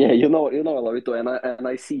 Yeah, you know I love it too, and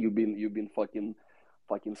I see you've been fucking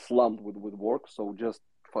slammed with work. So just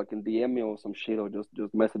fucking DM me or some shit, or just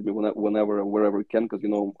message me whenever and wherever you can, because you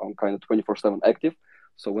know I'm kind of 24/7 active.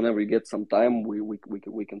 So whenever you get some time, we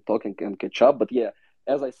can talk and catch up. But yeah,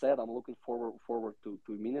 as I said, I'm looking forward to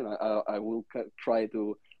meeting. I will try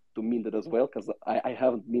to mint it as well, because I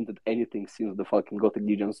haven't minted anything since the fucking Gothic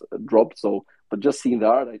Legions dropped. So, but just seeing the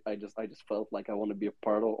art, I just felt like I want to be a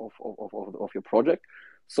part of your project.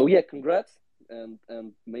 So yeah, congrats, and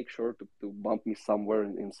make sure to bump me somewhere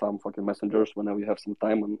in some fucking messengers whenever you have some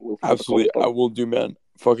time, and we'll absolutely. I will do, man.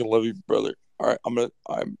 Fucking love you, brother. All right, I'm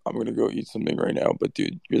gonna go eat something right now. But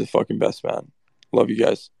dude, you're the fucking best, man. Love you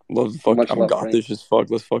guys. Love the fuck. I'm Gothic as fuck.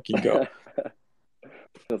 Let's fucking go.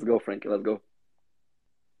 Let's go, Frankie. Let's go.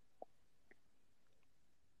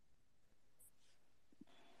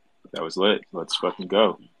 That was lit. Let's fucking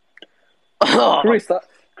go. Chris,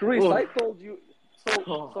 I told you.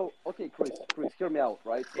 So okay, Chris, hear me out,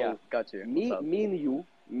 right? So yeah, got you. Me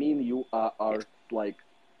and you are like,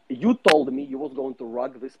 you told me you was going to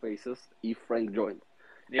rock the spaces if Frank joined.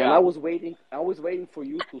 Yeah. And I was waiting for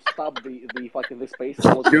you to stop the fucking the spaces.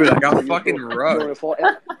 Dude, I got fucking rugged.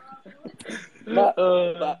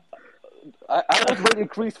 I was waiting,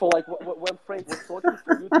 Chris, for like when Frank was talking,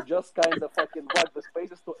 for you to just kind of fucking rock the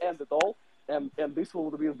spaces to end it all, and this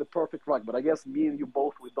will be the perfect rock. But I guess me and you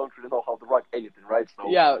both, we don't really know how to rock anything, right? So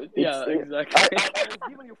yeah, exactly. I was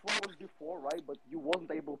giving you flowers before, right? But you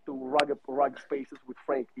wasn't able to rock spaces with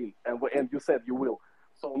Frank in, and you said you will.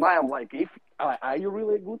 So now I'm like, are you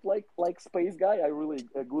really a good like space guy? Are you really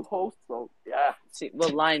a good host? So yeah. See,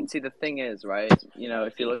 the thing is, right? You know,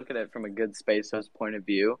 if you look at it from a good space host point of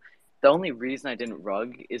view, The only reason I didn't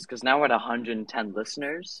rug is because now we're at 110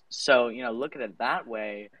 listeners. So, look at it that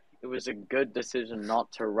way, it was a good decision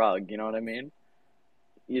not to rug. You know what I mean?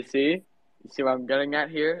 You see? You see what I'm getting at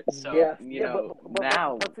here? So, Yeah, but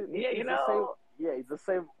now, it's the same. Yeah, it's the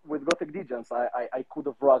same with Gothic Degens. I could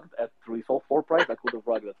have rugged at 3 soul floor price. I could have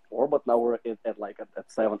rugged at 4, but now we're at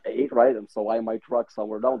 7, 8, right? And so I might rug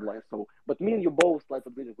somewhere down the line. So, but me and you both, like,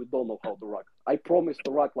 we don't know how to rug. I promised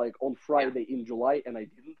to rug like on Friday in July, and I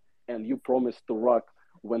didn't. And you promised to rug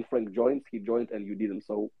when Frank joins. He joined, and you didn't.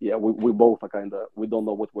 So yeah, we both are we don't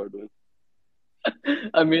know what we're doing.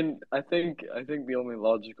 I mean, I think the only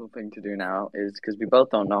logical thing to do now is because we both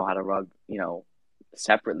don't know how to rug,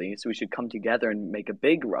 separately, so we should come together and make a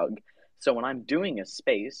big rug. So when I'm doing a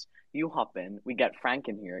space, you hop in, we get Frank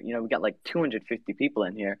in here, we got like 250 people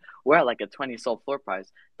in here, we're at like a 20 sold floor price,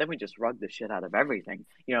 then we just rug the shit out of everything.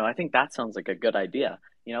 I think that sounds like a good idea.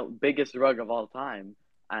 Biggest rug of all time,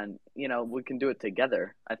 and we can do it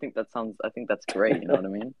together. I think that's great. You know what I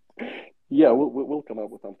mean? Yeah, we'll come up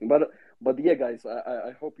with something. But yeah, guys,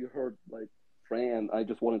 I hope you heard like Frank. I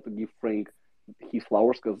just wanted to give Frank his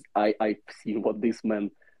flowers because I've seen what this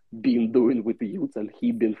man been doing with the youths, and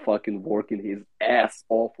he been fucking working his ass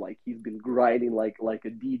off. Like he's been grinding like a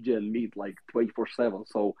DJ and meat like 24/7.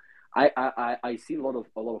 So I see a lot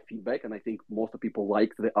of feedback, and I think most of the people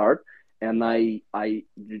liked the art. And I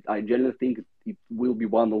generally think it will be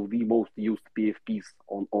one of the most used PFPs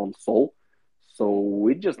on Soul. So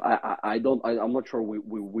we just I'm not sure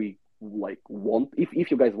we like want if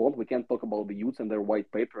you guys want, we can talk about the youths and their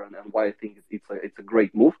white paper and why I think it's a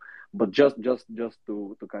great move. But just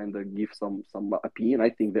to kind of give some opinion,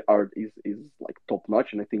 I think the art is like top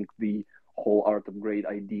notch, and I think the whole art upgrade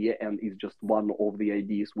idea and is just one of the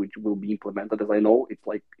ideas which will be implemented. As I know, it's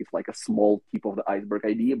like a small tip of the iceberg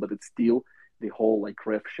idea, but it's still the whole like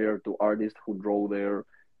ref share to artists who draw the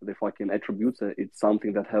fucking attributes. It's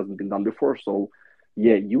something that hasn't been done before. So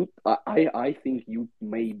yeah, I think you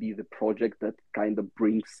may be the project that kind of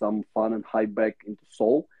brings some fun and hype back into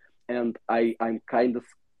Soul. And I'm kind of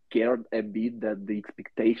scared a bit that the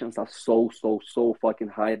expectations are so fucking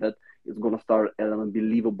high that it's gonna start at an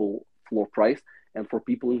unbelievable floor price. And for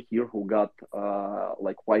people in here who got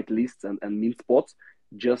like white lists and mint spots,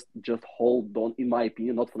 just hold on. In my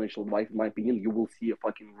opinion, not financial advice, in my opinion, you will see a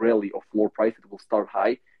fucking rally of floor price. It will start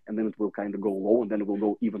high and then it will kind of go low and then it will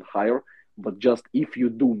go even higher. But just if you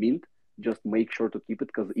do mint, just make sure to keep it,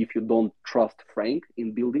 because if you don't trust Frank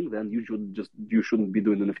in building, then you shouldn't be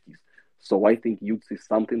doing NFTs. So I think youth is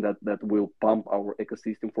something that will pump our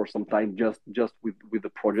ecosystem for some time just with the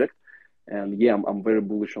project. And yeah, I'm very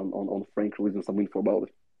bullish on Frank releasing some info about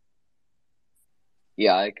it.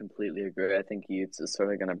 Yeah, I completely agree. I think youths is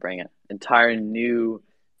sort of going to bring an entire new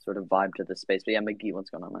sort of vibe to the space. But yeah, McGee, what's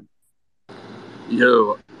going on, man?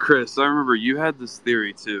 Yo, Chris, I remember you had this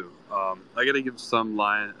theory too. I gotta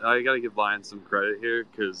give Lion some credit here,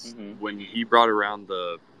 because when he brought around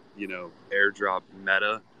the, airdrop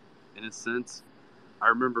meta, in a sense, I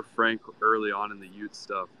remember Frank early on in the youth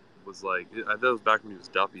stuff was like, I thought it was back when he was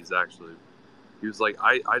Duffy's actually. He was like,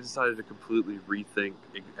 I decided to completely rethink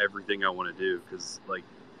everything I want to do, because like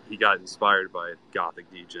he got inspired by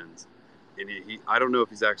Gothic Degens, and he I don't know if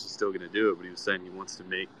he's actually still going to do it, but he was saying he wants to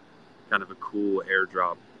make kind of a cool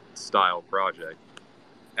airdrop style project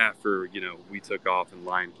after we took off and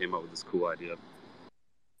Lion came up with this cool idea.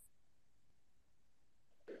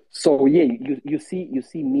 So yeah, you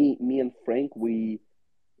see me and Frank, we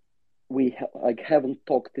like haven't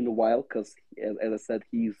talked in a while because as I said,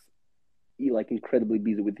 he's like incredibly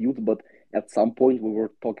busy with youth, but at some point we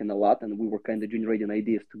were talking a lot and we were kind of generating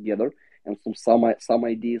ideas together. And some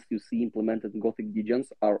ideas you see implemented in Gothic Degens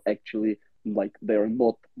are actually like they're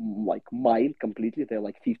not like mine completely. They're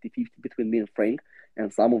like 50-50 between me and Frank.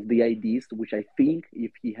 And some of the ideas, which I think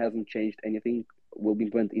if he hasn't changed anything, will be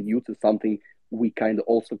implemented in youth, is something we kind of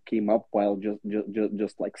also came up while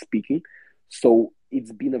just like speaking. So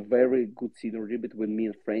it's been a very good synergy between me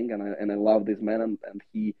and Frank, and I love this man, and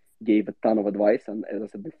he gave a ton of advice. And as I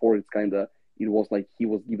said before, it was like he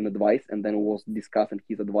was giving advice and then was discussing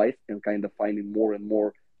his advice and kind of finding more and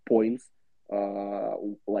more points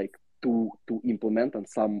like to implement. And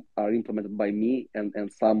some are implemented by me, and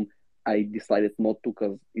some I decided not to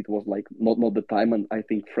because it was like not the time. And I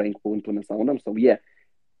think Frank will implement some of them. So yeah,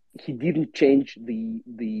 he didn't change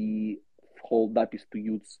the whole Dapis to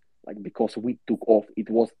youths like because we took off. It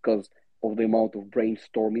was because of the amount of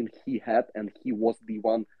brainstorming he had, and he was the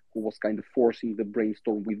one who was kind of forcing the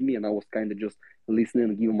brainstorm with me, and I was kind of just listening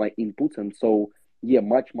and giving my inputs. And so yeah,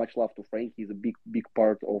 much love to Frank. He's a big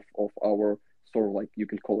part of our sort of like, you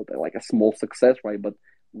can call it like a small success, right? But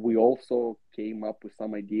we also came up with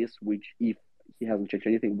some ideas which, if he hasn't changed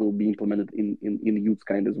anything, will be implemented in youth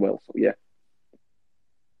kind as well. So yeah.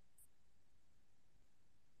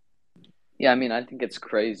 Yeah, I mean, I think it's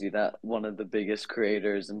crazy that one of the biggest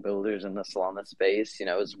creators and builders in the Solana space,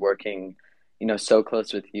 is working, so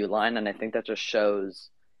close with Uline. And I think that just shows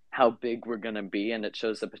how big we're going to be. And it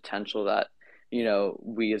shows the potential that,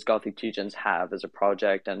 we as Gothic Teachings have as a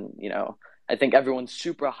project. And, I think everyone's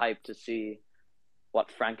super hyped to see what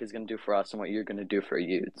Frank is going to do for us and what you're going to do for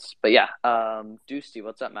youths. But yeah, Dusty,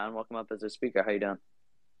 what's up, man? Welcome up as a speaker. How you doing?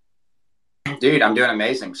 Dude, I'm doing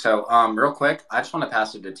amazing. So, real quick, I just want to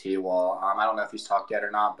pass it to T-Wall. I don't know if he's talked yet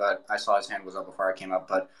or not, but I saw his hand was up before I came up.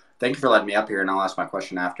 But thank you for letting me up here, and I'll ask my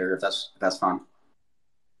question after, if that's fine.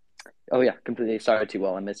 Oh yeah, completely. Sorry,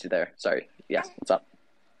 T-Wall, I missed you there. Sorry. Yeah, what's up?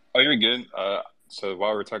 Oh, you're good. So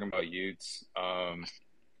while we're talking about youths,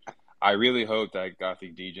 I really hope that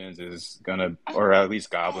Gothic Degens is gonna, or at least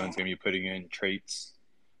Goblin's gonna be putting in traits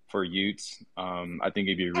for youths. I think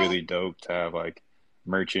it'd be really dope to have like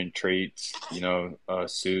merchant traits,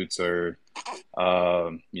 suits or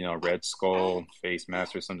Red Skull face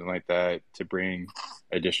mask or something like that to bring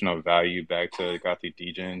additional value back to Gothic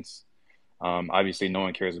Degens. Obviously, no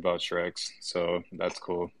one cares about Shreks, so that's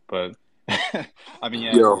cool. But I mean,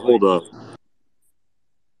 yeah. Yo, hold up.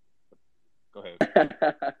 Go ahead.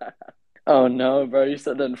 Oh no, bro! You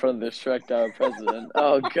said that in front of the Shrek president.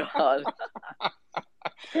 Oh god.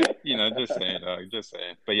 Just saying, dog. Just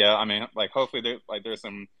saying. But yeah, I mean, like, hopefully there's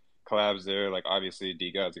some collabs there. Like, obviously,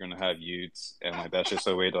 DGods are gonna have youths, and like that's just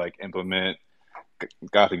a way to like implement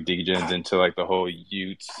Gothic Degens into like the whole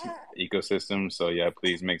youth ecosystem. So yeah,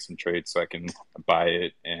 please make some trades so I can buy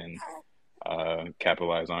it and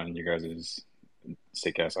capitalize on you guys'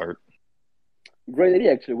 sick ass art. Great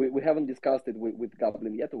idea, actually. We haven't discussed it with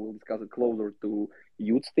Goblin yet. We'll discuss it closer to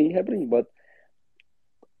youth thing happening. But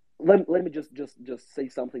let me just say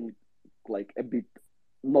something like a bit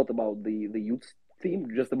not about the youth theme,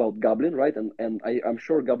 just about Goblin, right? And I'm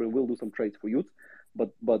sure Goblin will do some trades for youth,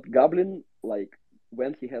 but Goblin, like,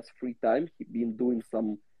 when he has free time, he been doing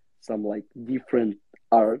some like different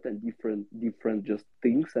art and different just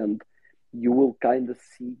things, and you will kind of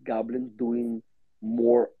see Goblin doing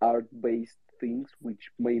more art based things,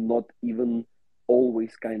 which may not even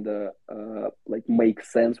always kind of like make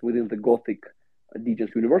sense within the Gothic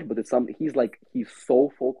Degens universe, but he's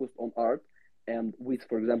so focused on art, and with,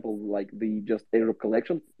 for example, like the just Aero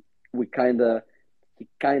collection, he kind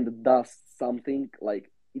of does something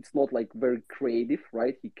like, it's not like very creative,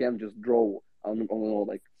 right? He can just draw on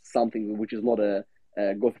like something which is not a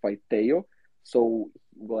Gothified Teo. So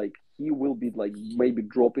like he will be like maybe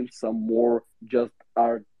dropping some more just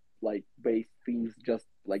art like based things, just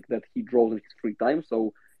like that he draws in his free time.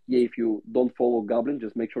 So yeah, if you don't follow Goblin,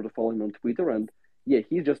 just make sure to follow him on Twitter. And yeah,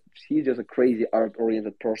 he's just a crazy art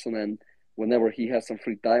oriented person, and whenever he has some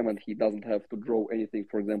free time and he doesn't have to draw anything,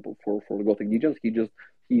 for example, for the Gothic Degens,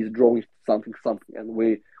 he's drawing something, and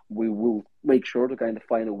we will make sure to kind of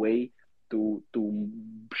find a way to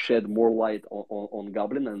shed more light on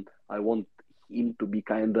Goblin, and I want him to be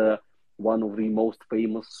kind of one of the most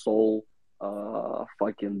famous soul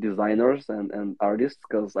fucking designers and artists,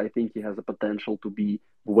 because I think he has the potential to be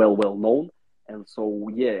well known. And so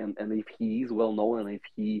yeah, and if he is well known, and if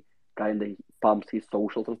he kind of pumps his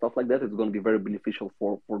socials and stuff like that, it's going to be very beneficial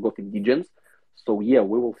for Gothic Degens. So yeah,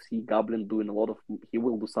 we will see Goblin doing a lot of. He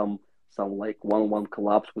will do some like one-on-one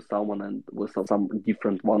collabs with someone, and with some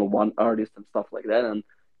different one-on-one artists and stuff like that. And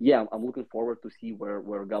yeah, I'm looking forward to see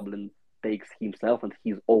where Goblin takes himself and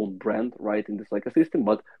his own brand right in this ecosystem.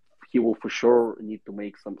 But he will for sure need to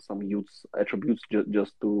make some youth attributes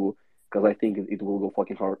just to, because I think it will go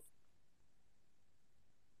fucking hard.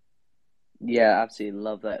 Yeah, absolutely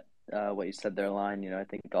love that. What you said there, Line. I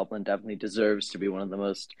think Goblin definitely deserves to be one of the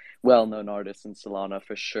most well-known artists in Solana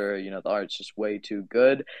for sure. The art's just way too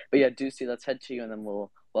good. But yeah, Deucey, let's head to you, and then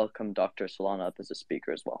we'll welcome Dr. Solana up as a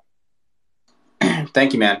speaker as well.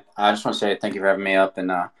 Thank you, man. I just want to say thank you for having me up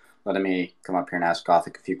and letting me come up here and ask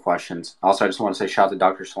Gothic a few questions. Also, I just want to say shout out to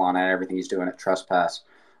Dr. Solana and everything he's doing at Trust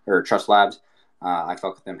Labs. I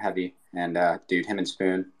fuck with them heavy, and dude, him and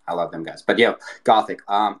Spoon, I love them guys. But yo, Gothic,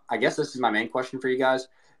 I guess this is my main question for you guys.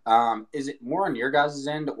 Is it more on your guys'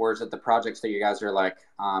 end, or is it the projects that you guys are like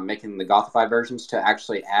making the Gothified versions to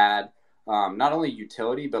actually add not only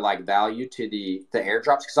utility but like value to the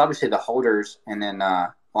airdrops? Because obviously the holders, and then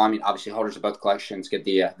obviously holders of both collections get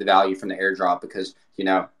the value from the airdrop, because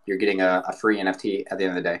you're getting a free NFT at the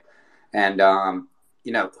end of the day, and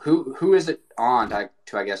who is it on to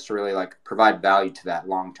I guess to really like provide value to that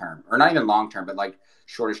long term, or not even long term, but like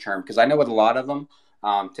shortest term? Because I know with a lot of them,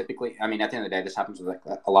 Typically, I mean, at the end of the day, this happens with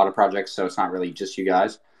like a lot of projects, so it's not really just you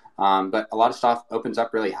guys. But a lot of stuff opens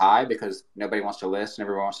up really high because nobody wants to list and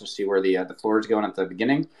everyone wants to see where the floor is going at the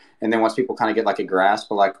beginning. And then once people kind of get like a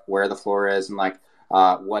grasp of like where the floor is and like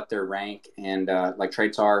what their rank and like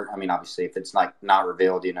traits are. I mean, obviously, if it's like not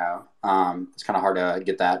revealed, it's kind of hard to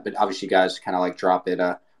get that. But obviously, you guys kind of like drop it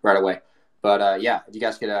right away. But yeah, if you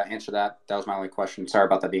guys could answer that, that was my only question. Sorry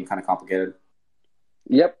about that being kind of complicated.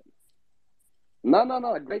 Yep.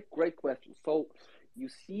 No. Great question. So you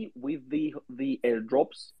see, with the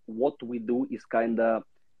airdrops, what we do is kind of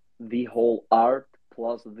the whole art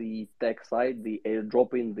plus the tech side, the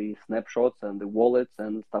airdropping, the snapshots and the wallets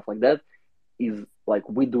and stuff like that is like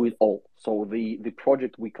we do it all. So the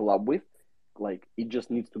project we collab with, like it just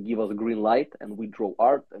needs to give us a green light and we draw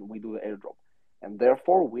art and we do the airdrop. And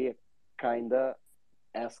therefore we're kinda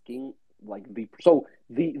asking like the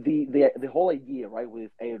whole idea, right,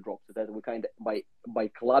 with airdrops is that we kind of by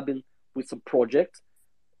collabing with some projects,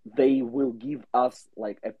 they will give us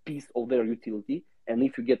like a piece of their utility. And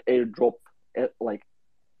if you get airdrop, like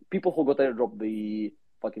people who got airdrop the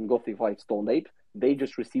fucking Gothic 5 Stone Ape, they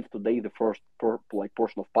just received today the first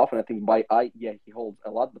portion of puff. And I think by eye, yeah, he holds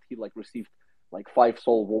a lot, but he like received like 5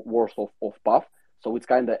 soul worth of puff. So it's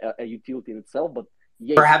kind of a utility in itself. But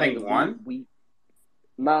yeah, For having one? we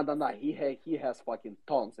nah. He has fucking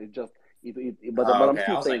tons. It just but Oh, but I'm okay. I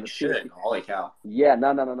still was saying like, that shit, holy cow. yeah,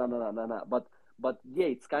 no. But yeah,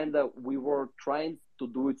 it's kind of we were trying to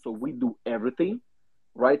do it so we do everything,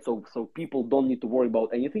 right? So people don't need to worry about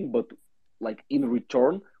anything. But like in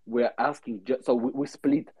return, we're asking. So we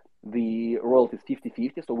split the royalties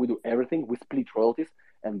 50-50. So we do everything. We split royalties,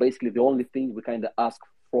 and basically the only thing we kind of ask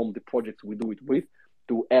from the projects we do it with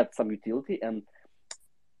to add some utility. And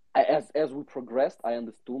as we progressed, I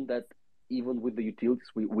understood that even with the utilities,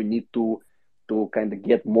 we need to kind of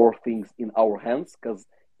get more things in our hands, because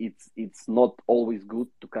it's not always good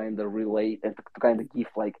to kind of relate and to kind of give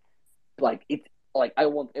like it like I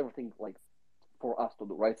want everything like for us to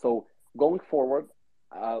do, right? So going forward,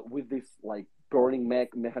 with this like burning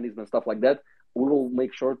mechanism and stuff like that, we will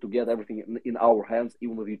make sure to get everything in our hands,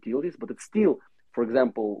 even with utilities. But it's still, for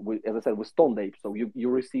example, as I said, with Stone Ape, so you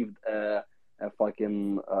received a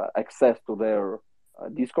fucking access to their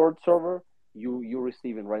Discord server. You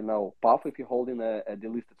receiving right now puff. If you're holding a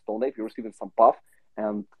delisted Stone Ape, you're receiving some puff.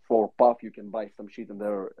 And for puff, you can buy some shit on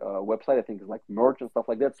their website. I think it's like merch and stuff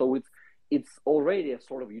like that. So it's already a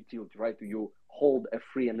sort of utility, right? You hold a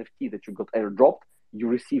free NFT that you got airdropped, you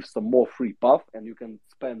receive some more free puff, and you can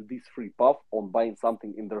spend this free puff on buying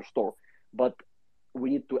something in their store. But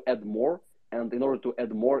we need to add more, and in order to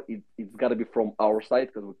add more, it's got to be from our side,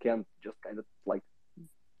 because we can't just kind of like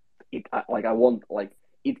it. Like I want like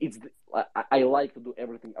it's I like to do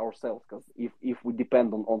everything ourselves, because if we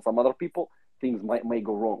depend on some other people, things may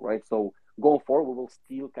go wrong, right? So going forward, we will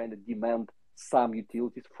still kind of demand some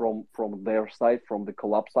utilities from their side, from the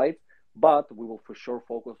collab side, but we will for sure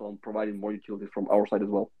focus on providing more utilities from our side as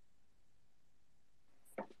well.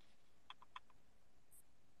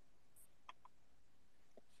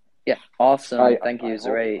 Yeah, awesome. Thank you,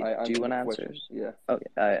 Zaray. Do you want to answer? Question. Yeah. Oh,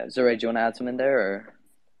 Zaray, do you want to add something there?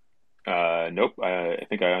 Or? Nope. I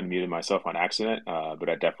think I unmuted myself on accident, but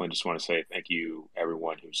I definitely just want to say thank you,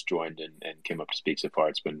 everyone who's joined and came up to speak so far.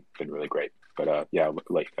 It's been really great. But yeah, I'll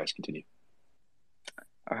let you guys continue.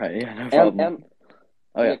 All right. Yeah, no problem.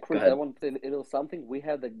 Chris, I want to say a little something. We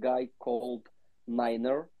had a guy called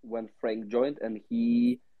Niner when Frank joined, and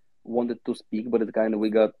he wanted to speak, but it's kind of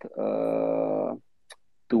we got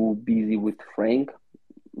too busy with Frank,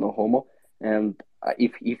 no homo, and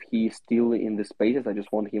if he's still in the spaces, I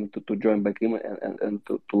just want him to join back in and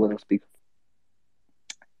to let him speak.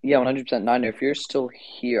 Yeah, 100%. Niner, if you're still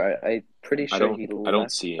here, I'm pretty sure he left. I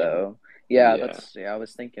don't see him. Though. Yeah, I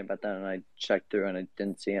was thinking about that, and I checked through, and I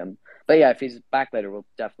didn't see him. But yeah, if he's back later, we'll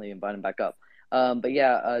definitely invite him back up. But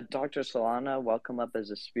yeah, Dr. Solana, welcome up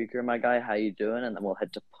as a speaker, my guy. How you doing? And then we'll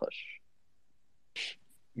head to push.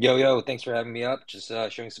 Yo, thanks for having me up. Just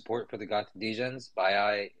showing support for the Gothic Degens.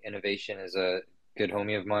 Bai Innovation is a good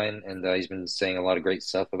homie of mine, and he's been saying a lot of great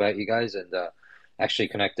stuff about you guys, and actually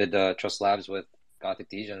connected Trust Labs with Gothic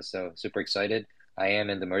Degens, so super excited. I am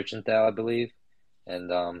in the Merchant DAO, I believe,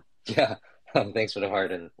 and yeah, thanks for the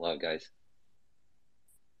heart and love, guys.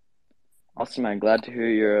 Awesome, man. Glad to hear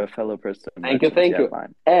you're a fellow person. Thank you.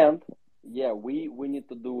 And yeah, we need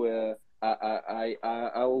to do I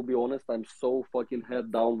will be honest, I'm so fucking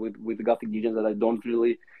head down with Gothic Degens that I don't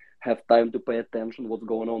really have time to pay attention what's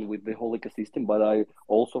going on with the whole ecosystem. But I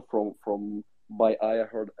also from by I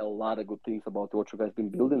heard a lot of good things about what you guys been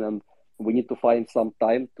building, and we need to find some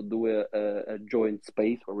time to do a joint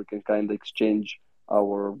space where we can kind of exchange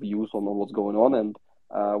our views on what's going on, and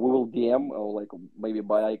we will DM, or like maybe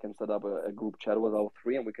I can set up a group chat with our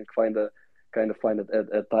three, and we can find it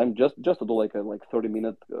at time just to do like a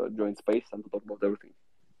 30-minute joint space and to talk about everything.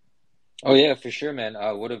 Oh yeah, for sure, man.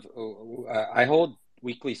 I hold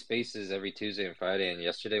weekly spaces every Tuesday and Friday, and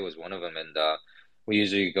yesterday was one of them. And we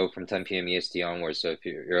usually go from 10 p.m. EST onwards. So if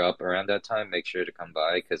you're up around that time, make sure to come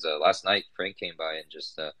by. Because last night Frank came by and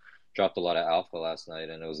just dropped a lot of alpha last night,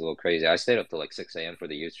 and it was a little crazy. I stayed up till like 6 a.m. for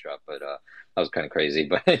the youth drop, but that was kind of crazy.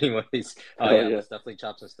 But anyways, Oh yeah, yeah. let's definitely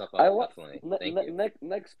chop some stuff up. Definitely, thank you.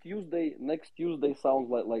 Next Tuesday sounds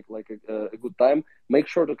like a good time. Make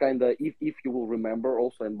sure to kind of, if you will remember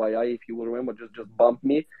also, and if you will remember, just bump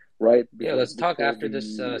me right Yeah, let's talk before after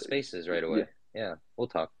this spaces right away. Yeah, we'll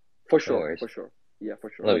talk. For No sure, worries. for sure. Yeah,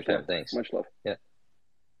 for sure. Love you, Much fam. love. Thanks. Much love. Yeah.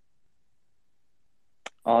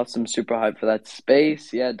 Awesome, super hyped for that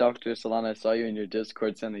space. Yeah, Dr. Solana, I saw you in your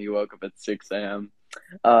Discord saying that you woke up at 6 a.m.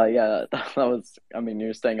 Yeah, that was, I mean,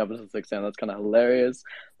 you're staying up until 6 a.m. That's kind of hilarious.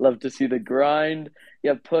 Love to see the grind.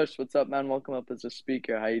 Yeah, Push, what's up, man? Welcome up as a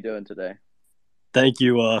speaker. How you doing today? Thank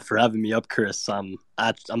you for having me up, Chris. I'm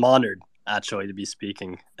honored actually to be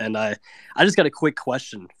speaking, and I just got a quick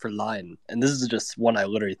question for Lion, and this is just one I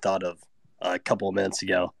literally thought of a couple of minutes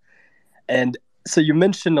ago. And so you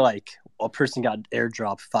mentioned like a person got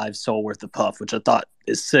airdropped 5 soul worth of puff, which I thought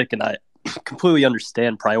is sick, and I completely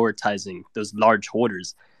understand prioritizing those large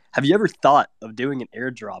holders. Have you ever thought of doing an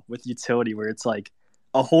airdrop with utility where it's like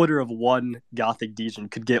a holder of one Gothic Degen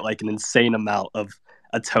could get like an insane amount of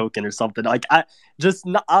a token or something? Like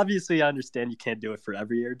obviously I understand you can't do it for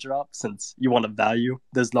every airdrop since you want to value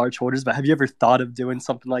those large holders, but have you ever thought of doing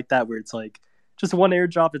something like that where it's like just one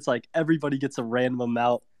airdrop, it's like everybody gets a random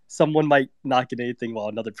amount, someone might not get anything while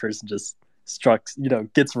another person just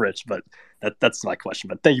gets rich? But that's my question.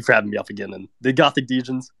 But thank you for having me up again. And the Gothic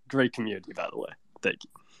Degens, great community, by the way. Thank you.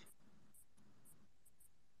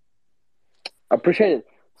 Appreciate it.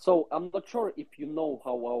 So I'm not sure if you know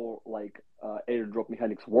how our airdrop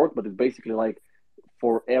mechanics work, but it's basically like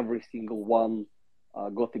for every single one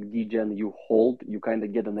Gothic Degen you hold, you kind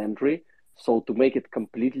of get an entry. So to make it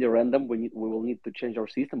completely random, we will need to change our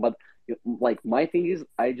system. But like my thing is,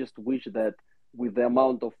 I just wish that with the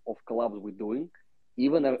amount of collabs we're doing,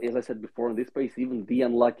 even as I said before in this space, even the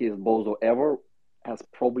unluckiest bozo ever has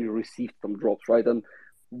probably received some drops, right? And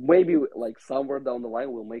maybe like somewhere down the line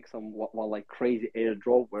we'll make some one like crazy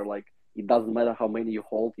airdrop where like it doesn't matter how many you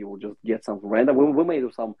hold, you will just get some random. We may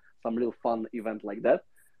do some real fun event like that.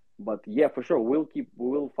 But yeah, for sure, we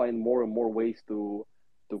will find more and more ways to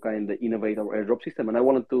kind of innovate our airdrop system. And I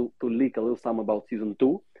wanted to leak a little some about season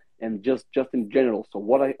 2 and just in general. So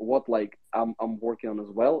what I'm working on as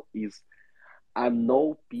well is I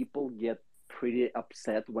know people get pretty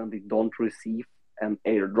upset when they don't receive an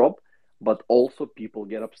airdrop, but also people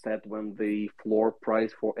get upset when the floor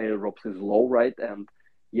price for airdrops is low, right? And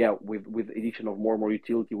yeah, with addition of more and more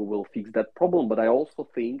utility, we will fix that problem. But I also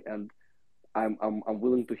think, and I'm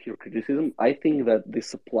willing to hear criticism, I think that the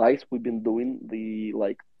supplies we've been doing, the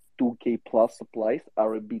like 2K plus supplies,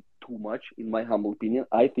 are a bit too much, in my humble opinion.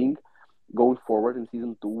 I think going forward in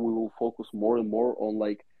season 2, we will focus more and more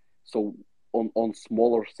on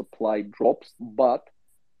smaller supply drops, but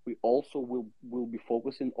we also will be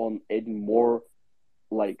focusing on adding more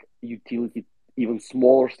like utility, even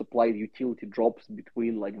smaller supply utility drops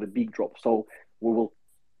between like the big drops. So we will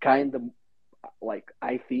kind of like,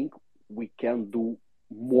 I think we can do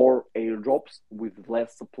more airdrops with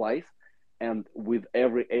less supplies, and with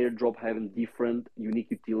every airdrop having different unique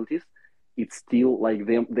utilities, it's still like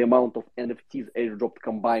the amount of NFTs airdropped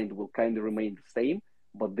combined will kind of remain the same,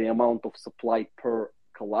 but the amount of supply per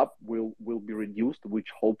collab will be reduced, which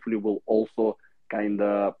hopefully will also kind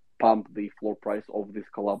of pump the floor price of these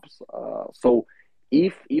collabs. So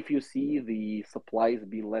if you see the supplies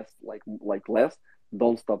being less less,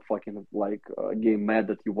 don't stop fucking getting mad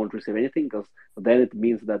that you won't receive anything, because then it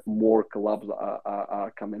means that more collabs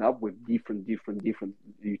are coming up with different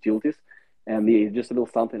utilities. And it's just a little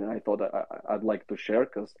something I thought I'd like to share,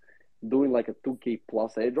 because doing like a 2K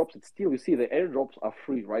plus airdrops, it's still, you see, the airdrops are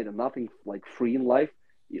free, right? And nothing like free in life.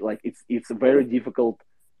 Like it's very difficult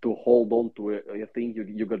to hold on to a thing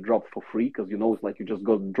you got dropped for free, because it's like you just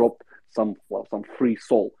got dropped some free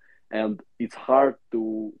soul. And it's hard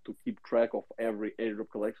to keep track of every airdrop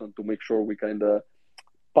collection to make sure we kind of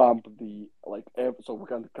pump so we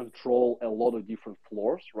can control a lot of different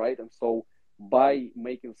floors, right? And so by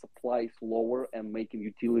making supplies lower and making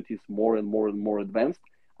utilities more and more advanced,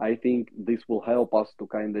 I think this will help us to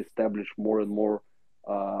kind of establish more and more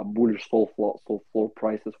bullish soul floor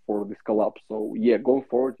prices for this collapse. So yeah, going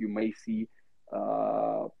forward, you may see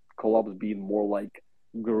collabs being more like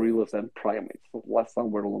gorillas and primates, less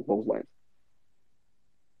somewhere along those lines.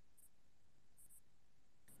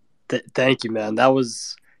 Thank you, man.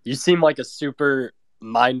 You seem like a super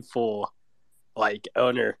mindful like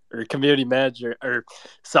owner or community manager. Or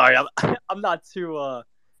sorry, I'm not too. I'm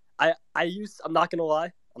not gonna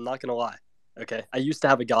lie. I'm not gonna lie. Okay, I used to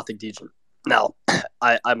have a Gothic DJ. Now,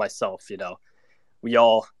 I myself, we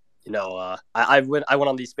all, I went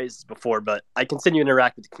on these spaces before, but I continue to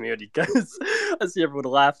interact with the community because I see everyone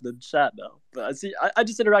laughing in the chat now. But I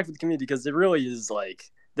just interact with the community because it really is like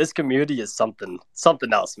this community is something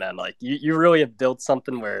else, man. Like you really have built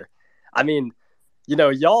something where, I mean,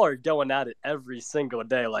 y'all are going at it every single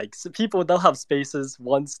day. Like people, they'll have spaces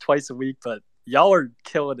once, twice a week, but y'all are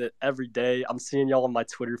killing it every day. I'm seeing y'all on my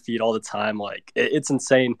Twitter feed all the time. Like it's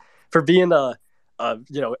insane for being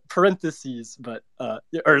parentheses, but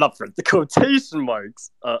or not for the quotation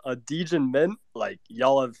marks, a Degen mint. Like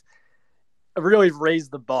y'all have really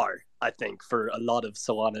raised the bar, I think, for a lot of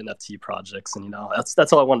Solana NFT projects, and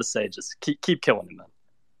that's all I want to say. Just keep killing it, man.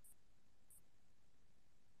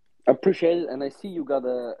 Appreciate it, and I see you got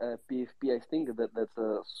a PFP. I think that's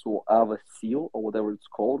a Suave seal or whatever it's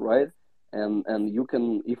called, right? And you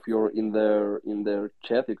can, if you're in their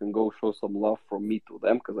chat, you can go show some love from me to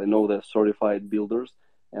them because I know they're certified builders,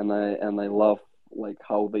 and I love like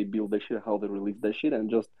how they build their shit, how they release their shit, and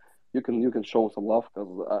just you can show some love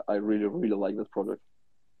because I really really like this project.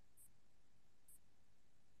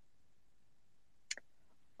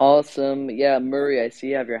 Awesome. Yeah, Murray, I see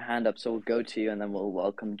you have your hand up, so we'll go to you, and then we'll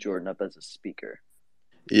welcome Jordan up as a speaker.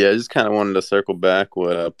 Yeah, I just kind of wanted to circle back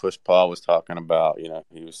what Push Paul was talking about.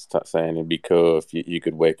 He was saying it'd be cool if you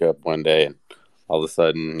could wake up one day and all of a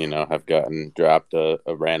sudden, have gotten dropped a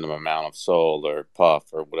random amount of Sol or Puff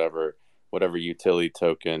or whatever utility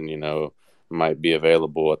token, might be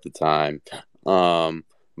available at the time.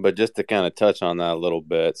 But just to kind of touch on that a little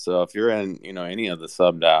bit. So if you're in, any of the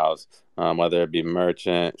sub DAOs, whether it be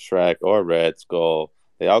Merchant, Shrek, or Red Skull,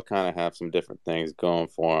 they all kind of have some different things going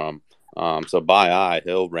for them. So by eye,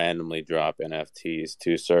 he'll randomly drop NFTs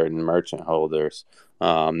to certain merchant holders.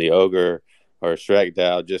 The Ogre or Shrek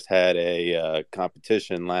DAO just had a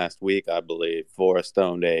competition last week, I believe, for a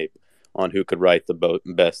Stoned Ape on who could write the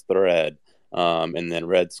best thread. And then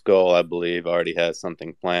Red Skull, I believe, already has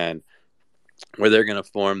something planned where they're going to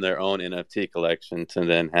form their own NFT collection to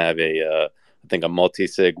then have I think a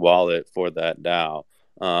multi-sig wallet for that DAO.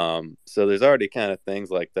 So there's already kind of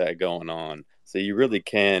things like that going on. So you really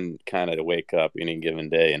can kind of wake up any given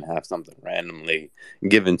day and have something randomly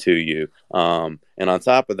given to you. And on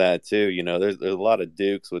top of that too, there's a lot of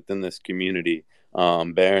Dukes within this community,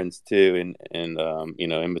 Barons too, and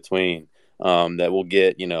in between, that will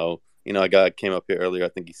get, a guy came up here earlier. I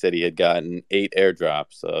think he said he had gotten 8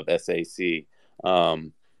 airdrops of SAC.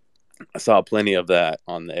 I saw plenty of that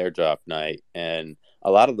on the airdrop night, and a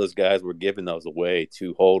lot of those guys were giving those away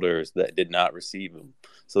to holders that did not receive them.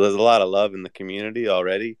 So there's a lot of love in the community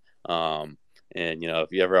already. And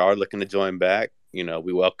if you ever are looking to join back,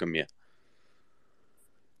 we welcome you.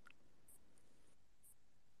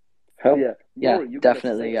 Hell yeah. Yeah, Murray,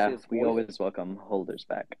 definitely. Yeah, we always welcome holders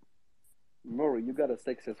back. Murray, you got a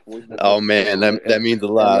sexiest voice. Oh man, that means a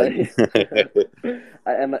lot. And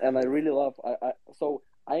I really love. So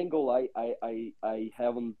I ain't gonna lie. I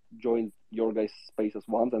haven't joined your guys' spaces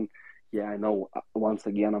once, and yeah, I know. Once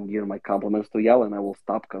again, I'm giving my compliments to Yell, and I will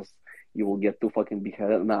stop because you will get too fucking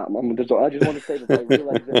beheaded. Nah, I just want to say that I really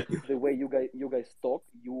like the way you guys talk.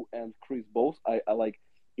 You and Chris both. I like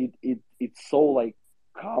it. It's so like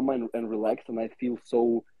calm and relaxed, and I feel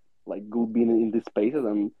so like good being in these spaces.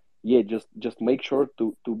 And yeah, just make sure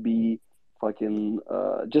to be fucking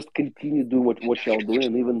just continue doing what y'all doing,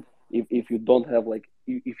 and even if you don't have like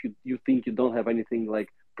if you think you don't have anything like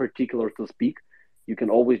particular to speak, you can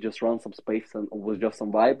always just run some space and with just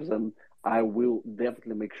some vibes, and I will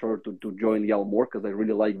definitely make sure to join y'all more because I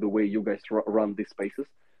really like the way you guys run these spaces.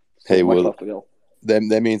 So Hey, much well, love to y'all.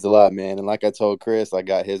 that means a lot, man. And like I told Chris, I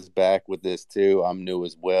got his back with this too. I'm new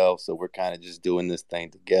as well, so we're kind of just doing this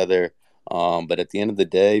thing together. But at the end of the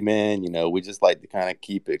day, man, we just like to kind of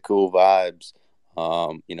keep it cool vibes.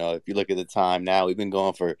 If you look at the time now, we've been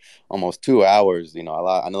going for almost 2 hours. I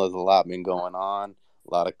know there's a lot been going on,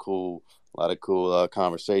 a lot of cool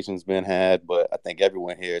conversations been had, but I think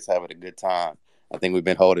everyone here is having a good time. I think we've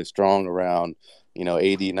been holding strong around,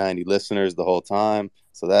 80, 90 listeners the whole time.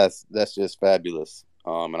 So that's just fabulous.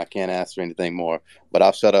 And I can't ask for anything more. But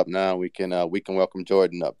I'll shut up now. We can welcome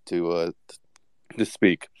Jordan up to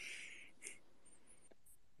speak.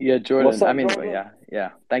 Yeah, Jordan. What's up, I mean, Jordan? yeah.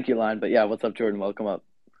 Thank you, Lion. But yeah, what's up, Jordan? Welcome up.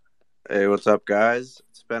 Hey, what's up, guys?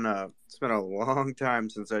 It's been a long time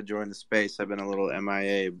since I joined the space. I've been a little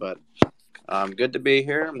MIA, but good to be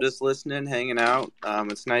here. I'm just listening, hanging out.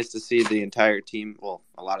 It's nice to see the entire team. Well,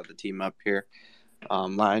 a lot of the team up here.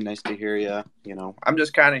 Lion, nice to hear you. You know, I'm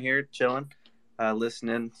just kind of here chilling,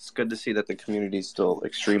 listening. It's good to see that the community's still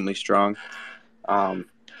extremely strong. Um,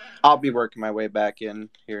 I'll be working my way back in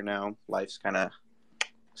here now. Life's kind of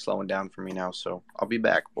slowing down for me now, so I'll be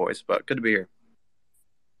back, boys. But good to be here.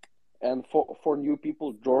 And for new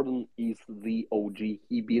people, Jordan is the OG.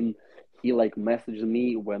 He like messaged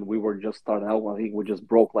me when we were just starting out. I think we just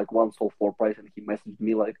broke like one soul floor price, and he messaged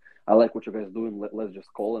me like, "I like what you guys doing. Let's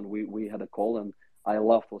just call." And we had a call, and I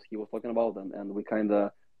loved what he was talking about, and we kind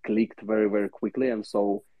of clicked very very quickly. And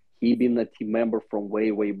so he been a team member from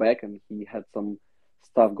way back, and he had some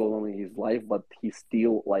stuff going on in his life, but he's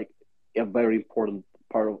still like a very important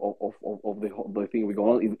part of the thing we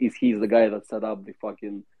go on. Is he's the guy that set up the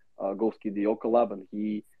fucking Ghost Kid the collab, and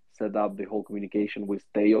he set up the whole communication with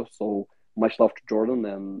Teo. So much love to Jordan,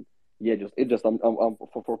 and yeah, I'm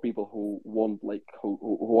for people who want like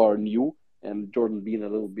who are new, and Jordan being a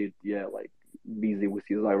little bit like busy with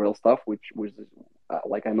his IRL stuff, which is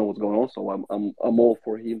like I know what's going on, so I'm all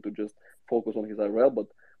for him to just focus on his IRL. But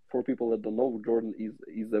for people that don't know, Jordan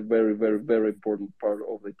is a very very very important part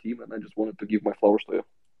of the team, and I just wanted to give my flowers to you.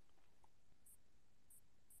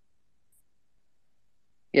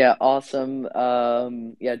 Yeah, awesome.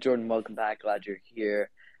 Yeah, Jordan, welcome back. Glad you're here.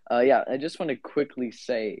 Yeah, I just want to quickly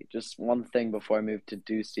say just one thing before I move to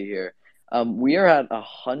Deucey here. We are at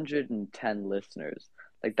 110 listeners.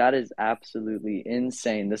 Like, that is absolutely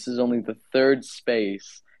insane. This is only the third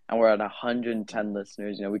space, and we're at 110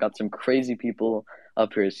 listeners. You know, we got some crazy people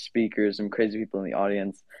up here as speakers, some crazy people in the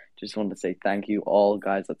audience. Just wanted to say thank you all,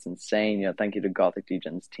 guys. That's insane. You know, thank you to Gothic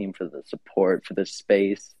DJ's team for the support, for this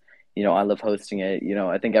space. You know, I love hosting it. You know,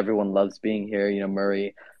 I think everyone loves being here. You know,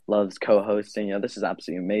 Murray loves co-hosting. You know, this is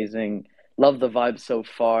absolutely amazing. Love the vibe so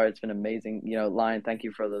far. It's been amazing. You know, Lion, thank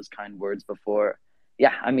you for those kind words before.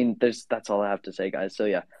 Yeah, I mean, that's all I have to say, guys. So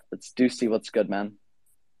yeah, let's do see what's good, man.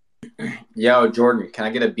 Yo, Jordan, can I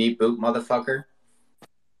get a beep boop, motherfucker?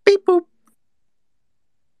 Beep boop.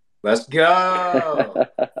 Let's go.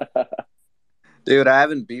 Dude, I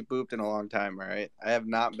haven't beep booped in a long time, right? I have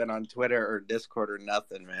not been on Twitter or Discord or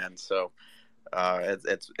nothing, man. So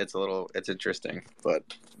it's interesting. But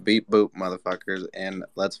beep boop, motherfuckers, and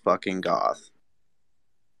let's fucking goth.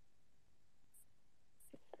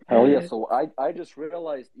 Hell yeah! So I just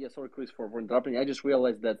realized. Yeah, sorry, Chris, for interrupting. I just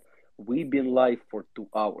realized that we've been live for 2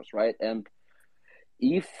 hours, right? And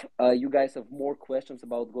if you guys have more questions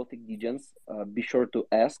about Gothic Degens, be sure to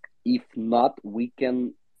ask. If not, we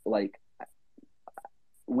can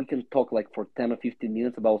talk like for 10 or 15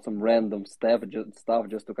 minutes about some random stuff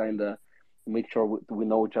just to kind of make sure we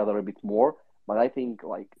know each other a bit more. But I think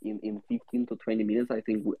like in 15 to 20 minutes, I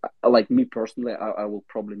think like me personally, I will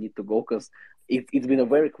probably need to go because it's been a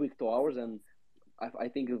very quick 2 hours, and I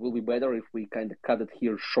think it will be better if we kind of cut it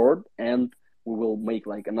here short, and we will make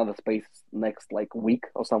like another space next like week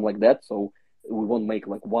or something like that. So we won't make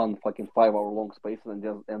like one fucking 5 hour long space and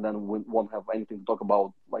then we won't have anything to talk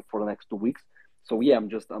about like for the next 2 weeks. So yeah, I'm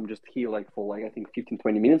just here like for like I think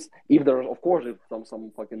 15-20 minutes. If there, of course, if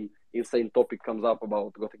some fucking insane topic comes up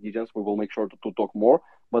about Gothic Degens, we will make sure to talk more.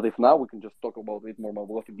 But if now we can just talk about it more about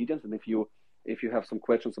Gothic Degens, and if you have some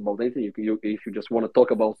questions about anything, if you just want to talk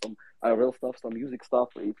about some IRL stuff, some music stuff,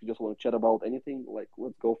 if you just want to chat about anything, like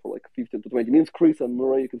let's go for like 15 to 20 minutes. Chris and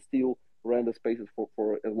Murray, you can still run the spaces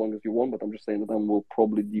for as long as you want, but I'm just saying that then we'll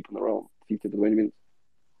probably deepen around 15 to 20 minutes.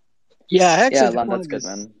 Yeah, I actually just Lan, wanted that's to.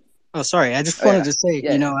 good, man. Oh, sorry. I just wanted to say,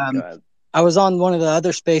 Yeah, you know, go ahead. I was on one of the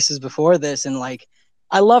other spaces before this, and like,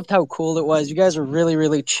 I loved how cool it was. You guys were really,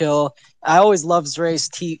 really chill. I always loved Zre's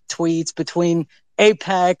tweets between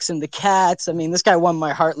Apex and the cats. I mean, this guy won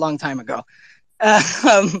my heart a long time ago.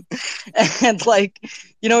 Um, and like,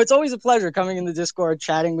 you know, it's always a pleasure coming in the Discord,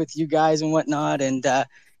 chatting with you guys and whatnot. And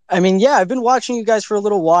I mean, yeah, I've been watching you guys for a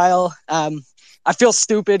little while. I feel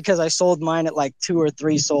stupid because I sold mine at like 2 or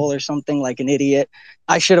 3 soul or something, like an idiot.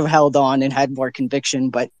 I should have held on and had more conviction,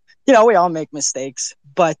 but you know, we all make mistakes.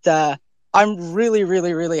 But I'm really,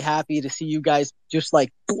 really, really happy to see you guys just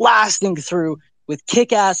like blasting through with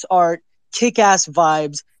kick-ass art, kick-ass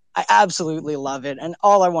vibes. I absolutely love it, and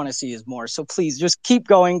all I want to see is more. So please just keep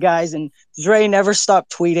going, guys. And Zre, never stop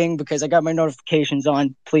tweeting because I got my notifications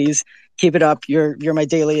on. Please keep it up. You're my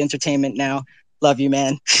daily entertainment now. Love you,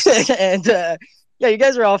 man. And yeah, you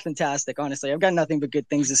guys are all fantastic. Honestly, I've got nothing but good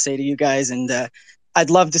things to say to you guys, and I'd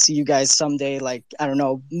love to see you guys someday. Like, I don't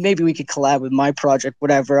know, maybe we could collab with my project,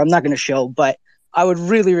 whatever. I'm not going to show, but I would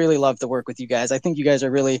really, really love to work with you guys. I think you guys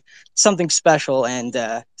are really something special and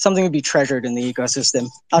something to be treasured in the ecosystem.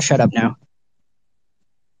 I'll shut up now.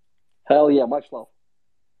 Hell yeah, much love.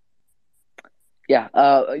 Yeah,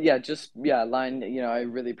 Lion, I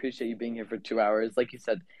really appreciate you being here for 2 hours. Like you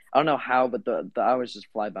said, I don't know how, but the hours just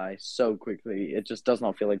fly by so quickly. It just does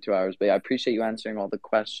not feel like 2 hours. But yeah, I appreciate you answering all the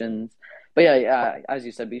questions. But yeah, as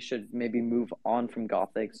you said, we should maybe move on from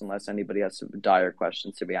Gothics unless anybody has some dire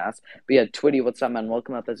questions to be asked. But yeah, Twitty, what's up, man?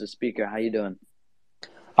 Welcome up as a speaker. How you doing?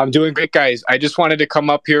 I'm doing great, guys. I just wanted to come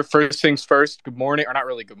up here. First things first, good morning, or not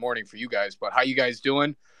really good morning for you guys, but how you guys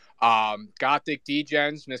doing? Gothic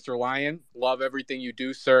Degens, Mr. Lion, love everything you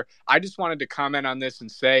do, sir. I just wanted to comment on this and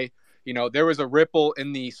say, there was a ripple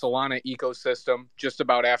in the Solana ecosystem just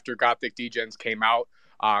about after Gothic Degens came out.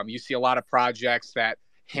 You see a lot of projects that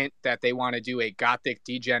hint that they want to do a Gothic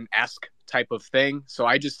Degen-esque type of thing. So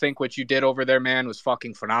I just think what you did over there, man, was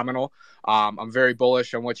fucking phenomenal. I'm very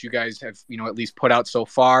bullish on what you guys have, at least put out so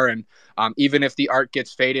far. And even if the art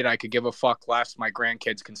gets faded, I could give a fuck less. My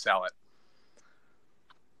grandkids can sell it.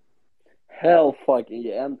 Hell fucking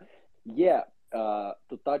yeah. And yeah,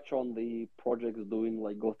 to touch on the projects doing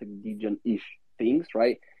like Gothic Degen-ish things,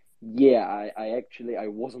 right? Yeah, I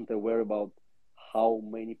wasn't aware about how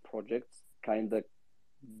many projects kind of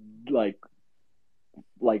like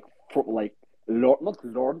not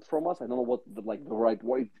learned from us. I don't know what the right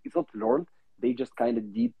word. It's not learned. They just kind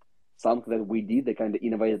of did something that we did. They kind of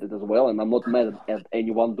innovated it as well. And I'm not mad at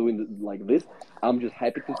anyone doing it like this. I'm just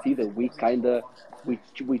happy to see that we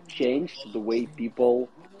changed the way people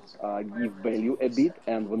give value a bit.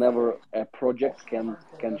 And whenever a project can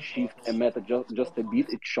shift a meta just a bit,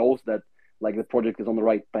 it shows that like the project is on the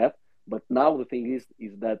right path. But now the thing is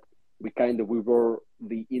that we were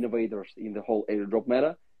the innovators in the whole airdrop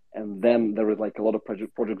meta, and then there is like a lot of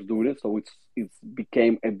projects doing it, so it's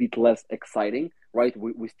became a bit less exciting, right?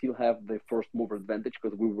 We still have the first mover advantage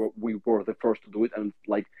because we were the first to do it, and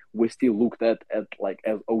like we still looked at like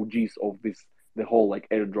as OGs of the whole like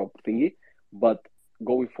airdrop thingy. But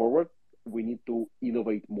going forward, we need to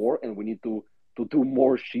innovate more, and we need to do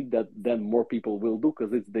more shit that then more people will do,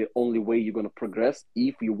 because it's the only way you're gonna progress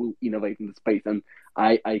if you will innovate in the space. And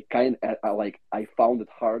I found it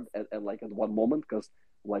hard at one moment, because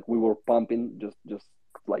like we were pumping just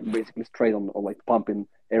like basically straight on, or like pumping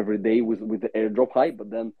every day with the airdrop hype. But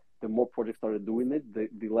then the more projects started doing it,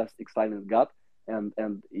 the less exciting it got, and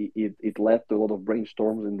it led to a lot of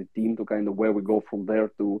brainstorms in the team to kind of where we go from there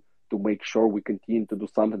to make sure we continue to do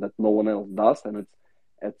something that no one else does. And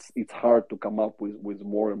it's hard to come up with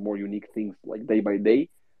more and more unique things like day by day.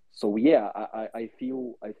 So yeah, I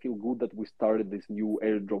feel good that we started this new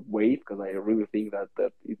airdrop wave, because I really think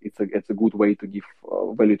that it's a good way to give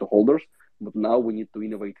value to holders. But now we need to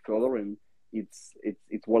innovate further, and it's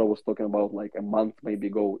what I was talking about like a month maybe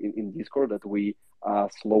ago in Discord, that we are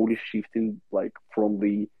slowly shifting like from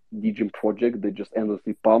the Degen project that just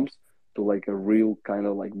endlessly pumps to like a real kind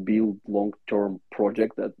of like build long-term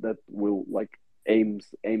project that will like aiming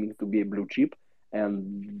to be a blue chip.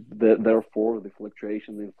 And therefore the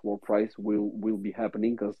fluctuations in floor price will be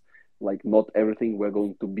happening, because like not everything we're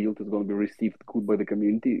going to build is going to be received good by the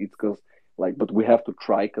community. It's because like, but we have to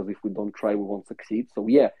try, because if we don't try we won't succeed. So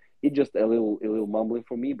yeah, it's just a little mumbling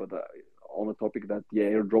for me. But on a topic that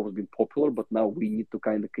airdrop has been popular, but now we need to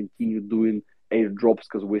kind of continue doing airdrops,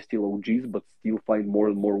 because we're still OGs, but still find more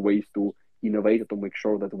and more ways to innovate to make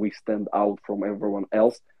sure that we stand out from everyone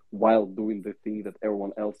else while doing the thing that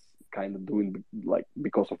everyone else kind of doing like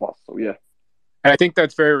because of us. So yeah. And I think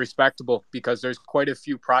that's very respectable, because there's quite a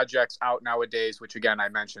few projects out nowadays, which again, I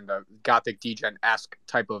mentioned a Gothic Degen-esque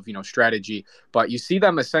type of, strategy, but you see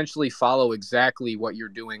them essentially follow exactly what you're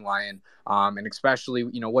doing, Lion. And especially,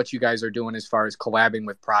 what you guys are doing as far as collabing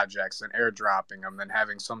with projects and airdropping them and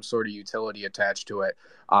having some sort of utility attached to it.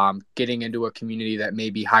 Getting into a community that may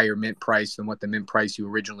be higher mint price than what the mint price you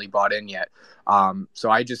originally bought in yet. So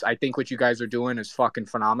I think what you guys are doing is fucking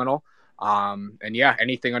phenomenal. And yeah,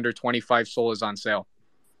 anything under 25 SOL is on sale.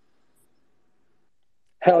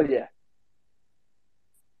 Hell yeah.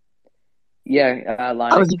 Yeah,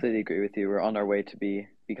 Lion, I completely agree with you. We're on our way to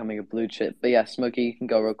becoming a blue chip. But yeah, Smokey, you can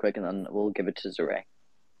go real quick, and then we'll give it to Zaray.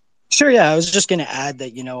 Sure, yeah. I was just going to add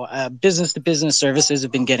that, business-to-business services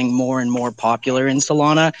have been getting more and more popular in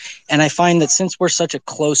Solana. And I find that since we're such a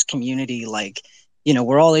close community,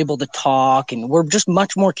 we're all able to talk, and we're just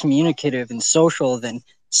much more communicative and social than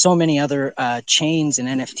so many other chains and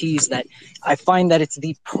NFTs, that I find that it's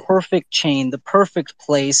the perfect chain, the perfect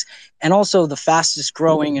place, and also the fastest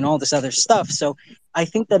growing and all this other stuff. So I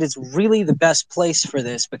think that it's really the best place for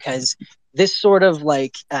this, because this sort of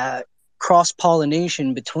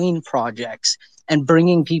cross-pollination between projects and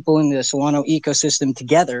bringing people in the Solano ecosystem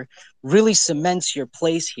together really cements your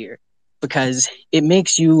place here because it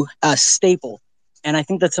makes you a staple. And I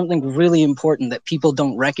think that's something really important that people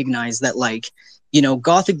don't recognize, that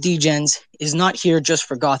Gothic Degens is not here just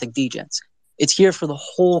for Gothic Degens. It's here for the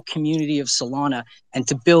whole community of Solana and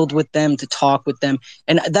to build with them, to talk with them.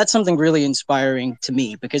 And that's something really inspiring to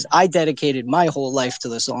me because I dedicated my whole life to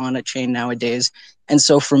the Solana chain nowadays. And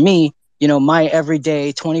so for me, my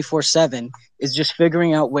everyday 24/7 is just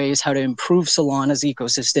figuring out ways how to improve Solana's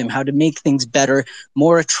ecosystem, how to make things better,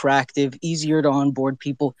 more attractive, easier to onboard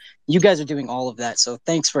people. You guys are doing all of that. So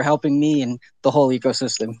thanks for helping me and the whole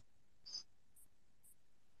ecosystem.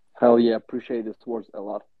 Hell yeah, appreciate this towards a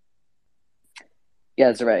lot.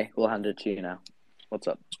 Yeah, Zaray, we'll hand it to you now. What's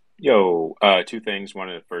up? Yo, two things.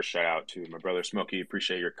 Wanted to first shout out to my brother Smokey.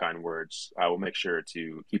 Appreciate your kind words. I will make sure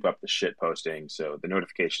to keep up the shit posting so the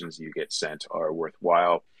notifications you get sent are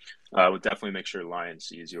worthwhile. We'll definitely make sure Lion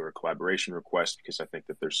sees your collaboration request because I think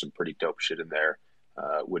that there's some pretty dope shit in there.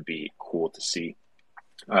 Would be cool to see.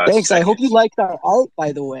 Thanks. Second, I hope you liked our art,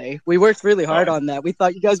 by the way. We worked really hard on that. We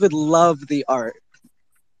thought you guys would love the art.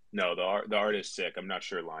 No, the art is sick. I'm not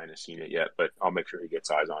sure Lion has seen it yet, but I'll make sure he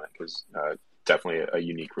gets eyes on it because definitely a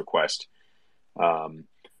unique request.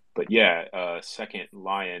 But yeah, second,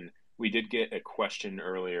 Lion, we did get a question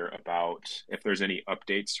earlier about if there's any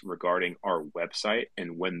updates regarding our website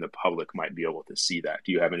and when the public might be able to see that.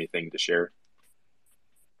 Do you have anything to share?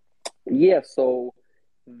 Yeah, so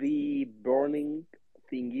the burning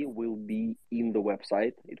thingy will be in the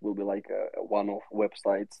website. It will be like a one of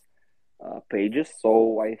websites pages.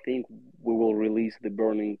 So I think we will release the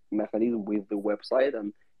burning mechanism with the website,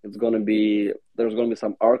 and there's gonna be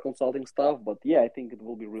some art consulting stuff. But yeah, I think it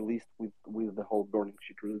will be released with the whole burning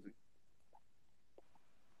shit releasing.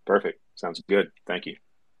 Perfect. Sounds good. Thank you.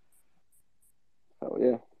 Oh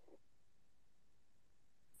yeah.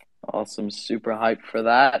 Awesome. Super hyped for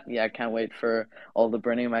that. Yeah, I can't wait for all the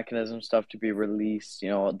burning mechanism stuff to be released,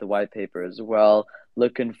 the white paper as well.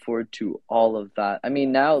 Looking forward to all of that. I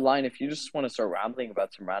mean, now, Lion, if you just want to start rambling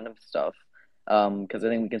about some random stuff, because I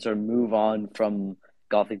think we can sort of move on from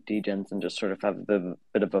Gothic Degens and just sort of have a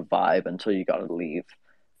bit of a vibe until you gotta leave.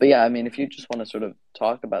 But yeah, I mean, if you just want to sort of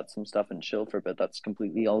talk about some stuff and chill for a bit, that's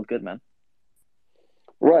completely all good, man.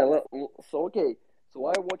 Right. So okay. So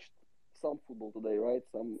I watched some football today, right?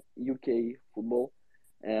 Some UK football.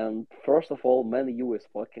 And first of all, Man U is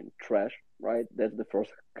fucking trash, right? That's the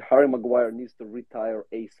first. Harry Maguire needs to retire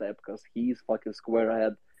ASAP because he's fucking square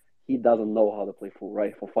ahead. He doesn't know how to play football,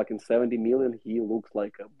 right? For fucking 70 million, he looks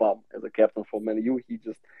like a bum as a captain for Man U. He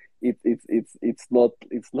just it's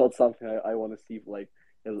not something I want to see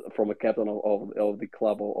from a captain of the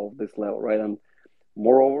club of this level, right? And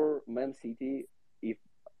moreover, Man City, if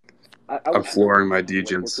I'm flooring my for 2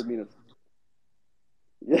 Degens. minutes.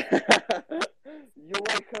 Yeah, you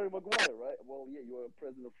like Harry Maguire, right? Well, yeah, you are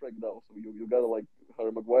president of Fred now, so you gotta like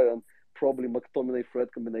Harry Maguire, and probably McTominay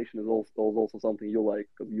Fred combination is also something you like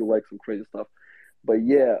because you like some crazy stuff. But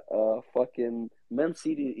yeah, fucking Man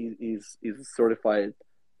City is certified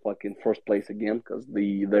fucking first place again because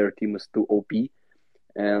their team is too OP.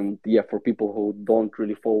 And yeah, for people who don't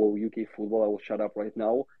really follow UK football, I will shut up right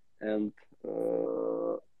now and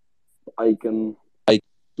I can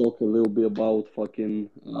talk a little bit about fucking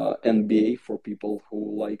NBA for people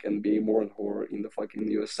who like NBA more and who are in the fucking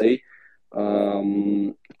USA.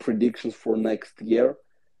 Predictions for next year.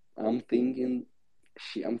 I'm thinking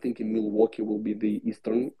Milwaukee will be the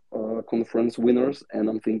Eastern Conference winners, and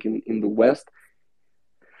I'm thinking in the West.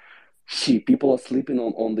 People are sleeping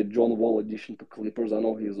on the John Wall addition to Clippers. I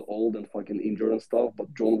know he's old and fucking injured and stuff,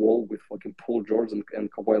 but John Wall with fucking Paul George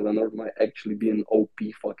and Kawhi Leonard might actually be an OP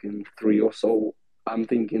fucking trio. So I'm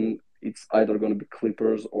thinking it's either going to be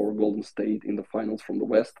Clippers or Golden State in the finals from the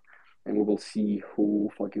West, and we will see who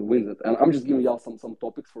fucking wins it. And I'm just giving y'all some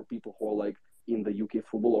topics for people who are like in the UK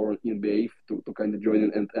football or NBA to kind of join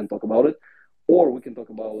in and talk about it. Or we can talk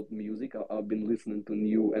about music. I've been listening to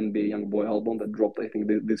new NBA Youngboy album that dropped, I think,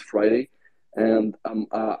 this Friday, and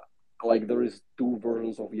like there is two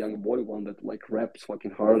versions of Youngboy, one that like raps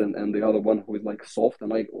fucking hard, and the other one who is like soft,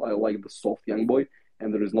 and I like the soft Youngboy,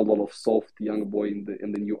 and there is not a lot of soft Youngboy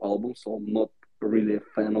in the new album, so I'm not really a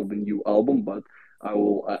fan of the new album, but I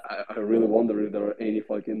really wonder if there are any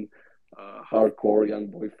fucking hardcore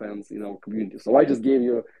Youngboy fans in our community. So I just gave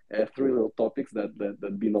you 3 little topics that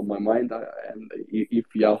been on my mind, and if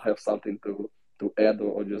y'all have something to add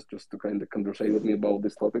or just to kind of conversate with me about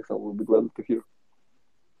these topics, I will be glad to hear.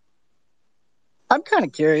 I'm kind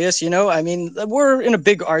of curious, I mean, we're in a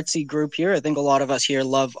big artsy group here. I think a lot of us here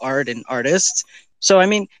love art and artists. So, I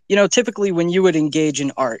mean, typically when you would engage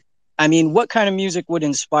in art, I mean, what kind of music would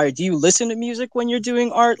inspire? Do you listen to music when you're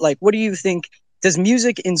doing art? Like, what do you think? Does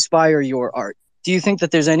music inspire your art? Do you think that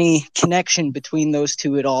there's any connection between those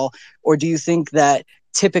two at all? Or do you think that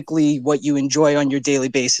typically what you enjoy on your daily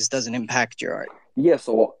basis doesn't impact your art? Yeah,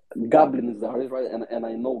 so Goblin is the artist, right? And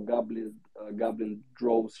I know Goblin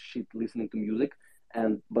draws shit listening to music,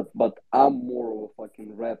 and but I'm more of a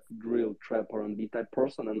fucking rap, drill, trap, R&B type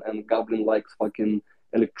person, and Goblin likes fucking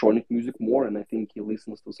electronic music more, and I think he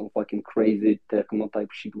listens to some fucking crazy techno type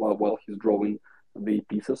shit while he's drawing the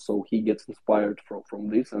pieces, so he gets inspired from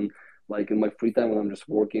this, and like in my free time when I'm just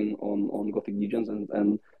working on Gothic Legions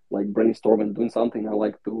and like brainstorming and doing something, I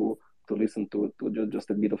like to listen to just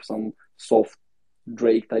a bit of some soft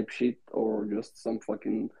Drake type shit or just some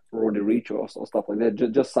fucking Roddy Ricch or stuff like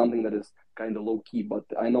that. Just something that is kind of low key. But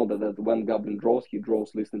I know that when Goblin draws, he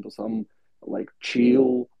draws listening to some like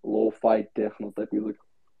chill, lo-fi techno type music.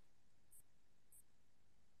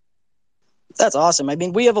 That's awesome. I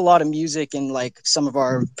mean, we have a lot of music in like some of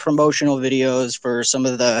our promotional videos for some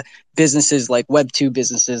of the businesses like Web2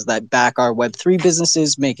 businesses that back our Web3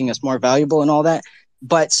 businesses, making us more valuable and all that.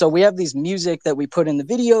 But so we have these music that we put in the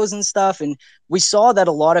videos and stuff. And we saw that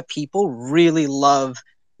a lot of people really love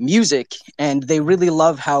music and they really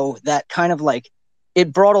love how that kind of like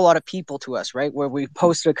it brought a lot of people to us, right? Where we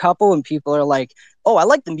posted a couple and people are like, oh, I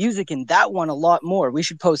like the music in that one a lot more. We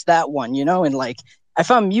should post that one, you know? And like, I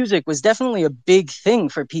found music was definitely a big thing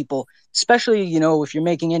for people, especially, you know, if you're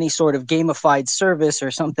making any sort of gamified service or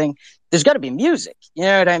something, there's got to be music. You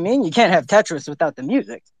know what I mean? You can't have Tetris without the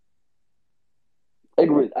music.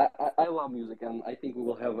 Agreed. I love music, and I think we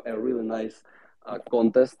will have a really nice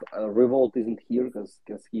contest. Revolt isn't here because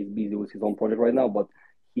he's busy with his own project right now, but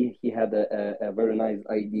he had a very nice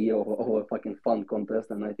idea of a fucking fun contest,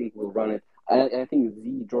 and I think we'll run it. I think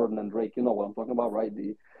Z, Jordan, and Drake, you know what I'm talking about, right?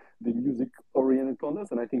 The music oriented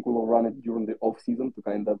contest, and I think we will run it during the off season to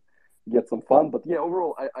kind of get some fun. But yeah,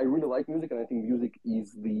 overall, I really like music, and I think music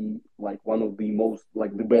is the like one of the most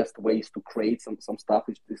like the best ways to create some stuff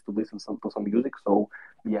is to listen to some music. So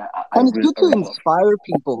yeah, And it's good to really love. inspire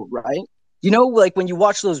people, right? You know, like when you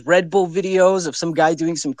watch those Red Bull videos of some guy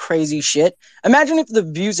doing some crazy shit. Imagine if the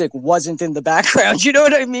music wasn't in the background. You know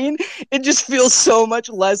what I mean? It just feels so much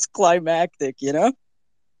less climactic, you know?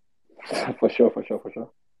 For sure.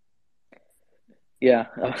 Yeah,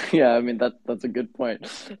 yeah. I mean that's a good point.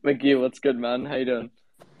 Mickey, what's good, man? How you doing?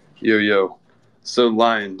 Yo. So,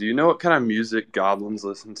 Lion, do you know what kind of music Goblin's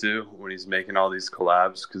listen to when he's making all these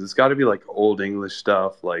collabs? Because it's got to be like old English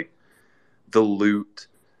stuff, like the lute,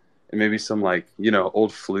 and maybe some like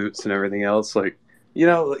old flutes and everything else. Like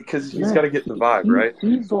because he's got to get in the vibe, right?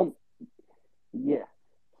 He's on. Yeah,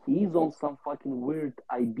 he's on some fucking weird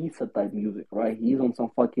Ibiza type music, right? He's on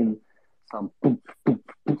some fucking some.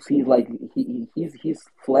 He's like his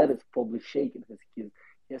flat is probably shaking because he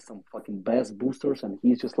has some fucking bass boosters and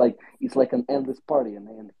he's just like it's like an endless party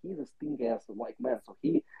and he's a stink ass like man. So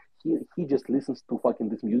he just listens to fucking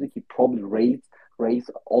this music. He probably raves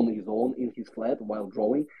on his own in his flat while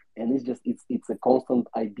drawing, and it's a constant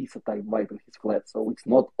Ibiza type vibe in his flat. So it's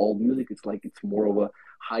not all music. It's like it's more of a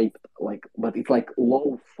hype like, but it's like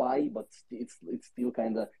low-fi, but it's still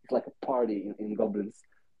kind of it's like a party in Goblin's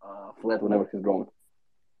flat whenever he's drawing.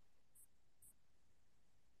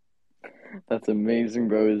 That's amazing,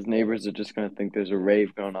 bro. His neighbors are just gonna think there's a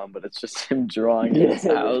rave going on, but it's just him drawing in his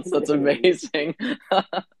house. That's amazing.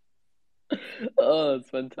 Oh, it's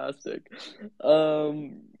fantastic.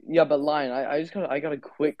 Yeah, but Lion, I got a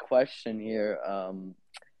quick question here.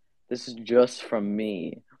 This is just from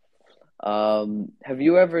me. Have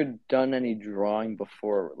you ever done any drawing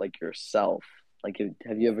before, like yourself? Like,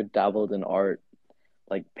 have you ever dabbled in art,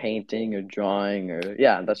 like painting or drawing, or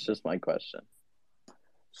yeah? That's just my question.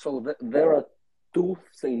 So there are two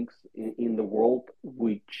things in the world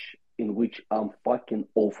in which I'm fucking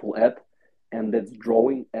awful at, and that's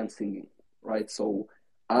drawing and singing, right? So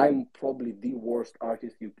I'm probably the worst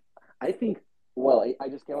artist you. I think. Well, I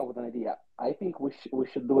just came up with an idea. I think we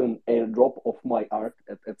should do an airdrop of my art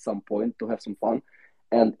at some point to have some fun,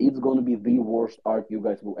 and it's gonna be the worst art you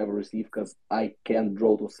guys will ever receive because I can't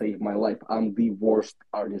draw to save my life. I'm the worst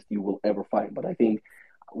artist you will ever find, but I think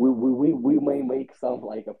we may make some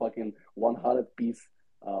like a fucking 100-piece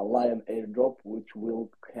lion airdrop, which will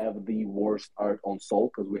have the worst art on Soul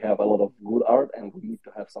because we have a lot of good art and we need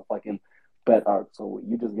to have some fucking bad art. So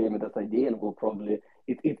you just gave me that idea, and we'll probably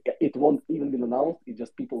it won't even be announced. It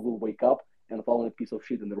just people will wake up and find a piece of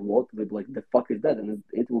shit in their wall. They'll be like, "The fuck is that?" And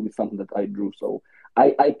it will be something that I drew. So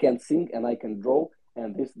I can sing and I can draw,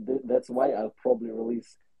 and that's why I'll probably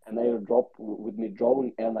release an airdrop with me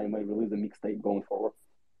drawing, and I might release a mixtape going forward.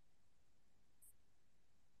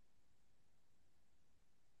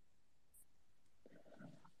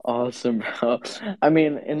 Awesome, bro. I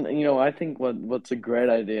mean, and I think what's a great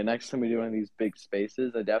idea. Next time we do one of these big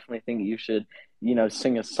spaces, I definitely think you should,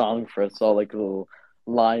 sing a song for us all, like a little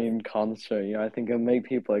lion concert. I think it'll make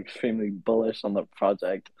people extremely bullish on the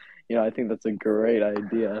project. I think that's a great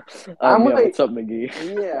idea. I Yeah, might, what's up, McGee?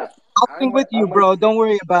 yeah, I'll sing with I you, might. bro. Don't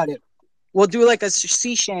worry about it. We'll do like a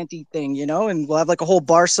sea shanty thing, and we'll have like a whole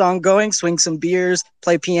bar song going, swing some beers,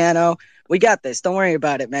 play piano. We got this. Don't worry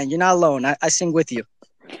about it, man. You're not alone. I sing with you.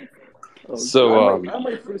 Okay, So, I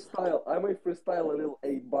might freestyle. I might freestyle a little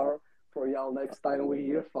 8 bar for y'all next time we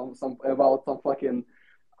hear from some about some fucking.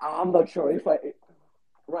 I'm not sure if I.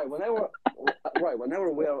 Right, whenever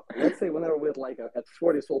we're, let's say, whenever we're like at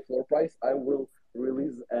 40 soul floor price, I will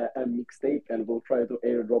release a mixtape and we'll try to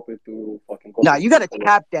airdrop it to fucking Nah, Gothic you got to people.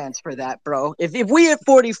 tap dance for that, bro. If we hit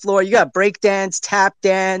 40 floor, you got break dance, tap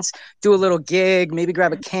dance, do a little gig, maybe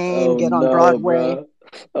grab a cane, Oh get on no, Broadway. bro.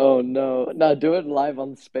 Oh no. No, do it live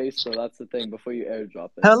on space though. That's the thing before you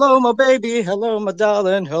airdrop it. Hello, my baby. Hello, my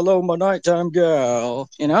darling. Hello, my nighttime girl.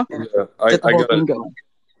 Yeah, Get the whole thing going.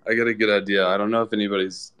 I got a good idea. I don't know if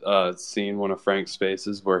anybody's seen one of Frank's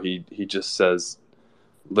spaces where he just says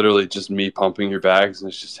literally just me pumping your bags and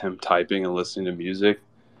it's just him typing and listening to music.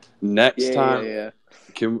 Next time, Yeah.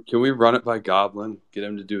 can we run it by Goblin? Get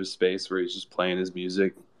him to do a space where he's just playing his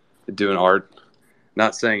music, doing art,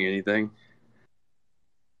 not saying anything.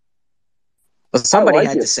 But somebody like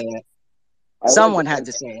had to it. say it. I like Someone it. had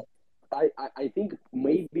to say it. I think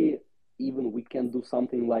maybe even we can do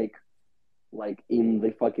something like in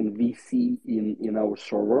the fucking VC in our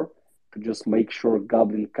server to just make sure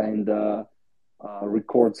Goblin kind of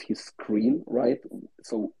records his screen, right?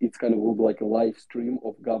 So it's kind of will be like a live stream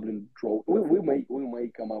of Goblin draw. We may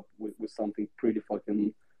come up with something pretty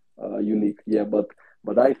fucking unique, yeah.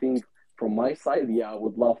 But I think from my side, yeah, I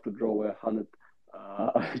would love to draw 100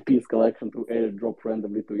 piece collection to airdrop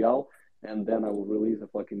randomly to y'all, and then I will release a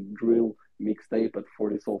fucking drill mixtape at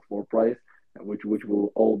 40 soul floor price, which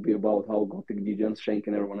will all be about how Gothic DJs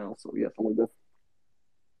shanking everyone else. So yeah, something like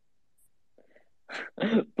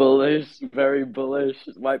that. Bullish, very bullish.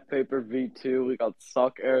 White paper V2. We got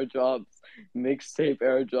sock airdrops, mixtape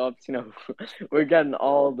airdrops. We're getting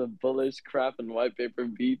all the bullish crap in white paper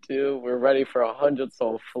V2. We're ready for 100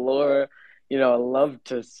 soul floor. I love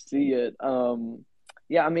to see it.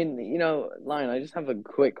 Yeah, I mean, Lion, I just have a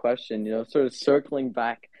quick question, sort of circling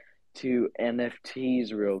back to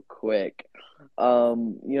NFTs real quick.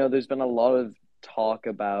 There's been a lot of talk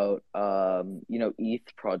about,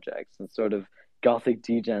 ETH projects and sort of Gothic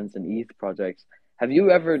degens and ETH projects. Have you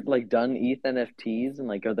ever done ETH NFTs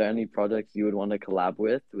and are there any projects you would want to collab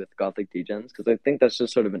with Gothic degens? Because I think that's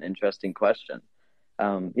just sort of an interesting question.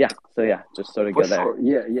 Yeah. So yeah, just sort of For go there. sure.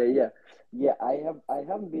 Yeah. I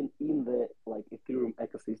haven't been in the Ethereum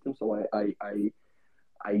ecosystem, so I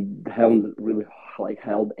haven't really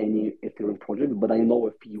held any Ethereum project, but I know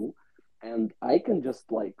a few, and I can just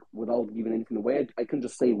without giving anything away, I can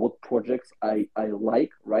just say what projects I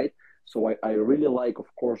like, right? So I really like, of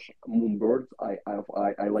course, Moonbirds.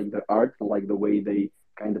 I like their art. I like the way they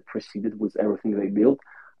kind of proceeded with everything they built.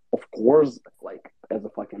 Of course, as a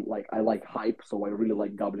fucking I like hype, so I really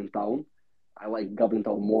like Goblin Town. I like Goblin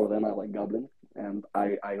Town more than I like Goblin, and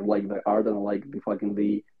I like the art and I like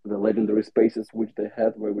the legendary spaces which they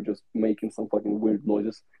had where we're just making some fucking weird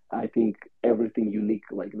noises. I think everything unique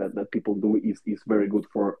like that people do is very good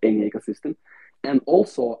for any ecosystem. And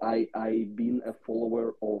also, I've been a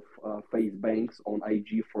follower of Face Banks on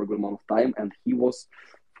IG for a good amount of time, and he was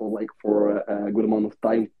for a good amount of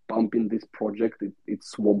time pumping this project.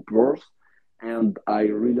 It's Swampverse, and I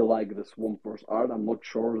really like the Swampverse art. I'm not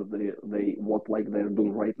sure they what they're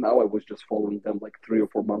doing right now. I was just following them 3 or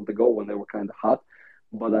 4 months ago when they were kind of hot,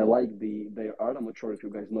 but I like their art. I'm not sure if you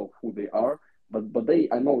guys know who they are, but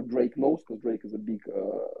I know Drake knows because Drake is a big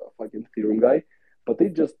fucking Ethereum guy. But they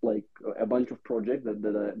just a bunch of projects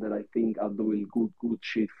that I think are doing good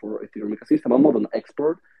shit for Ethereum ecosystem. I'm not an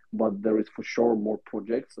expert, but there is for sure more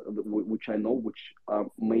projects which I know which are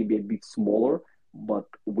maybe a bit smaller, but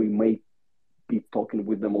we may be talking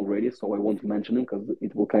with them already. So I won't mention them because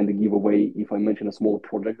it will kind of give away if I mention a small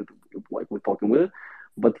project that we're talking with.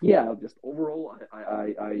 But yeah, just overall,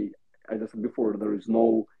 I just said before, there is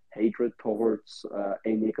no hatred towards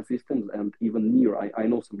any ecosystems, and even near. I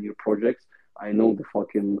know some near projects. I know the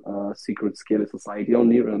fucking secret scale society on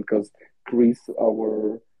near, and because Chris,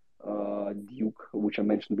 our Duke, which I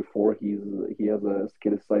mentioned before, he has a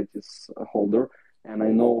scale society's holder, and I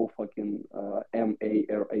know fucking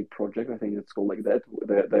MARA project. I think it's called like that.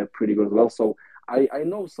 They're pretty good as well. So I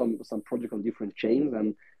know some project on different chains,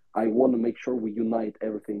 and I want to make sure we unite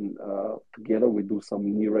everything together. We do some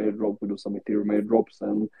near airdrop, we do some Ethereum airdrops,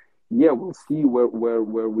 and yeah, we'll see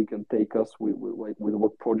where we can take us with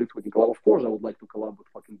what projects we can collab. Of course, I would like to collab with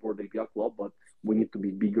fucking Board API Club, but we need to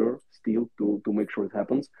be bigger still to make sure it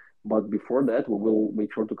happens. But before that, we will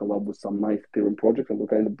make sure to collab with some nice Ethereum projects and to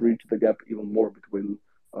kind of bridge the gap even more between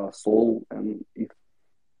Sol and ETH.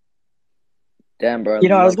 Damn, bro, I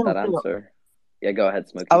I was love gonna that say, answer. Yeah, go ahead,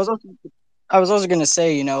 Smokey. I was also going to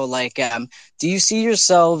say, like, do you see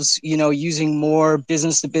yourselves, using more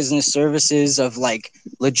business to business services of like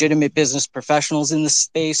legitimate business professionals in the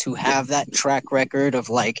space who have that track record of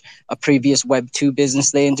like a previous Web2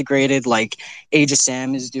 business they integrated, like Age of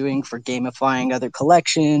Sam is doing for gamifying other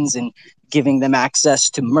collections and giving them access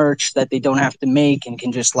to merch that they don't have to make and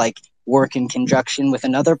can just like work in conjunction with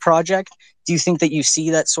another project? Do you think that you see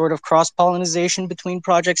that sort of cross pollination between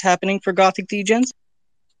projects happening for Gothic Degens?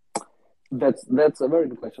 That's a very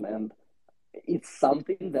good question, and it's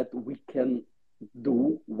something that we can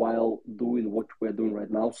do while doing what we're doing right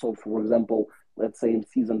now. So, for example, let's say in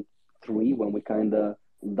season 3, when we kind of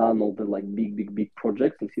done all the like big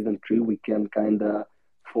projects, in season 3 we can kind of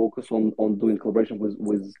focus on doing collaboration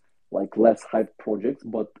with like less hyped projects,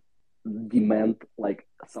 but demand like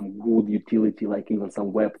some good utility, like even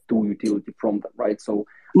some Web2 utility from them, right? So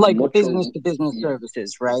like I'm not business sure. to business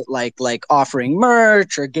services, right? Like offering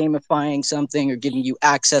merch or gamifying something or giving you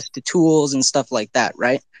access to tools and stuff like that,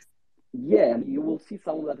 right? Yeah, and you will see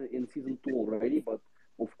some of that in season 2 already, but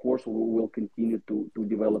of course we will continue to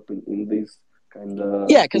develop in this kind of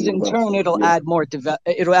Yeah, because thing as in well. turn So it'll yeah,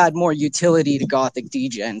 add more utility to Gothic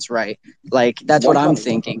Degens, right? Like that's what I'm 100,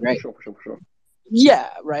 thinking, 100 right? for sure. Yeah,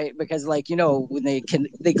 right. Because like, when they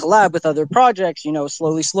collab with other projects,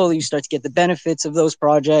 slowly you start to get the benefits of those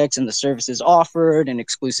projects and the services offered and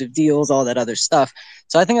exclusive deals, all that other stuff.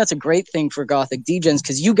 So I think that's a great thing for Gothic Degens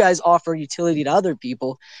because you guys offer utility to other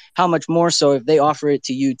people. How much more so if they offer it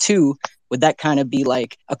to you too? Would that kind of be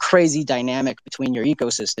like a crazy dynamic between your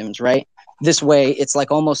ecosystems, right? This way, it's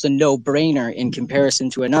like almost a no-brainer in comparison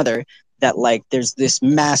to another that like there's this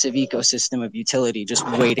massive ecosystem of utility just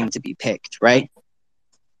waiting to be picked, right?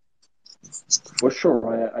 For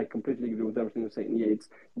sure, I completely agree with everything you're saying. Yeah, it's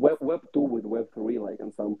Web 2 with Web 3, like,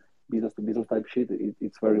 and some business to business type shit.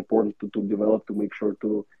 It's very important to develop to make sure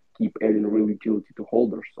to keep adding real utility to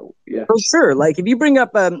holders. So yeah, For sure. Like if you bring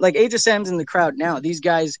up like Age of Sam's in the crowd now, these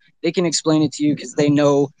guys they can explain it to you because they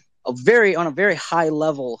know on a very high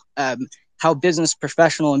level how business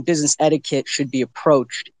professional and business etiquette should be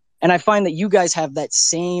approached. And I find that you guys have that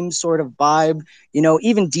same sort of vibe.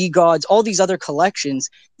 Even D Gods, all these other collections,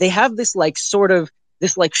 they have this like sort of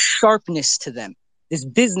this like sharpness to them, this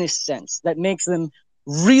business sense that makes them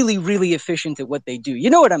really, really efficient at what they do.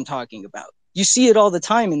 You know what I'm talking about. You see it all the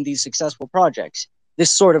time in these successful projects,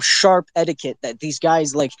 this sort of sharp etiquette that these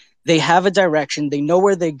guys like they have a direction, they know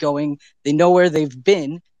where they're going, they know where they've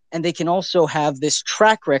been, and they can also have this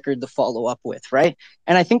track record to follow up with, right?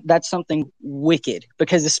 And I think that's something wicked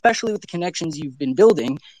because especially with the connections you've been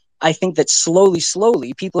building, I think that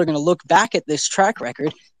slowly people are going to look back at this track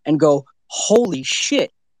record and go, holy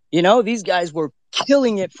shit, these guys were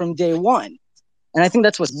killing it from day one. And I think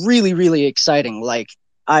that's what's really, really exciting. Like,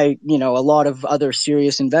 a lot of other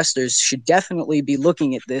serious investors should definitely be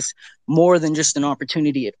looking at this more than just an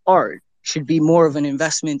opportunity at art. Should be more of an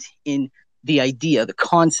investment in the idea, the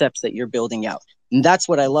concepts that you're building out. And that's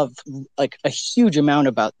what I love, like, a huge amount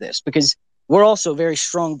about this, because we're also very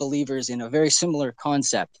strong believers in a very similar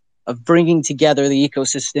concept of bringing together the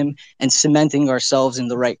ecosystem and cementing ourselves in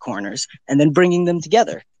the right corners and then bringing them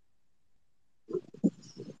together.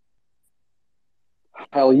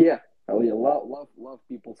 hell yeah, love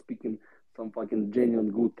people speaking some fucking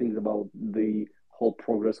genuine good things about the whole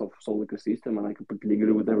progress of Sol ecosystem, and I completely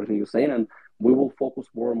agree with everything you're saying. And we will focus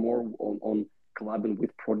more and more on collabing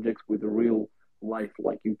with projects with real life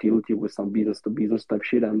like utility with some business to business type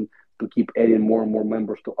shit, and to keep adding more and more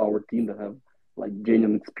members to our team that have like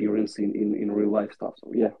genuine experience in real life stuff.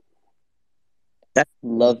 So yeah.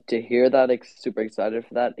 Love to hear that. Super excited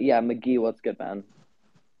for that. Yeah, McGee, what's good, man?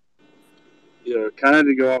 Kind of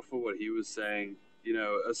to go off of what he was saying,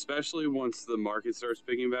 especially once the market starts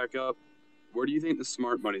picking back up, where do you think the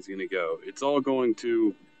smart money's going to go? It's all going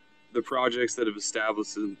to the projects that have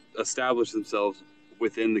established themselves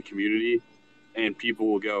within the community, and people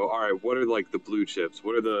will go, all right, what are like the blue chips?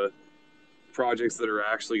 What are the projects that are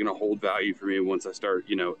actually going to hold value for me once I start,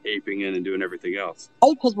 aping in and doing everything else?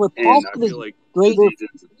 Because we're And past I this feel like greater. the DJs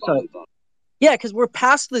have Sorry. finally done. Yeah, because we're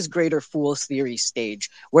past this greater fool's theory stage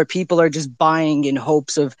where people are just buying in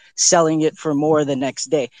hopes of selling it for more the next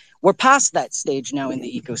day. We're past that stage now in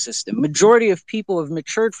the ecosystem. Majority of people have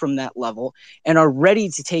matured from that level and are ready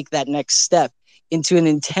to take that next step into an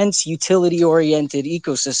intense utility-oriented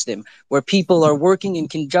ecosystem where people are working in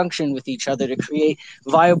conjunction with each other to create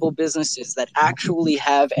viable businesses that actually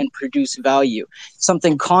have and produce value.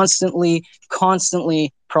 Something constantly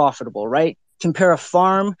profitable, right? Compare a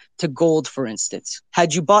farm to gold, for instance.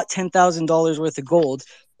 Had you bought $10,000 worth of gold,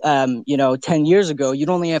 10 years ago, you'd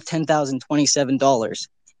only have $10,027.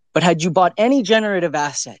 But had you bought any generative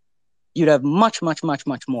asset, you'd have much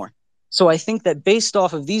more. So I think that based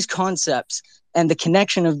off of these concepts and the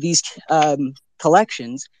connection of these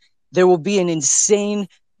collections, there will be an insane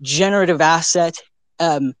generative asset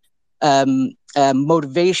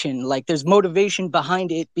motivation. Like there's motivation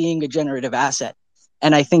behind it being a generative asset.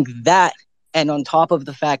 And I think that, and on top of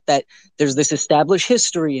the fact that there's this established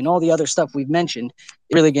history and all the other stuff we've mentioned,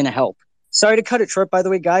 really going to help. Sorry to cut it short, by the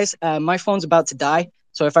way, guys. My phone's about to die.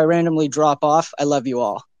 So if I randomly drop off, I love you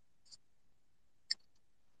all.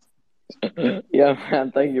 Yeah,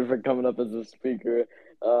 man. Thank you for coming up as a speaker.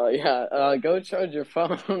 Go charge your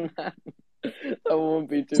phone. That won't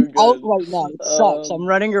be too Out good. right now. It sucks. I'm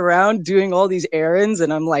running around doing all these errands,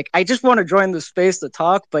 and I'm like, I just want to join the space to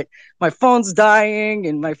talk, but my phone's dying,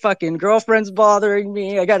 and my fucking girlfriend's bothering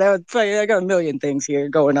me. I got a million things here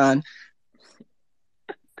going on.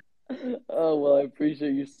 Oh well, I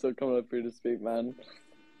appreciate you still coming up here to speak, man.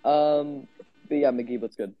 But yeah, McGee,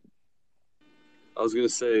 what's good? I was gonna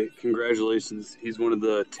say congratulations. He's one of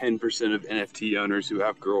the 10% of NFT owners who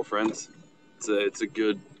have girlfriends. It's a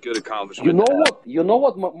good accomplishment. You know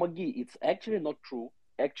what, McGee? It's actually not true.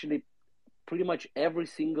 Actually, pretty much every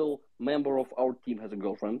single member of our team has a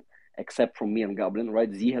girlfriend, except for me and Goblin.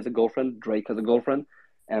 Right? Z has a girlfriend. Drake has a girlfriend,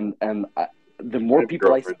 and the more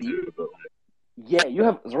people I speak, too, but yeah, you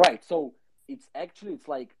have right. So it's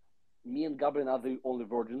like me and Goblin are the only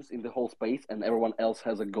virgins in the whole space, and everyone else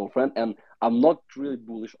has a girlfriend. And I'm not really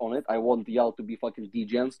bullish on it. I want y'all to be fucking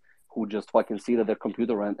degens who just fucking sit at their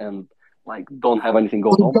computer and like don't have anything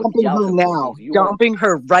going on. But Dumping y'all her have now. girlfriends. Dumping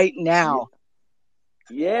her right now.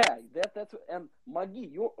 Yeah, that's and Maggie,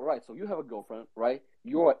 you're right. So you have a girlfriend, right?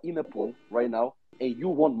 You are in a pool right now, and you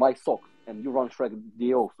want my socks, and you run Shrek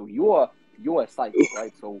DO. So you are a psycho,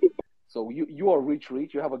 right? So you are rich.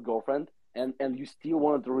 You have a girlfriend, and you still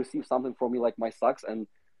wanted to receive something from me like my socks. And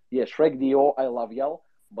yeah, Shrek DO, I love y'all,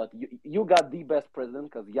 but you got the best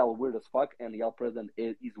president because y'all weird as fuck, and y'all president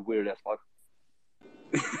is weird as fuck.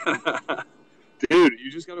 dude,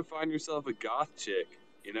 you just gotta find yourself a goth chick.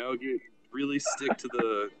 You know, really stick to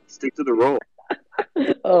the role.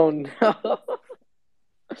 Oh no.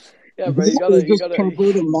 Yeah, bro, you gotta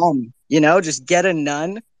convert a nun. Just get a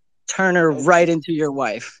nun, turn her right into your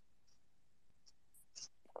wife.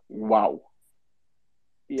 Wow.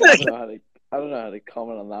 Yeah, I don't know how to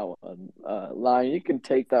comment on that one. Lion, you can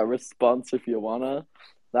take that response if you wanna.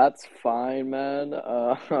 That's fine, man.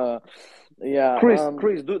 Yeah. Chris,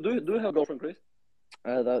 do you have a girlfriend, Chris?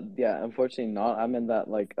 Unfortunately not. I'm in that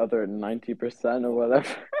like other 90% or whatever.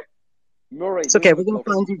 Murray, it's okay. We're gonna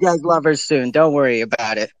find you guys lovers soon. Don't worry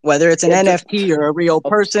about it. Whether it's an NFT or a real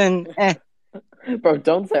person. Bro,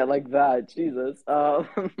 don't say it like that. Jesus.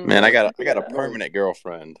 Man, I got a permanent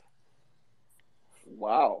girlfriend.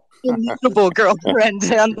 Wow. Immutable girlfriend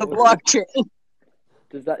on the blockchain.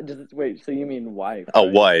 Wait, so you mean wife? A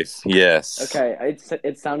right? wife, yes. Okay,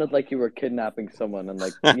 it sounded like you were kidnapping someone, and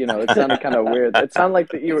like it sounded kind of weird. It sounded like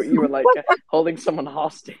that you were like holding someone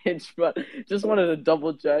hostage, but just wanted to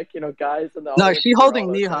double check, guys. In the No, audience, she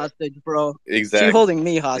holding me hostage, bro. Exactly. She holding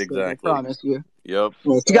me hostage. Exactly. I promise you. Yep.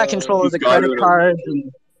 She got control of the credit cards.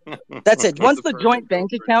 That's it. Once the joint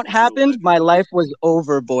bank account happened, my life was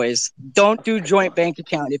over, boys. Don't do joint bank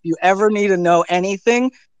account. If you ever need to know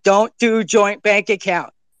anything, don't do joint bank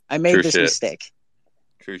account. I made this mistake.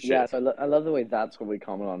 True shit. Yeah, so I love the way that's what we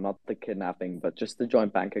comment on, not the kidnapping, but just the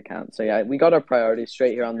joint bank account. So yeah, we got our priorities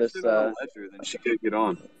straight here on this. Then she can't get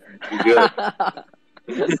on. You good?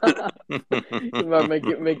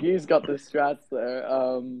 McGee's got the strats there.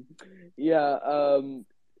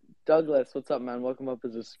 Douglas, what's up, man? Welcome up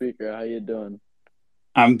as a speaker. How you doing?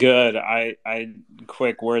 I'm good. I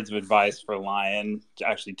quick words of advice for Lion.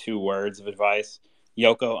 Actually, 2 words of advice.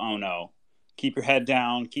 Yoko Ono. Keep your head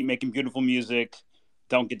down. Keep making beautiful music.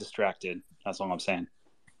 Don't get distracted. That's all I'm saying.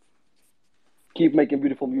 Keep making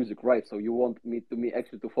beautiful music, right? So you want me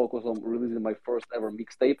actually to focus on releasing my first ever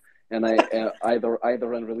mixtape, and I either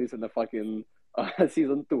and release in the fucking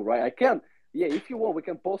season 2, right? I can. Yeah, if you want, we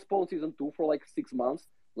can postpone season 2 for like 6 months.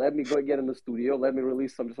 Let me go get in the studio. Let me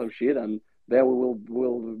release some shit, and then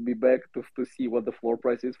we'll be back to see what the floor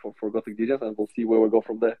price is for Gothic Digits, and we'll see where we go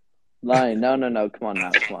from there. Lion, no. Come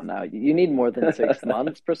on now. You need more than 6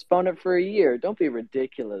 months. Postpone it for a year. Don't be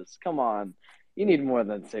ridiculous. Come on. You need more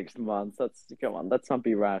than 6 months. Come on. Let's not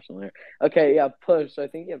be rational here. Okay, yeah, Push. I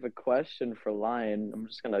think you have a question for Lion. I'm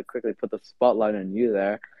just gonna quickly put the spotlight on you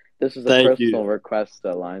there. This is a Thank personal you. request,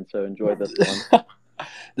 Lion. So enjoy this one.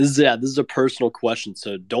 This is a personal question,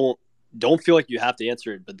 so don't feel like you have to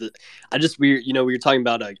answer it. But we were talking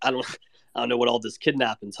about I don't know what all this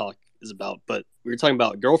kidnapping talk is about, but we were talking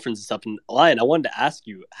about girlfriends and stuff. And Lion, I wanted to ask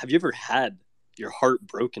you, have you ever had your heart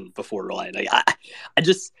broken before, Lion? I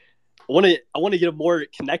want to get a more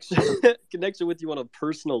connection with you on a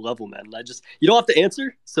personal level, man. You don't have to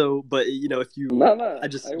answer. So, but if you, No, I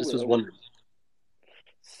just was will. wondering.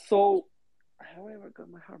 So, have I ever got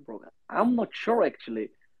my heart broken? I'm not sure actually.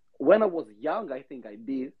 When I was young, I think I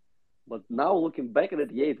did, but now looking back at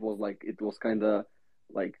it, yeah, it was kind of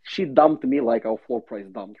like she dumped me like our floor price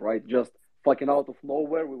dumped, right? Just fucking out of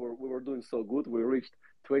nowhere. We were doing so good. We reached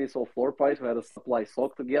 20 soul floor price. We had a supply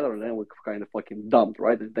sock together, and then we kind of fucking dumped,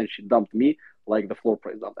 right? And then she dumped me like the floor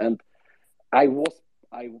price dumped, and I was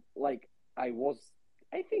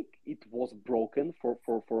I think it was broken for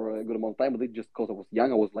a good amount of time, but it just because I was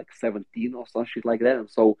young. I was like 17 or some shit like that. And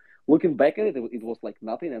so looking back at it, it was like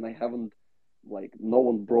nothing. And I haven't, like, no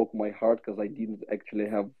one broke my heart because I didn't actually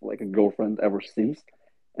have like a girlfriend ever since.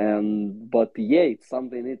 But yeah, it's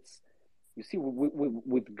something, you see,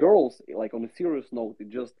 with girls, like on a serious note,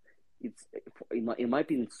 in my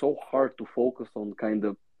opinion, it's so hard to focus on kind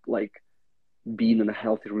of like being in a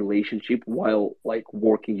healthy relationship while like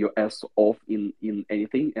working your ass off in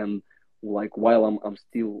anything. And like while I'm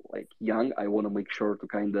still like young, I want to make sure to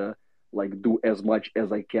kind of like do as much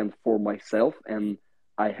as I can for myself. And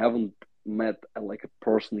I haven't met like a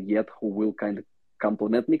person yet who will kind of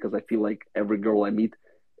compliment me, because I feel like every girl I meet,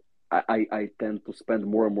 I tend to spend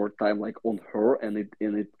more and more time like on her, and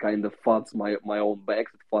it kind of fuds my own back.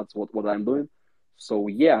 It fuds what I'm doing. So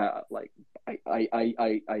yeah, like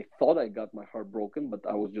I thought I got my heart broken, but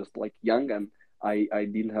I was just like young, and I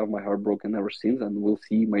didn't have my heart broken ever since. And we'll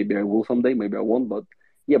see. Maybe I will someday. Maybe I won't. But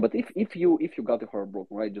yeah, but if you got your heart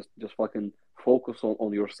broken, right, just fucking focus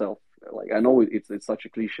on yourself. Like, I know it's such a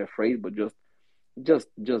cliche phrase, but just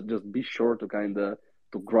be sure to kind of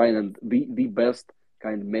to grind. And the best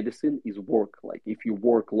kind of medicine is work. Like, if you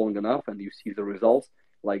work long enough and you see the results,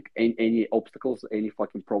 like any obstacles, any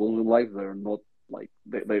fucking problems in life, they're not like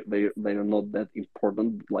they are not that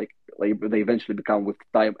important. Like they eventually become with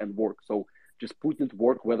time and work. So just put into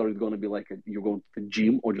work, whether it's going to be like you're going to the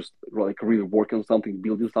gym or just like really working on something,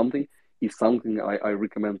 building something, is something I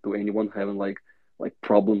recommend to anyone having like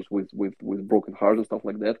problems with broken hearts and stuff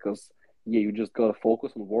like that. Because yeah, you just gotta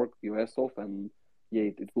focus and work your ass off, and yeah,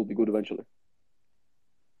 it will be good eventually.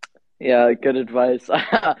 Yeah, good advice.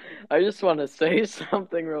 I just want to say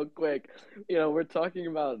something real quick. We're talking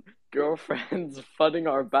about girlfriends funding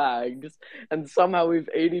our bags, and somehow we've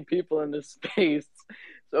 80 people in this space.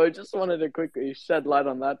 So I just wanted to quickly shed light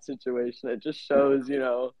on that situation. It just shows,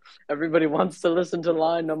 everybody wants to listen to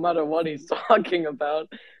Line no matter what he's talking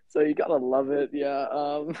about. So you gotta love it.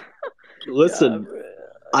 Yeah. Listen,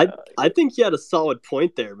 I think he had a solid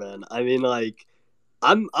point there, man. I mean, like,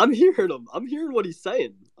 I'm hearing him. I'm hearing what he's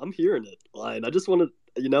saying. I'm hearing it, Lion. I just want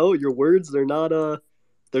to, your words, they're not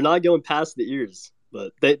going past the ears.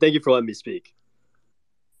 But thank you for letting me speak.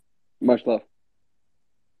 Much love.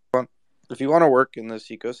 If you want to work in this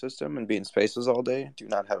ecosystem and be in spaces all day, do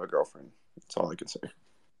not have a girlfriend. That's all I can say.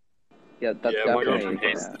 Yeah, that's my girlfriend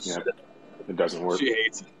hates this. Yeah, it doesn't work. She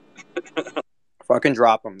hates it. Fucking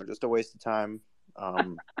drop them. They're just a waste of time.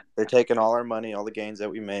 They're taking all our money, all the gains that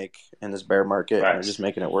we make in this bear market, and they're just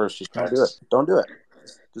making it worse. Just don't do it. Don't do it.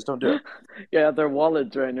 Just don't do it. Yeah, they're wallet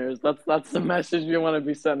drainers. That's the message you want to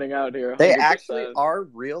be sending out here. 100%. They actually are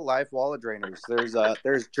real life wallet drainers.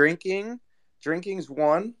 There's drinking. Drinking's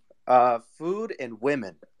one. Food and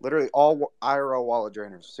women. Literally all IRL wallet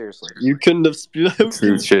drainers. Seriously. You couldn't have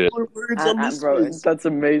True shit. words on this, bro. place. That's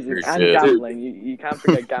amazing. True and shit. gambling. You can't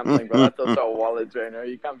forget gambling, bro. That's also a wallet drainer.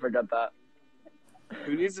 You can't forget that.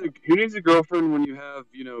 Who needs a girlfriend when you have,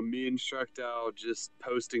 me and Strucked Out just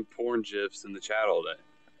posting porn gifs in the chat all day?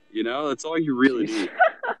 That's all you really need.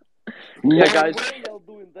 Yeah, guys. Why y'all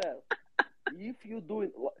doing that? If you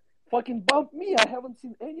doing fucking bump me, I haven't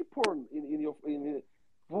seen any porn in your.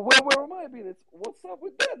 Where am I being? What's up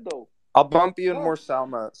with that though? I'll bump you in more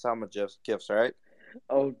Salma gifts, all right?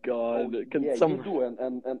 Oh God! You do,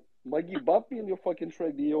 and Maggie, bump me in your fucking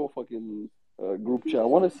Shrek DO fucking group chat. I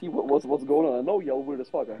want to see what's going on. I know y'all weird as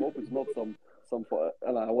fuck. I hope it's not some.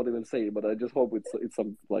 And I won't even say it, but I just hope it's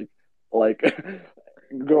some like like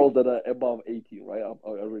girls that are above 18, right? I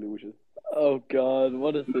really wish it. Oh God,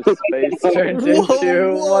 what has this space turned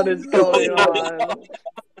into? What is going on?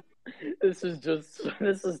 This is just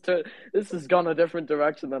this has gone a different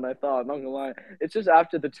direction than I thought. Not gonna lie, it's just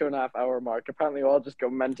after the 2.5 hour mark. Apparently, we'll all just go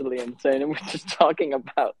mentally insane, and we're just talking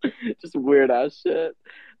about just weird ass shit.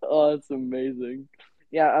 Oh, it's amazing.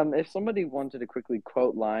 Yeah, if somebody wanted to quickly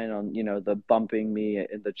quote line on, the bumping me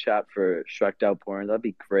in the chat for Shrek'd Out Porn, that'd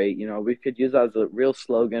be great. We could use that as a real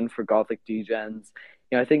slogan for Gothic Degens.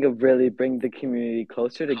 I think it would really bring the community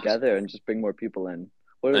closer together and just bring more people in.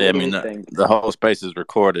 What I do mean, we think? the whole space is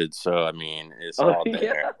recorded, so I mean, it's Oh all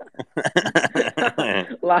yeah,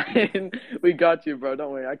 there. Lion, we got you, bro.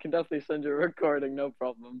 Don't worry. I can definitely send you a recording, no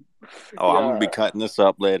problem. Oh, I'm gonna Yeah, be cutting this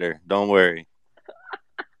up later. Don't worry.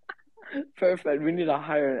 perfect. We need to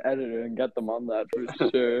hire an editor and get them on that for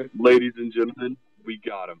sure. Ladies and gentlemen, we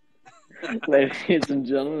got him. Ladies and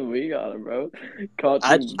gentlemen, we got it, bro. Caught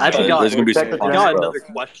I some actually got There's gonna be some I fun got stuff. another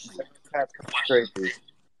question.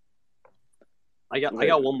 I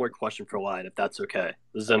got one more question for Lion, if that's okay.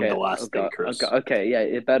 This isn't the last thing, Chris. Okay, yeah,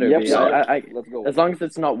 it better Yep, be. yep. I, Let's go. as long as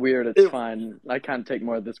it's not weird, it's fine. I can't take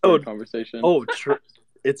more of this weird conversation.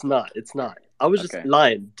 It's not. I was just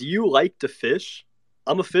Lion. Do you like to fish?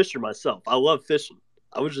 I'm a fisher myself. I love fishing.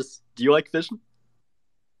 Do you like fishing?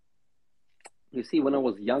 You see, when I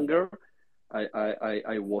was younger,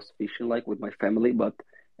 I was fishing like with my family, but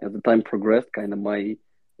as the time progressed, kind of my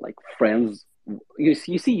like friends, you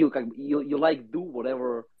like do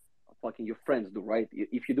whatever fucking your friends do, right?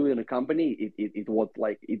 If you do it in a company,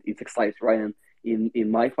 it excites, right? And in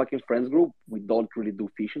my fucking friends group, we don't really do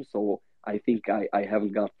fishing, so I think I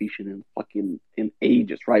haven't gone fishing in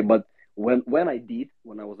ages, right? But when I did,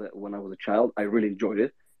 when I was a child, I really enjoyed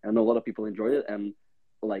it. I know a lot of people enjoyed it, and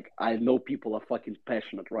like I know people are fucking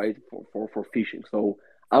passionate, right, for fishing. So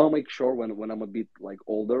I'll make sure when I'm a bit like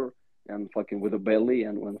older and fucking with a belly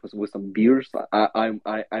and with some beers,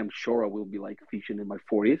 I'm sure I will be like fishing in my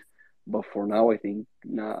 40s. But for now, I think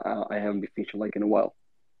I haven't been fishing like in a while.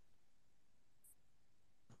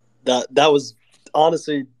 That was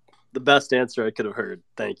honestly the best answer I could have heard.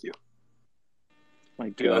 Thank you.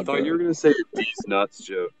 Dude, I thought you were gonna say D's nuts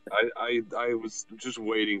joke. I was just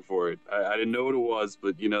waiting for it. I didn't know what it was,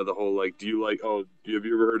 but the whole like, have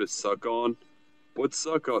you ever heard of suck on? What's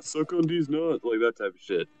suck on? Suck on D's nuts, like that type of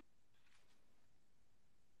shit.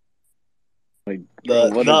 Like,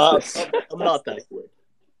 what is this? I'm not that quick.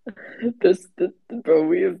 This bro,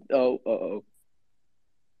 we have oh.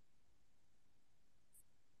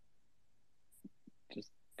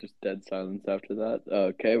 Just dead silence after that.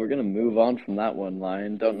 Okay, we're gonna move on from that one,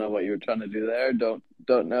 Lion. Don't know what you were trying to do there. Don't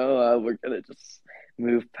know. We're gonna just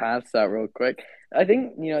move past that real quick. I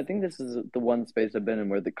think this is the one space I've been in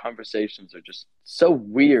where the conversations are just so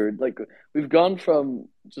weird. Like we've gone from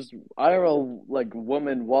just IRL like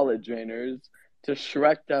woman wallet drainers to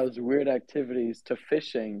Shrek'd weird activities to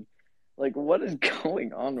fishing. Like, what is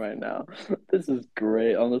going on right now? This is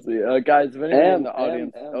great, honestly. Guys, if anyone in the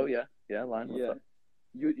audience, Lion, what's up?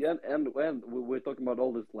 And we're talking about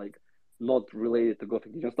all this like not related to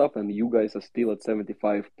Gothic Legion stuff, and you guys are still at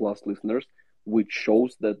 75 plus listeners, which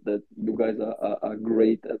shows that you guys are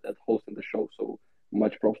great at hosting the show. So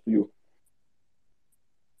much props to you.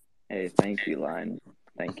 Hey, thank you, Lion.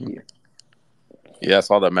 Thank you. Yeah,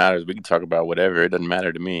 that's all that matters. We can talk about whatever. It doesn't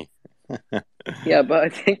matter to me. Yeah, but I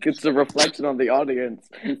think it's a reflection on the audience.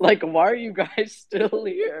 Like, why are you guys still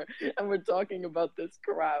here? And we're talking about this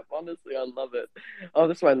crap. Honestly, I love it. Oh,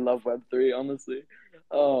 that's why I love Web3, honestly.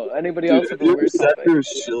 Oh, anybody else have a weird topic? Through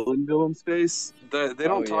Shillenville in space, they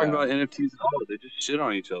don't talk about NFTs at all. They just shit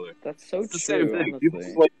on each other. That's so it's true, the same thing. honestly. People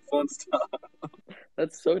just like fun stuff.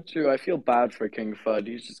 That's so true. I feel bad for King Fud.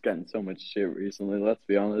 He's just getting so much shit recently, let's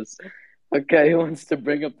be honest. Okay, who wants to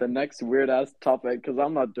bring up the next weird-ass topic? Because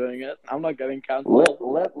I'm not doing it. I'm not getting canceled.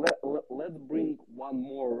 Let's bring one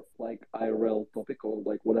more, like, IRL topic or,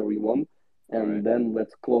 like, whatever you want. And then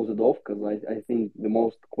let's close it off, because I think the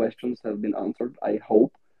most questions have been answered, I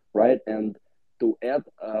hope, right? And to add,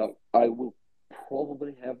 I will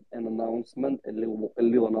probably have an announcement, a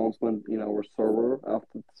little announcement in our server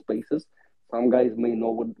after Spaces. Some guys may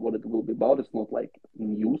know what it will be about. It's not like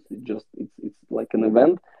news. It's like an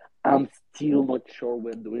event. I'm still not sure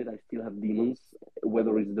we're doing it. I still have demons,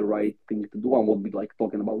 whether it's the right thing to do. I won't be like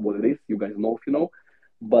talking about what it is. You guys know if you know.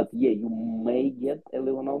 But yeah, you may get a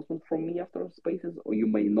little announcement from me after Spaces, or you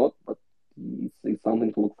may not. But it's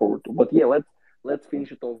something to look forward to. But yeah, let's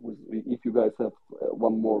finish it off with, if you guys have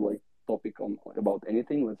one more like topic on about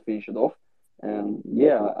anything, let's finish it off. And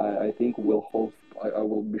yeah, I think we'll host. I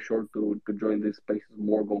will be sure to join these Spaces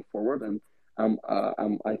more going forward, and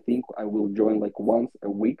I think I will join like once a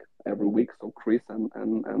week, every week. So Chris and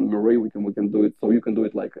Marie, we can do it. So you can do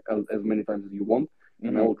it like as many times as you want,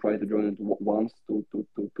 and I will try to join it once, two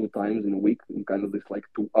times in a week, in kind of this like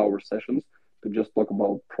 2 hour sessions to just talk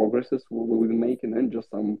about progresses we've been making and just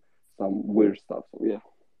some weird stuff. So yeah.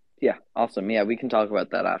 Yeah, awesome. Yeah, we can talk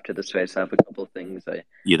about that after the space. I have a couple of things I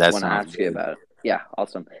that want to sounds ask you good. about. Yeah,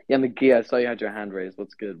 awesome. Yeah, McGee, I saw you had your hand raised.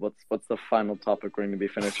 What's good? What's the final topic we're going to be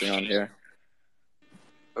finishing on here?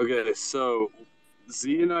 Okay, so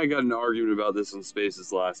Z and I got an argument about this on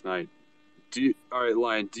Spaces last night. All right,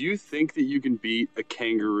 Lion, do you think that you can beat a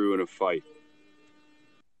kangaroo in a fight?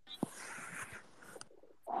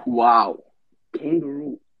 Wow,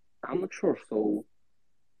 kangaroo. I'm not sure. So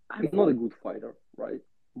I'm not a good fighter, right?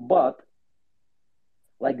 But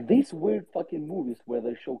like these weird fucking movies where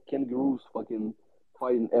they show kangaroos fucking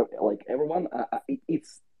fighting like everyone,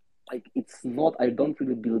 it's like it's not. I don't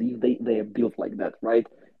really believe they are built like that, right?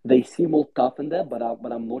 They seem all tough and that, but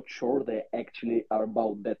I'm not sure they actually are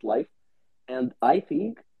about that life. And I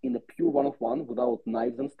think in a pure 1-on-1 without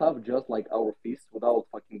knives and stuff, just like our fists, without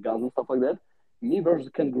fucking guns and stuff like that, me versus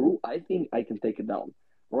kangaroo, I think I can take it down.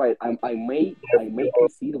 Right? I may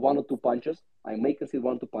concede 1 or 2 punches. I may concede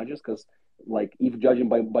 1 or 2 punches because like if judging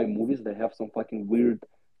by movies, they have some fucking weird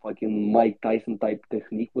fucking Mike Tyson type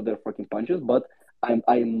technique with their fucking punches, but I'm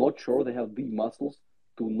not sure they have the muscles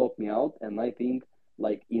to knock me out. And I think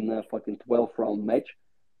like in a fucking 12 round match,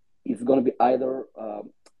 it's gonna be either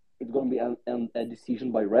it's gonna be a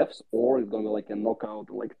decision by refs or it's gonna be like a knockout,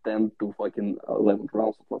 like 10 to fucking 11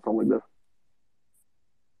 rounds or something like that.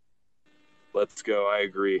 Let's go. I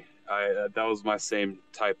agree. That was my same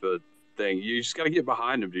type of thing. You just got to get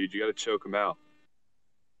behind him, dude. You got to choke him out.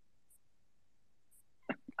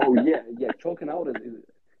 Oh yeah, choking out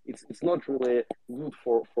it's not really good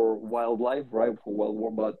for wildlife, right? For wild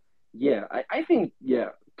war, but yeah, I think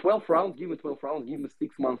 12 rounds. Give me 12 rounds. Give me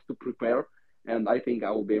 6 months to prepare, and I think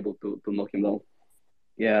I will be able to knock him down.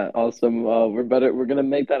 Yeah, awesome. We're gonna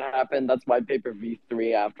make that happen. That's my paper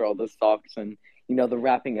V3 after all this talks and the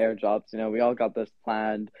wrapping airdrops. We all got this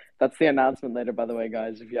planned. That's the announcement later, by the way,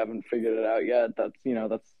 guys. If you haven't figured it out yet,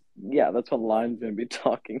 that's what Line's gonna be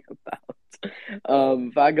talking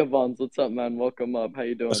about. Vagabonds, what's up, man? Welcome up. How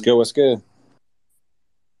you doing? What's good? What's good?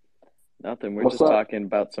 Nothing. We're What's just up? talking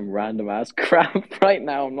about some random ass crap right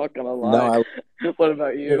now. I'm not gonna No, lie. I What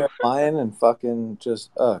about you? Lion and fucking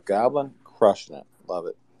just Goblin crushing it. Love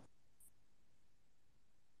it.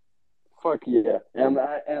 Fuck yeah, and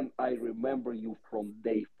I remember you from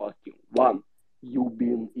day fucking one. You've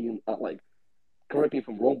been in like, correct me if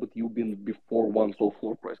I'm wrong, but you've been before one soul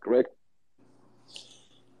floor price, correct?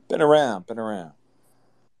 Been around.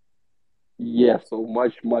 Yeah, so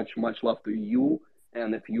much love to you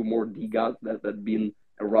and a few more D gods that been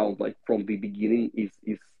around like from the beginning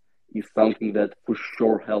is something that for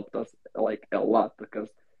sure helped us like a lot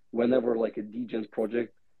because whenever like a DGens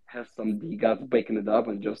project has some D gods backing it up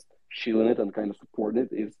and just shielding it and kind of supporting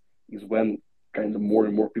it is when kind of more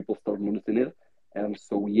and more people start noticing it. And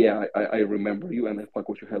so yeah, I remember you and I fuck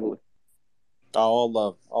with you heavily. All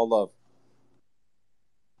love.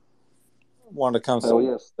 Want to come Hell see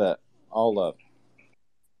yes. that. All love.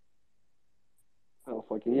 Hell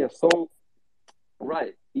fucking yes. So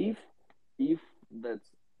right, if that's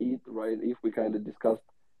it, right? If we kind of discussed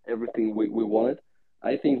everything we wanted,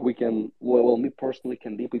 I think we can. Well, me personally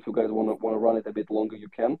can deep. If you guys wanna run it a bit longer, you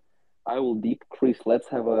can. I will deep. Chris, let's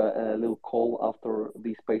have a little call after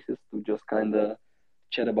these spaces to just kind of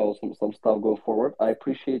chat about some stuff going forward. I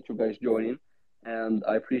appreciate you guys joining, and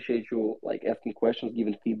I appreciate you like asking questions,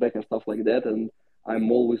 giving feedback and stuff like that. And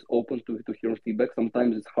I'm always open to hearing feedback.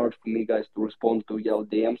 Sometimes it's hard for me guys to respond to y'all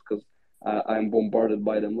DMs because I'm bombarded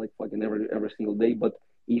by them like fucking every single day. But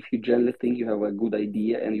if you generally think you have a good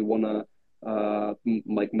idea and you wanna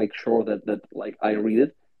like make sure that like I read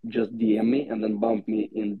it, just DM me and then bump me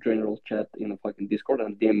in general chat in a fucking Discord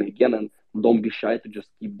and DM me again. And don't be shy to just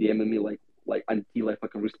keep DMing me like until I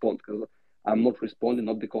fucking respond because I'm not responding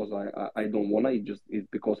not because I don't wanna. It's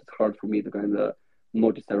because it's hard for me to kind of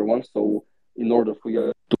notice everyone. So in order for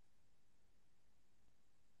you to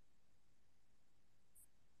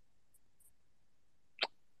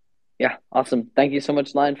Yeah, awesome. Thank you so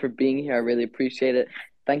much, Lion, for being here. I really appreciate it.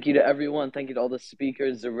 Thank you to everyone. Thank you to all the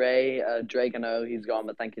speakers. Zaray, Drake, I know he's gone,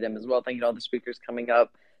 but thank you to him as well. Thank you to all the speakers coming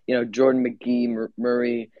up. Jordan McGee,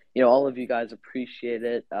 Murray, all of you guys appreciate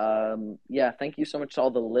it. Yeah, thank you so much to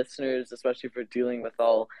all the listeners, especially for dealing with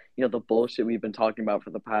all, the bullshit we've been talking about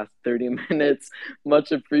for the past 30 minutes.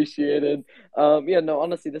 Much appreciated. Yeah, no,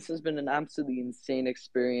 honestly, this has been an absolutely insane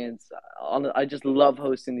experience. I just love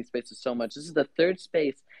hosting these spaces so much. This is the third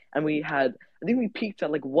space, and I think we peaked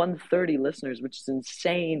at like 130 listeners, which is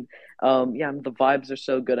insane. Yeah, and the vibes are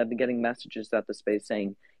so good. I've been getting messages at the space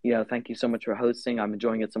saying, thank you so much for hosting. I'm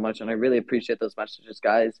enjoying it so much, and I really appreciate those messages,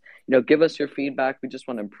 guys. Give us your feedback. We just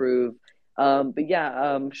want to improve. But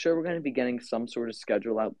yeah, I'm sure we're going to be getting some sort of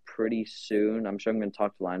schedule out pretty soon. I'm sure I'm going to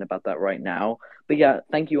talk to Lion about that right now. But yeah,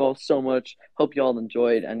 thank you all so much. Hope you all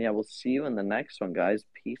enjoyed, and yeah, we'll see you in the next one, guys.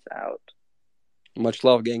 Peace out. Much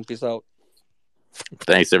love, gang. Peace out.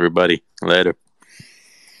 Thanks, everybody. Later.